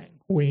Da Nang,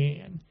 Hoi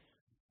An.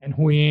 And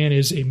Hoi An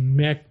is a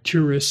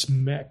tourist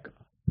mecca.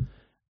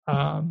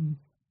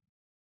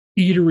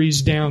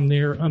 Eateries down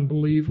there,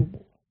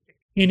 unbelievable.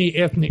 Any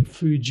ethnic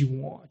food you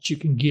want, you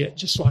can get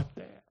just like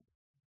that.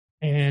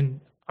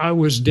 And I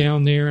was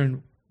down there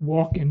and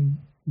walking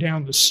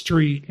down the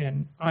street,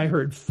 and I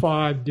heard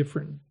 5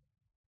 different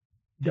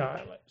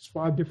dialects,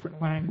 5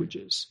 different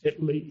languages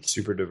at least.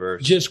 Super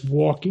diverse. Just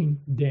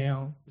walking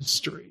down the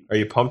street. Are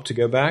you pumped to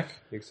go back?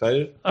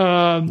 Excited?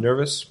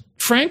 Nervous?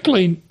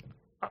 Frankly,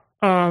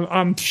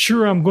 I'm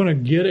sure I'm going to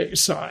get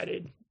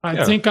excited.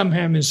 I think I'm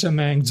having some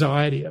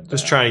anxiety about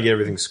just trying to get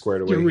everything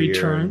squared away to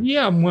return. Here.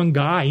 Yeah, I'm one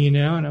guy, and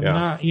I'm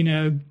not,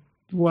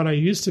 what I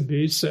used to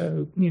be.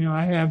 So,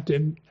 I have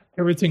to,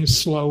 everything's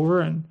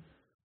slower, and,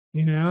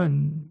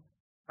 and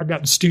I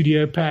got the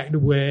studio packed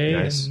away.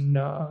 Nice. And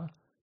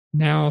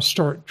now I'll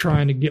start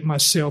trying to get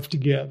myself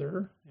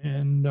together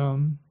and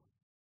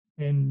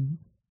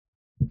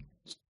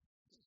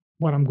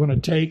what I'm going to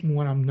take and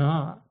what I'm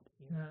not.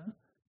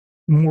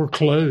 More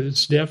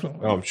clothes,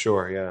 definitely. Oh, I'm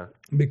sure, yeah.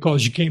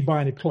 Because you can't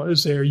buy any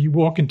clothes there. You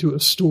walk into a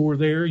store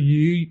there,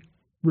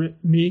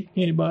 me,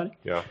 anybody?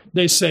 Yeah.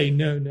 They say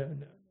no.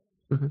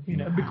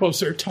 Because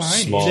they're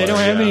tiny. Smaller, they don't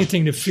have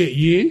anything to fit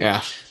you.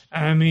 Yeah.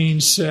 I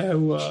mean,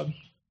 so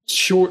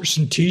shorts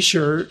and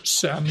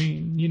T-shirts,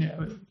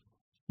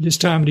 this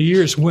time of the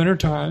year is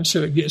wintertime,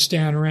 so it gets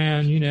down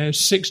around,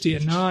 60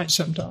 at night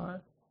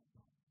sometime.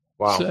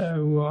 Wow.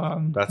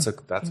 So that's a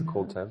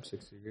cold temp,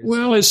 60 degrees.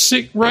 Well,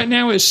 right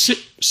now it's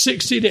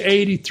 60 to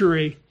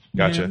 83.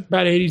 Gotcha.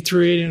 About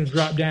 83, and it'll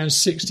drop down to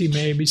 60,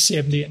 maybe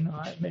 70 at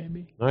night,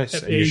 maybe. Nice.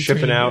 And you're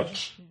shipping out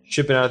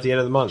at the end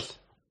of the month.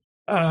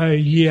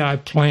 Yeah, I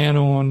plan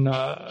on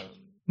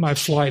my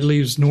flight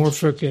leaves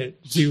Norfolk at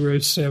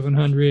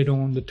 0700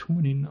 on the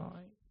 29th.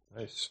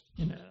 Nice.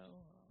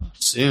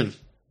 Soon.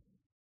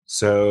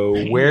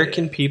 So where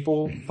can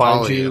people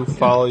follow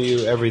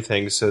you,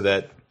 everything, so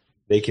that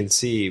they can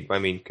see?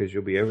 Because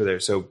you'll be over there.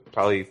 So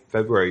probably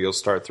February you'll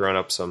start throwing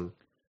up some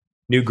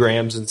new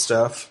grams and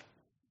stuff.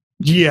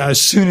 Yeah, as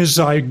soon as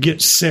I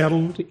get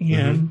settled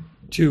in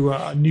to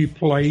a new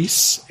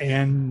place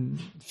and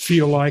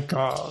feel like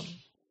I'll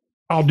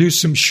do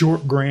some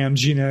short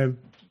grams,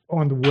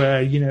 on the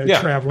way,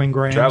 traveling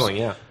grams. Traveling,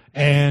 yeah.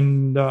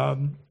 And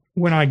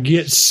when I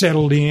get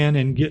settled in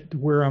and get to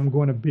where I'm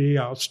going to be,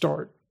 I'll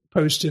start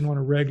posting on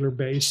a regular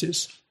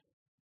basis.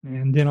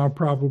 And then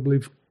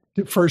the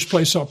first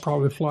place I'll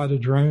probably fly the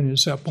drone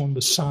is up on the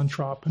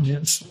Santra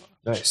Peninsula.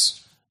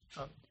 Nice.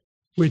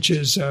 Which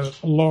is a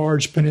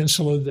large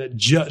peninsula that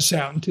juts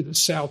out into the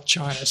South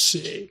China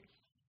Sea.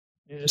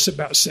 And it's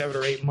about 7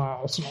 or 8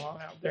 miles long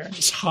out there, and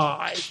it's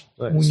high.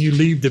 Nice. When you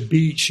leave the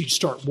beach, you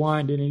start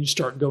winding and you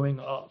start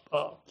going up.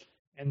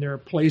 And there are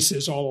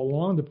places all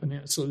along the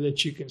peninsula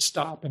that you can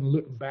stop and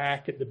look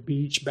back at the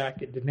beach,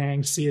 back at Da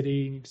Nang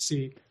City, and you can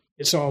see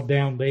it's all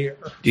down there.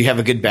 Do you have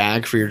a good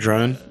bag for your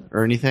drone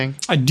or anything?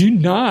 I do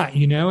not,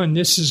 and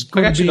this is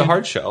going to be... I got you the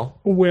hard shell.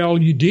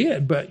 Well, you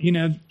did, but,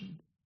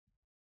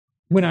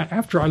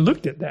 after I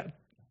looked at that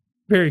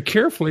very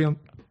carefully,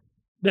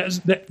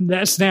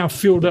 that's now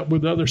filled up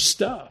with other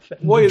stuff.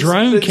 Well, the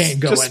drone can't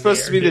go in there. It's just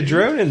supposed to be the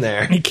drone in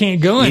there. It can't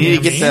go in there. You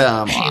need to get the.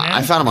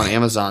 I found them on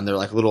Amazon. They're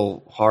like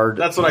little hard.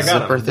 That's what I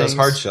got. Zipper Those things.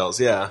 hard shells,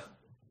 yeah.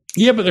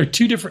 Yeah, but they're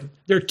two different.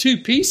 They're 2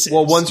 pieces.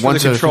 Well, one's for the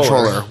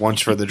controller,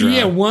 one's for the drone.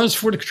 Yeah, one's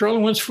for the controller,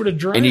 one's for the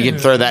drone. And you can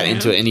throw that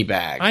into any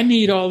bag. I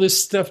need all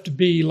this stuff to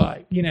be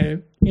like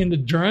in the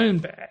drone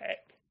bag.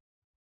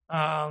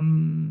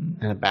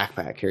 And a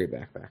backpack, carry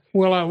backpack.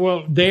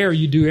 Well, there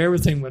you do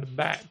everything with a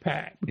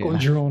backpack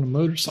because you're on a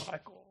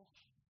motorcycle.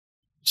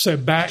 So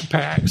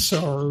backpacks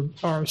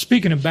are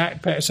speaking of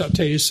backpacks, I'll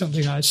tell you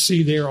something I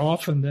see there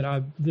often that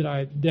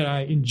I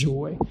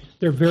enjoy.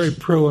 They're very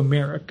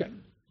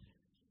pro-American,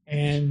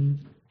 and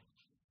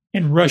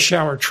in rush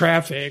hour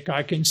traffic,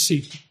 I can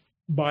see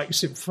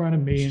bikes in front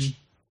of me and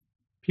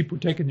people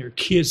taking their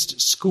kids to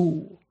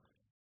school,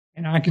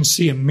 and I can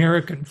see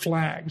American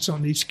flags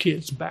on these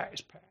kids'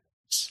 backpacks.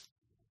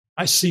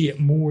 I see it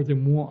more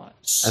than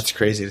once. That's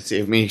crazy to see.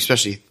 I mean,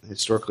 especially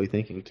historically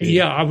thinking, too.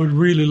 Yeah, I would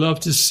really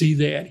love to see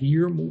that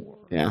here more.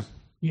 Yeah.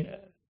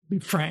 Be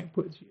frank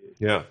with you.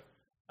 Yeah.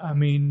 I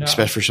mean...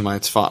 especially for somebody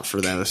that's fought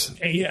for those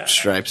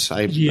stripes.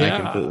 I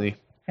completely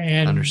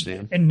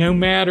understand. And no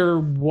matter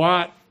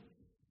what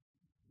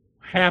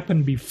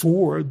happened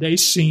before, they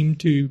seem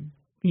to,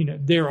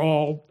 they're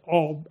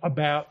all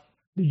about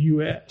the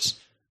U.S.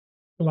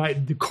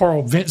 Like the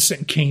Carl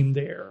Vinson came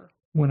there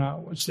when I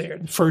was there,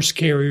 the first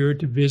carrier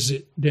to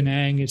visit Da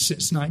Nang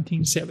since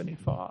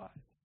 1975.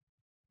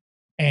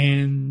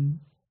 And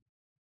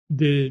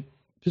the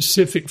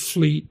Pacific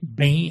Fleet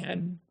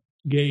Band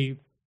gave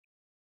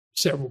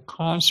several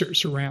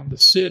concerts around the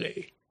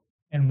city.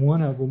 And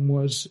one of them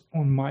was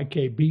on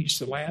Maikei Beach,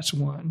 the last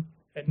one,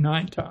 at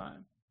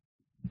nighttime.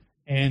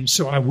 And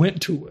so I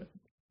went to it.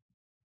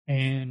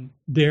 And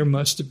there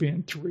must have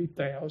been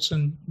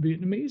 3,000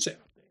 Vietnamese out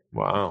there.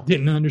 Wow.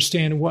 Didn't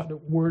understand what the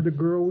word the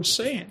girl was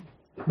saying,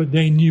 but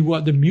they knew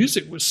what the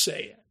music was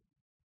saying.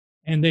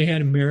 And they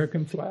had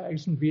American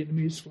flags and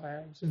Vietnamese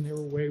flags, and they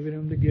were waving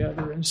them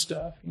together and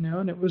stuff,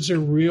 and it was a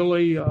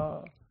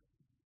real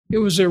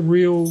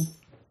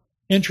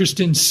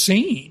interesting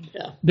scene.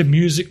 Yeah. The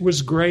music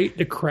was great.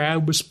 The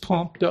crowd was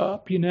pumped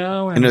up, And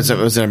it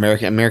was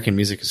American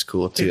music is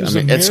cool too. I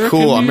mean, it's American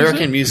cool. music?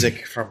 American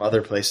music from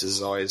other places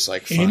is always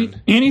like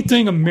fun.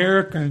 Anything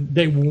American,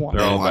 they want.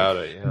 They're all about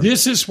it. Yeah.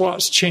 This is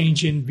what's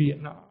changing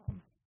Vietnam.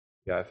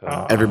 Yeah, I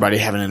found Everybody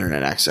having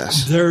internet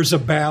access. There's a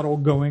battle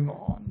going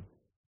on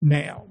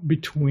now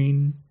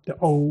between the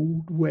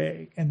old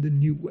way and the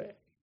new way,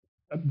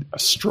 a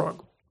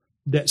struggle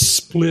that's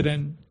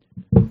splitting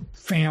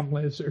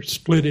families, that's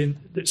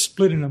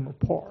splitting them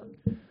apart.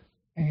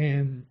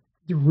 And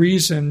the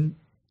reason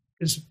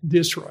is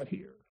this right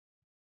here.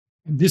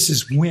 And this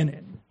is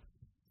winning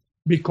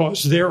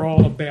because they're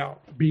all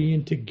about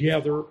being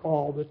together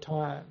all the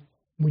time.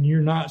 When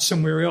you're not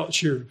somewhere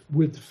else, you're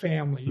with the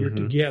family. You're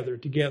together.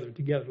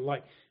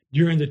 Like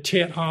during the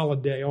Tet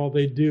holiday, all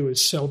they do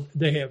is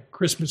they have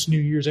Christmas, New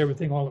Year's,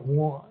 everything all at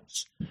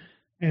once.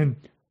 And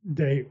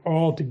they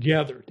all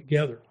together.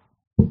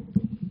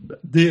 But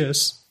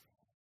this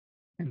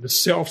and the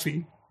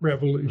selfie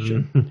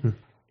revolution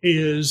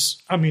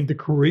is, the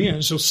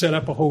Koreans will set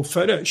up a whole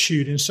photo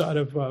shoot inside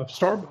of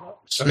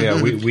Starbucks. Oh, yeah,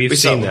 we've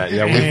seen that.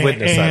 Yeah, we've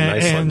witnessed that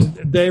in Iceland.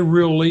 And they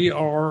really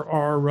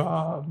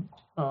are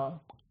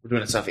We're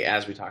doing a selfie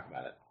as we talk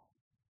about it.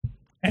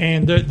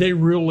 and they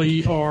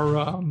really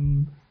are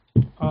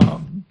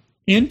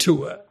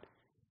into it.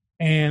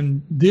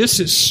 And this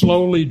is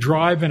slowly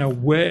driving a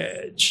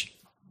wedge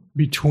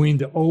between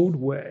the old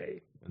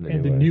way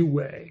and the new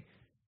way.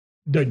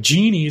 The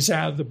genie's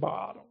out of the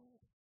bottle.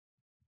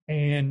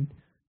 And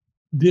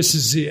this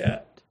is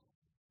it.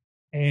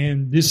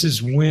 And this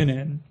is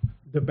winning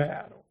the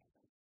battle.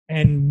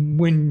 And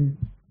when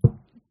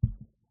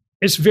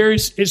it's a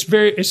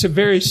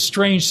very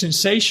strange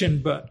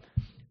sensation, but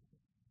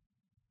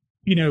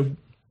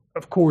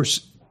of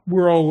course,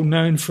 we're all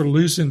known for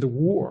losing the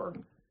war.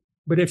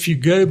 But if you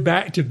go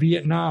back to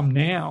Vietnam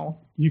now,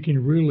 you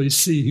can really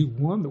see who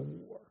won the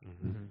war.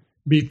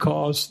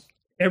 Because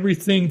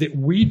everything that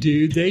we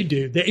do, they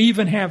do. They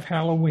even have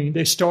Halloween.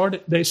 They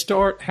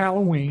start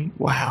Halloween.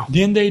 Wow.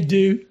 Then they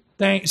do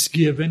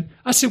Thanksgiving.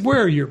 I said,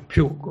 where are your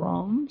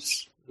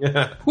pilgrims?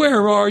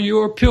 Where are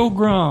your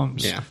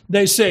pilgrims? Yeah.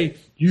 They say,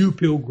 you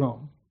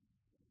pilgrim.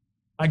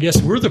 I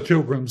guess we're the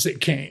pilgrims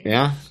that came.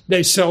 Yeah.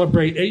 They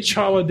celebrate each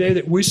holiday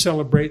that we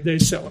celebrate, they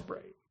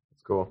celebrate.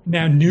 That's cool.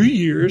 Now, New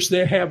Year's,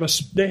 they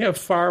have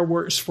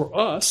fireworks for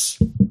us.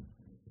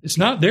 It's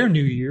not their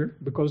New Year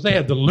because they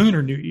have the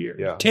Lunar New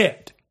Year,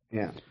 Tet.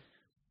 Yeah.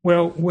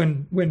 Well,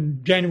 when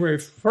January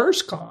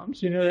 1st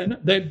comes,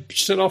 they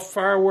set off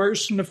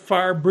fireworks and the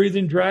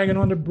fire-breathing dragon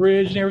on the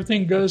bridge and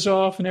everything goes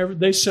off and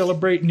they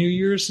celebrate New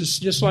Year's. It's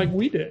just like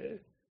we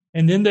did.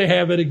 And then they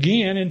have it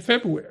again in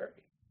February.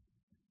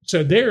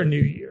 So their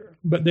New Year.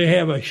 But they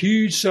have a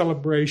huge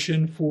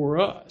celebration for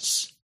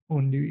us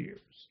on New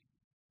Year's,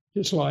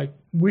 just like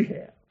we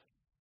have.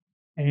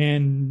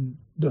 And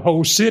the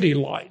whole city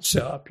lights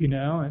up,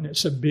 and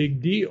it's a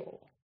big deal.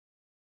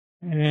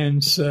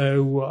 And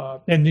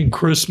so, and then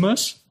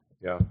Christmas.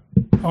 Yeah.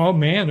 Oh,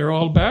 man, they're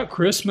all about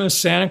Christmas.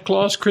 Santa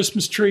Claus,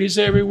 Christmas trees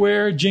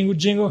everywhere. Jingle,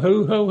 jingle,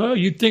 ho, ho, ho.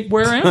 You'd think,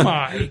 where am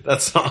I?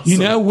 That's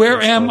awesome.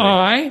 Where am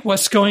I?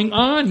 What's going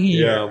on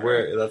here?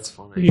 Yeah, that's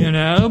funny.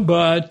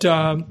 But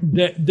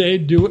they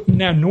do it.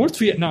 Now, North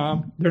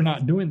Vietnam, they're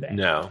not doing that.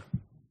 No.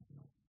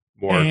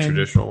 More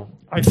traditional.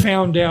 I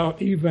found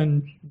out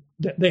even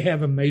that they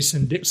have a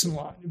Mason-Dixon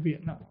line in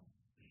Vietnam.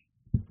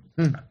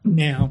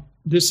 Now,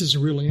 this is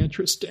really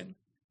interesting.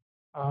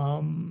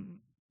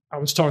 I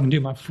was talking to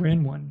my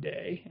friend one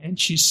day, and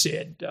she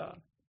said,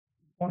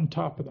 on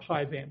top of the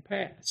High Van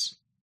Pass,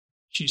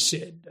 she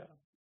said,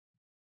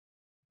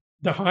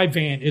 the High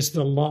Van is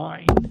the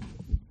line.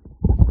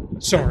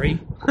 Sorry.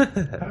 I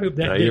hope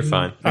that you're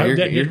fine.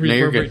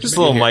 You're good. Just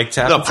a little mic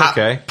tap. It's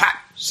okay.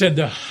 Said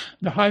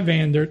the High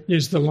Van there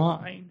is the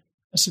line.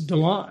 I said, the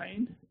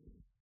line?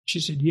 She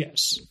said,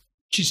 yes.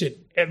 She said,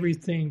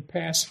 everything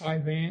past High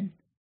Van,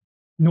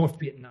 North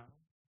Vietnam.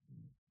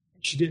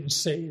 She didn't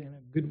say it in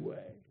a good way.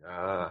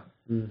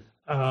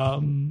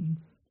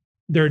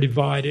 They're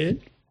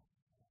divided,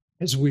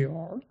 as we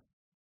are.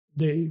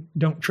 They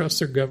don't trust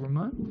their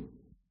government.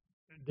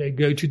 They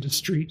go to the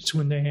streets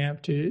when they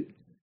have to.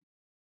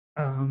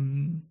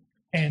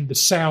 and the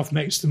South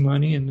makes the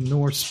money and the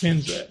North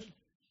spends it.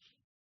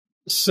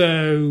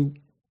 So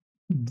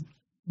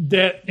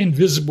that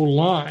invisible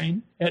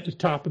line at the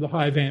top of the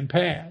Hai Van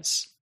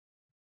Pass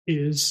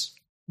is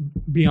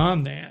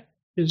beyond that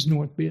is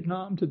North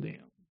Vietnam to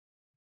them.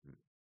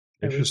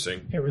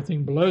 Interesting.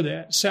 Everything below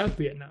that, South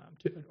Vietnam,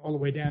 all the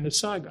way down to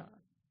Saigon.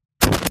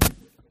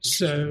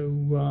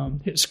 So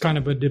it's kind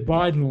of a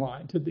dividing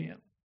line to them,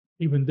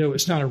 even though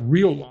it's not a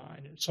real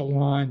line. It's a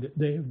line that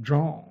they have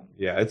drawn.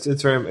 Yeah,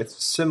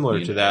 it's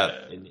similar to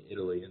that in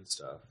Italy and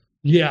stuff.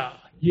 Yeah.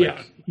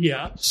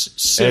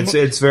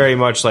 It's very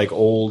much like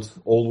old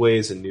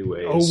ways and new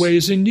ways. Old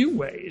ways and new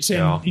ways.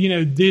 And,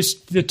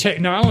 the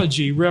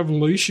technology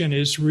revolution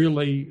is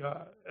really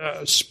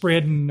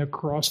spreading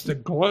across the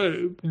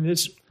globe. And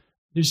there's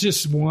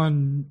just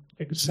one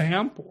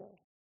example.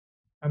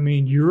 I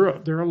mean,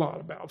 Europe, they're a lot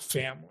about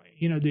family.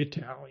 The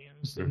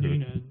Italians,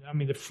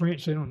 the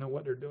French, they don't know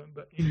what they're doing,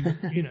 but,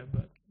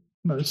 but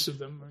most of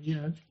them are,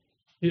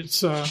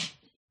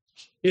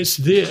 it's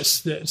this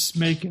that's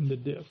making the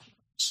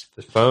difference.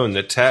 The phone,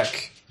 the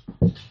tech.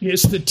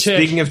 It's the tech.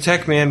 Speaking of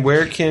tech, man,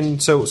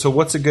 so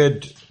what's a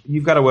good?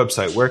 You've got a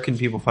website. Where can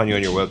people find you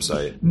on your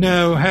website?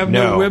 No, have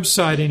no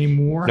website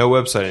anymore. No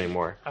website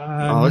anymore.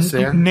 It's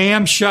there.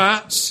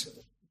 NAMShots.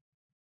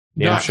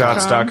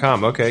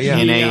 NAMShots.com. Okay, yeah.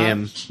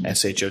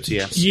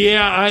 NAMSHOTS.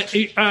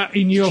 Yeah,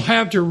 and you'll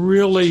have to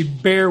really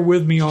bear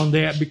with me on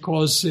that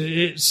because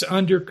it's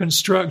under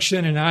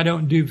construction and I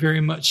don't do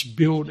very much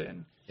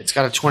building. It's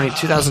got a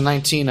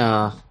 2019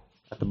 at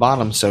the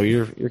bottom, so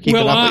you're keeping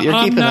up.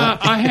 You're keeping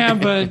up. I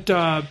haven't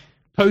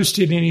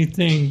posted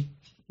anything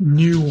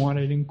new on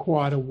it in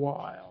quite a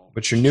while.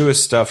 But your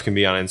newest stuff can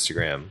be on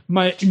Instagram.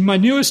 My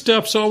newest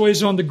stuff's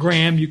always on the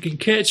gram. You can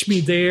catch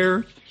me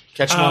there.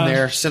 Catch them on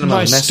there. Send them a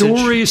message. My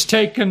story is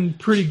taken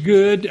pretty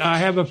good.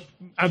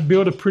 I've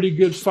built a pretty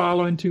good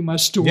following to my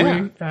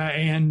story,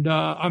 and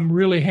I'm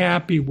really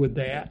happy with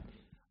that.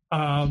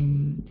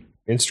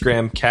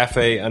 Instagram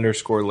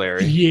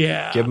cafe_Larry.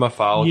 Yeah. Give him a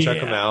follow. Yeah.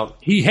 Check him out.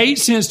 He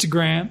hates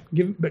Instagram,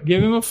 but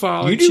give him a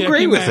follow. You do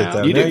great with it,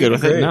 though. You do good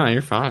with it. No,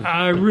 you're fine.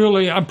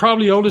 I'm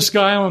probably the oldest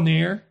guy on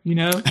there.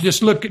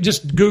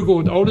 Just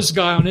Google the oldest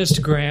guy on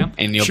Instagram.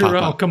 And you'll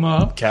I'll come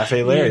up.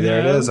 Cafe Larry. There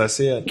it is. I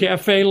see it.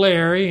 Cafe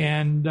Larry.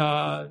 And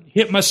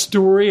hit my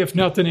story, if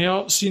nothing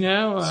else, Sweet.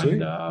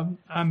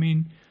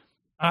 And,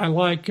 I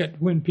like it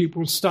when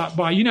people stop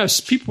by.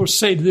 People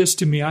say this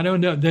to me. I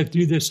don't know if they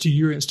do this to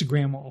your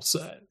Instagram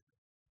also.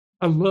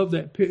 I love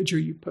that picture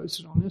you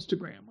posted on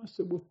Instagram. I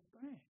said, well,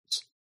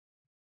 thanks.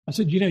 I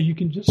said, you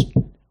can just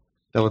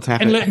double tap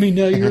and it. Let me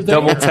know you're there.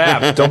 Double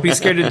tap. Don't be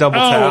scared to double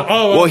tap.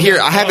 Well, here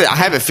I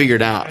have it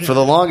figured out. For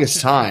the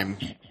longest time,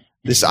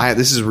 this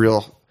is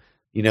real.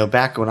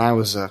 Back when I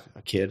was a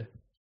kid,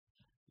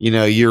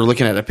 you're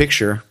looking at a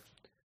picture.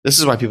 This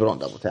is why people don't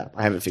double tap.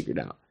 I have it figured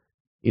out.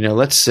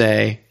 Let's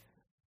say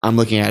I'm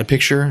looking at a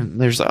picture and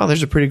there's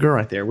a pretty girl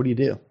right there. What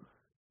do?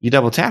 You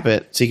double tap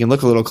it so you can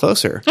look a little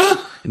closer.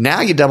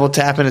 Now you double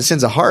tap and it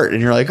sends a heart, and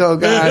you're like, "Oh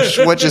gosh,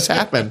 what just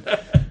happened?"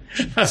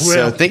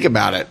 So think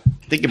about it.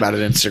 Think about it,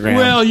 Instagram.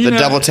 Well, the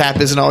double tap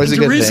isn't always a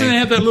good thing. The reason they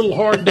have that little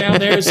heart down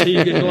there is so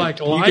you can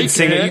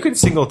You can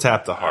single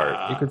tap the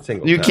heart. You can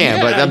single. You tap. can,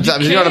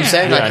 but you know what I'm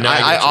saying? Yeah,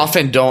 I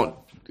often don't.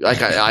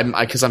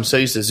 Because I'm so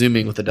used to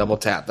zooming with the double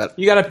tap that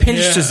you got to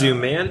pinch to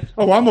zoom, man.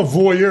 Oh, I'm a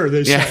voyeur.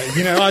 They say.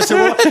 I said,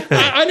 well,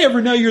 I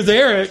never know you're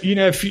there.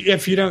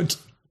 If you don't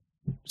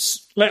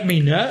let me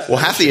know. Well,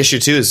 half the issue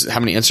too is how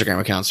many Instagram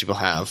accounts people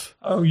have.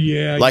 Oh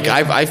yeah.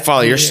 I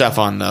follow your stuff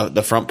on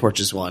the Front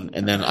Porches one,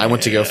 and then I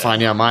went to go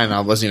find you on mine, and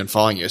I wasn't even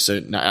following you.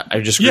 So I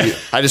just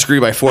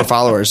grew by 4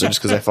 followers just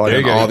because I followed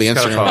you on all the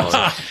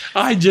Instagram.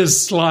 I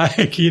just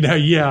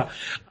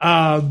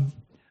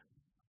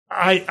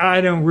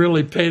I don't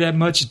really pay that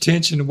much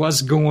attention to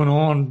what's going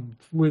on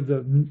with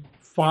the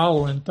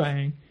following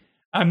thing.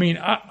 I mean,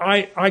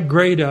 I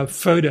grade a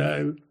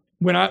photo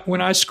when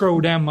I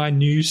scroll down my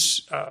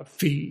news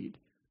feed.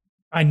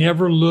 I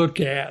never look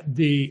at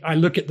I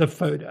look at the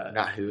photo,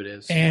 not who it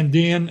is, and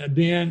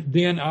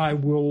then I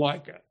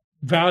will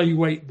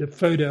evaluate the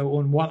photo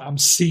on what I'm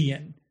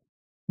seeing.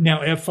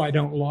 Now, if I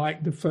don't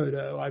like the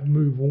photo, I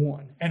move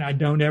on, and I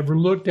don't ever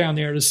look down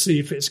there to see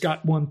if it's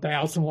got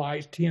 1,000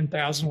 likes,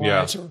 10,000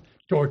 likes,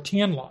 or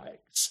 10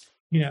 likes.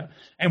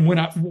 And when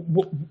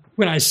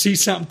I see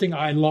something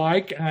I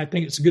like and I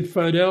think it's a good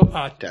photo,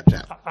 I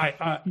tap.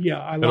 I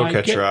It'll like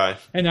catch it, your eye,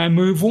 and I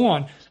move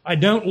on. I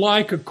don't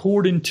like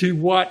according to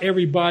what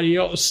everybody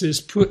else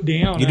has put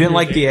down. You didn't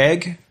like the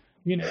egg?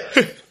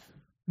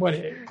 What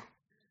egg?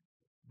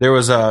 There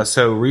was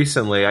so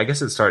recently, I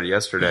guess it started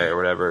yesterday or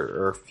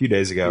whatever, or a few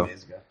days ago.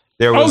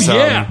 There was,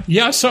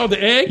 I saw the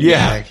egg.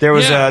 Yeah, there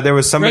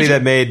was somebody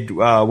that made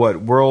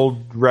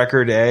world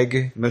record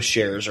egg, most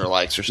shares or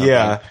likes or something.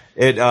 Yeah,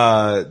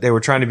 they were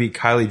trying to beat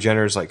Kylie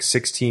Jenner's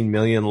 16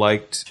 million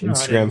liked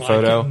Instagram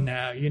photo.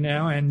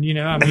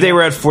 And they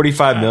were at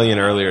 45 million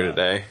earlier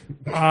today.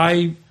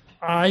 I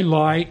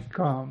like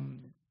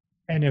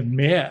and have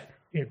met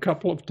a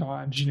couple of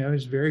times.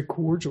 He's very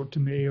cordial to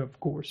me, of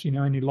course.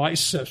 And he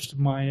likes stuff of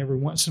mine every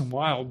once in a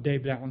while.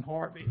 David Allen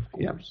Harvey, of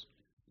course,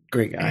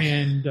 great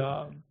guy.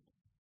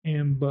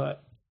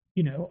 But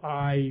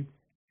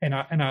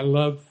I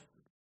love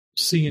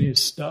seeing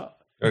his stuff.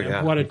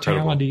 What a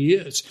talent he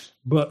is.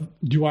 But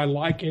do I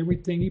like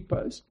everything he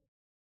posts?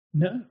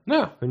 No.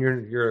 And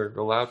you're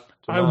allowed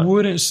to. I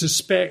wouldn't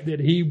suspect that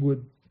he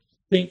would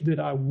think that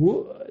I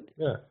would.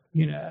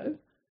 Yeah.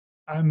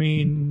 I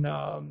mean,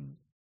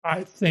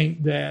 I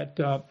think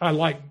that I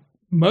like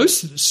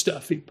most of the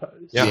stuff he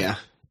posts. Yeah.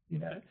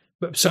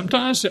 But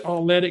sometimes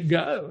I'll let it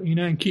go,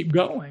 and keep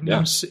going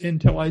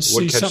until I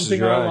see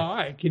something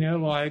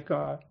I like,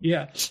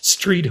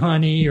 Street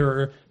Honey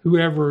or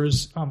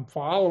whoever's I'm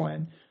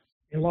following.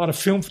 A lot of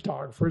film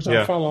photographers.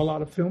 I follow a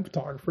lot of film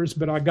photographers,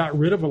 but I got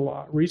rid of a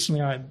lot.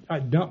 Recently, I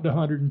dumped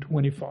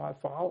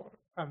 125 followers.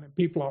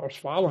 People I was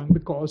following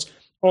because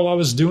all I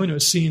was doing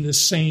was seeing the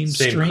same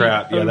stream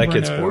crap. Yeah, that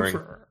gets boring.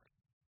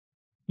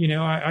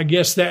 I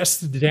guess that's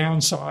the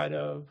downside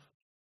of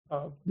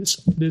this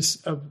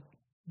of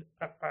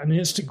an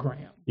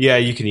Instagram. Yeah,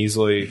 you can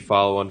easily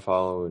follow,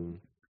 unfollow, and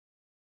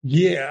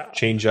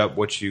change up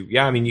what you.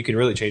 Yeah, you can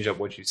really change up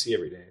what you see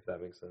every day. If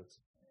that makes sense.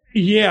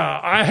 Yeah,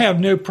 I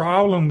have no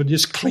problem with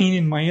just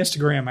cleaning my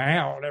Instagram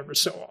out every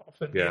so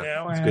often.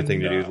 Yeah, it's a good thing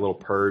to do. A little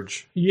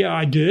purge. Yeah,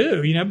 I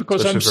do.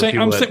 Because especially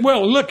I'm saying,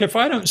 well, look, if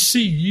I don't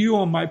see you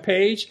on my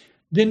page,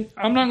 then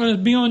I'm not going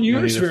to be on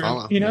yours.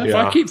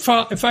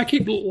 If I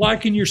keep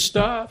liking your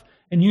stuff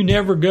and you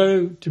never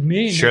go to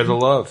me, share the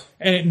love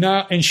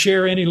and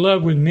share any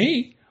love with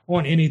me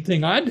on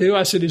anything I do.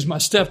 I said, is my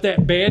stuff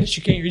that bad that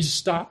you can't just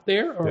stop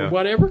there or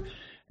whatever?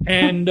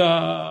 And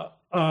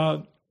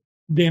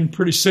then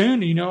pretty soon,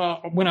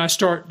 when I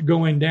start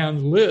going down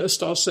the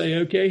list, I'll say,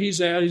 okay,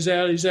 he's out.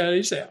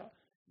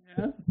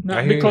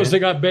 Not because they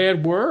got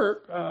bad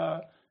work,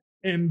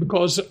 and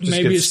because just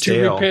maybe it's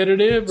too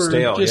repetitive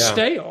or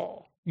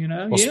stale.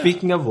 Well,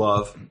 speaking of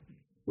love,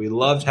 we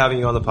loved having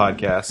you on the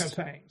podcast. Oh,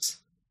 thanks.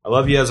 I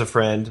love you as a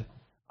friend.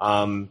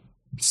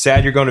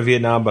 Sad you're going to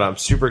Vietnam, but I'm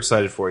super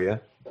excited for you.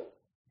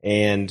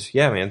 And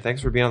yeah, man,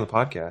 thanks for being on the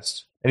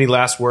podcast. Any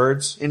last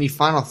words? Any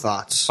final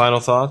thoughts?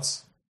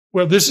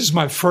 Well, this is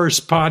my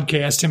first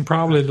podcast and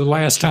probably the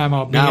last time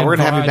I'll be invited. We're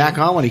going to have you back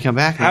on when you come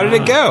back. How did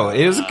it go?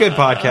 It was a good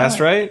podcast,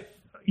 right?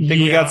 Think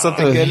we got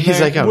something good in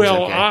there?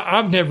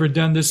 I've never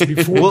done this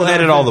before. We'll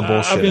edit all the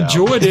bullshit I've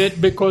enjoyed it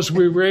because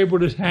we were able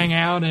to hang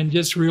out and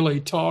just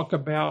really talk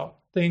about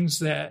things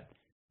that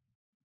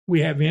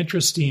we have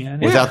interest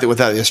in. Without the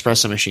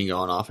espresso machine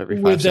going off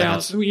every 5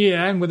 seconds.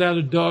 Yeah, and without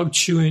a dog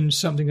chewing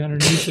something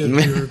underneath it.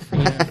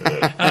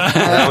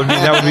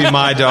 That would be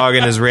my dog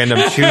and his random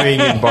chewing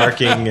and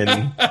barking,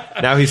 and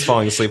now he's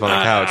falling asleep on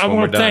the couch. I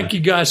want to thank you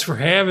guys for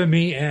having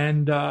me,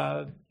 and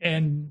to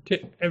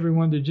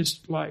everyone to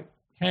just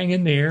hang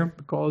in there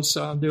because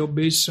there'll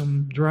be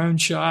some drone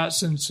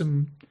shots and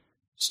some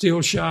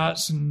still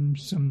shots and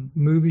some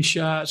movie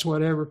shots,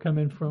 whatever,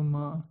 coming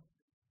from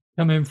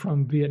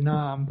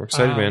Vietnam. We're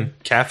excited, man.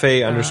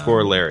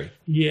 Cafe_Larry.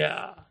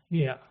 Yeah.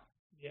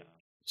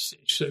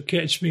 So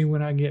catch me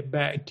when I get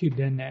back to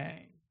Da Nang.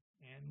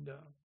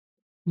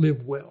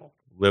 Live well.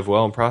 Live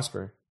well and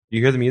prosper.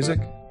 You hear the music?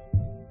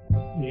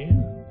 Yeah.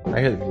 I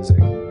hear the music.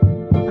 You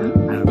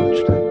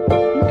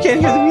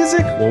can't hear the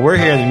music? Well, we're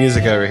hearing the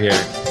music over here.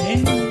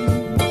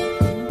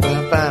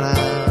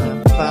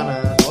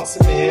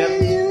 Awesome,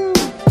 man.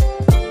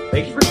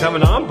 Thank you for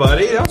coming on,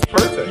 buddy. That was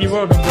perfect. You're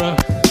welcome, bro.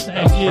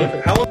 Thank you.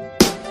 Perfect. How long?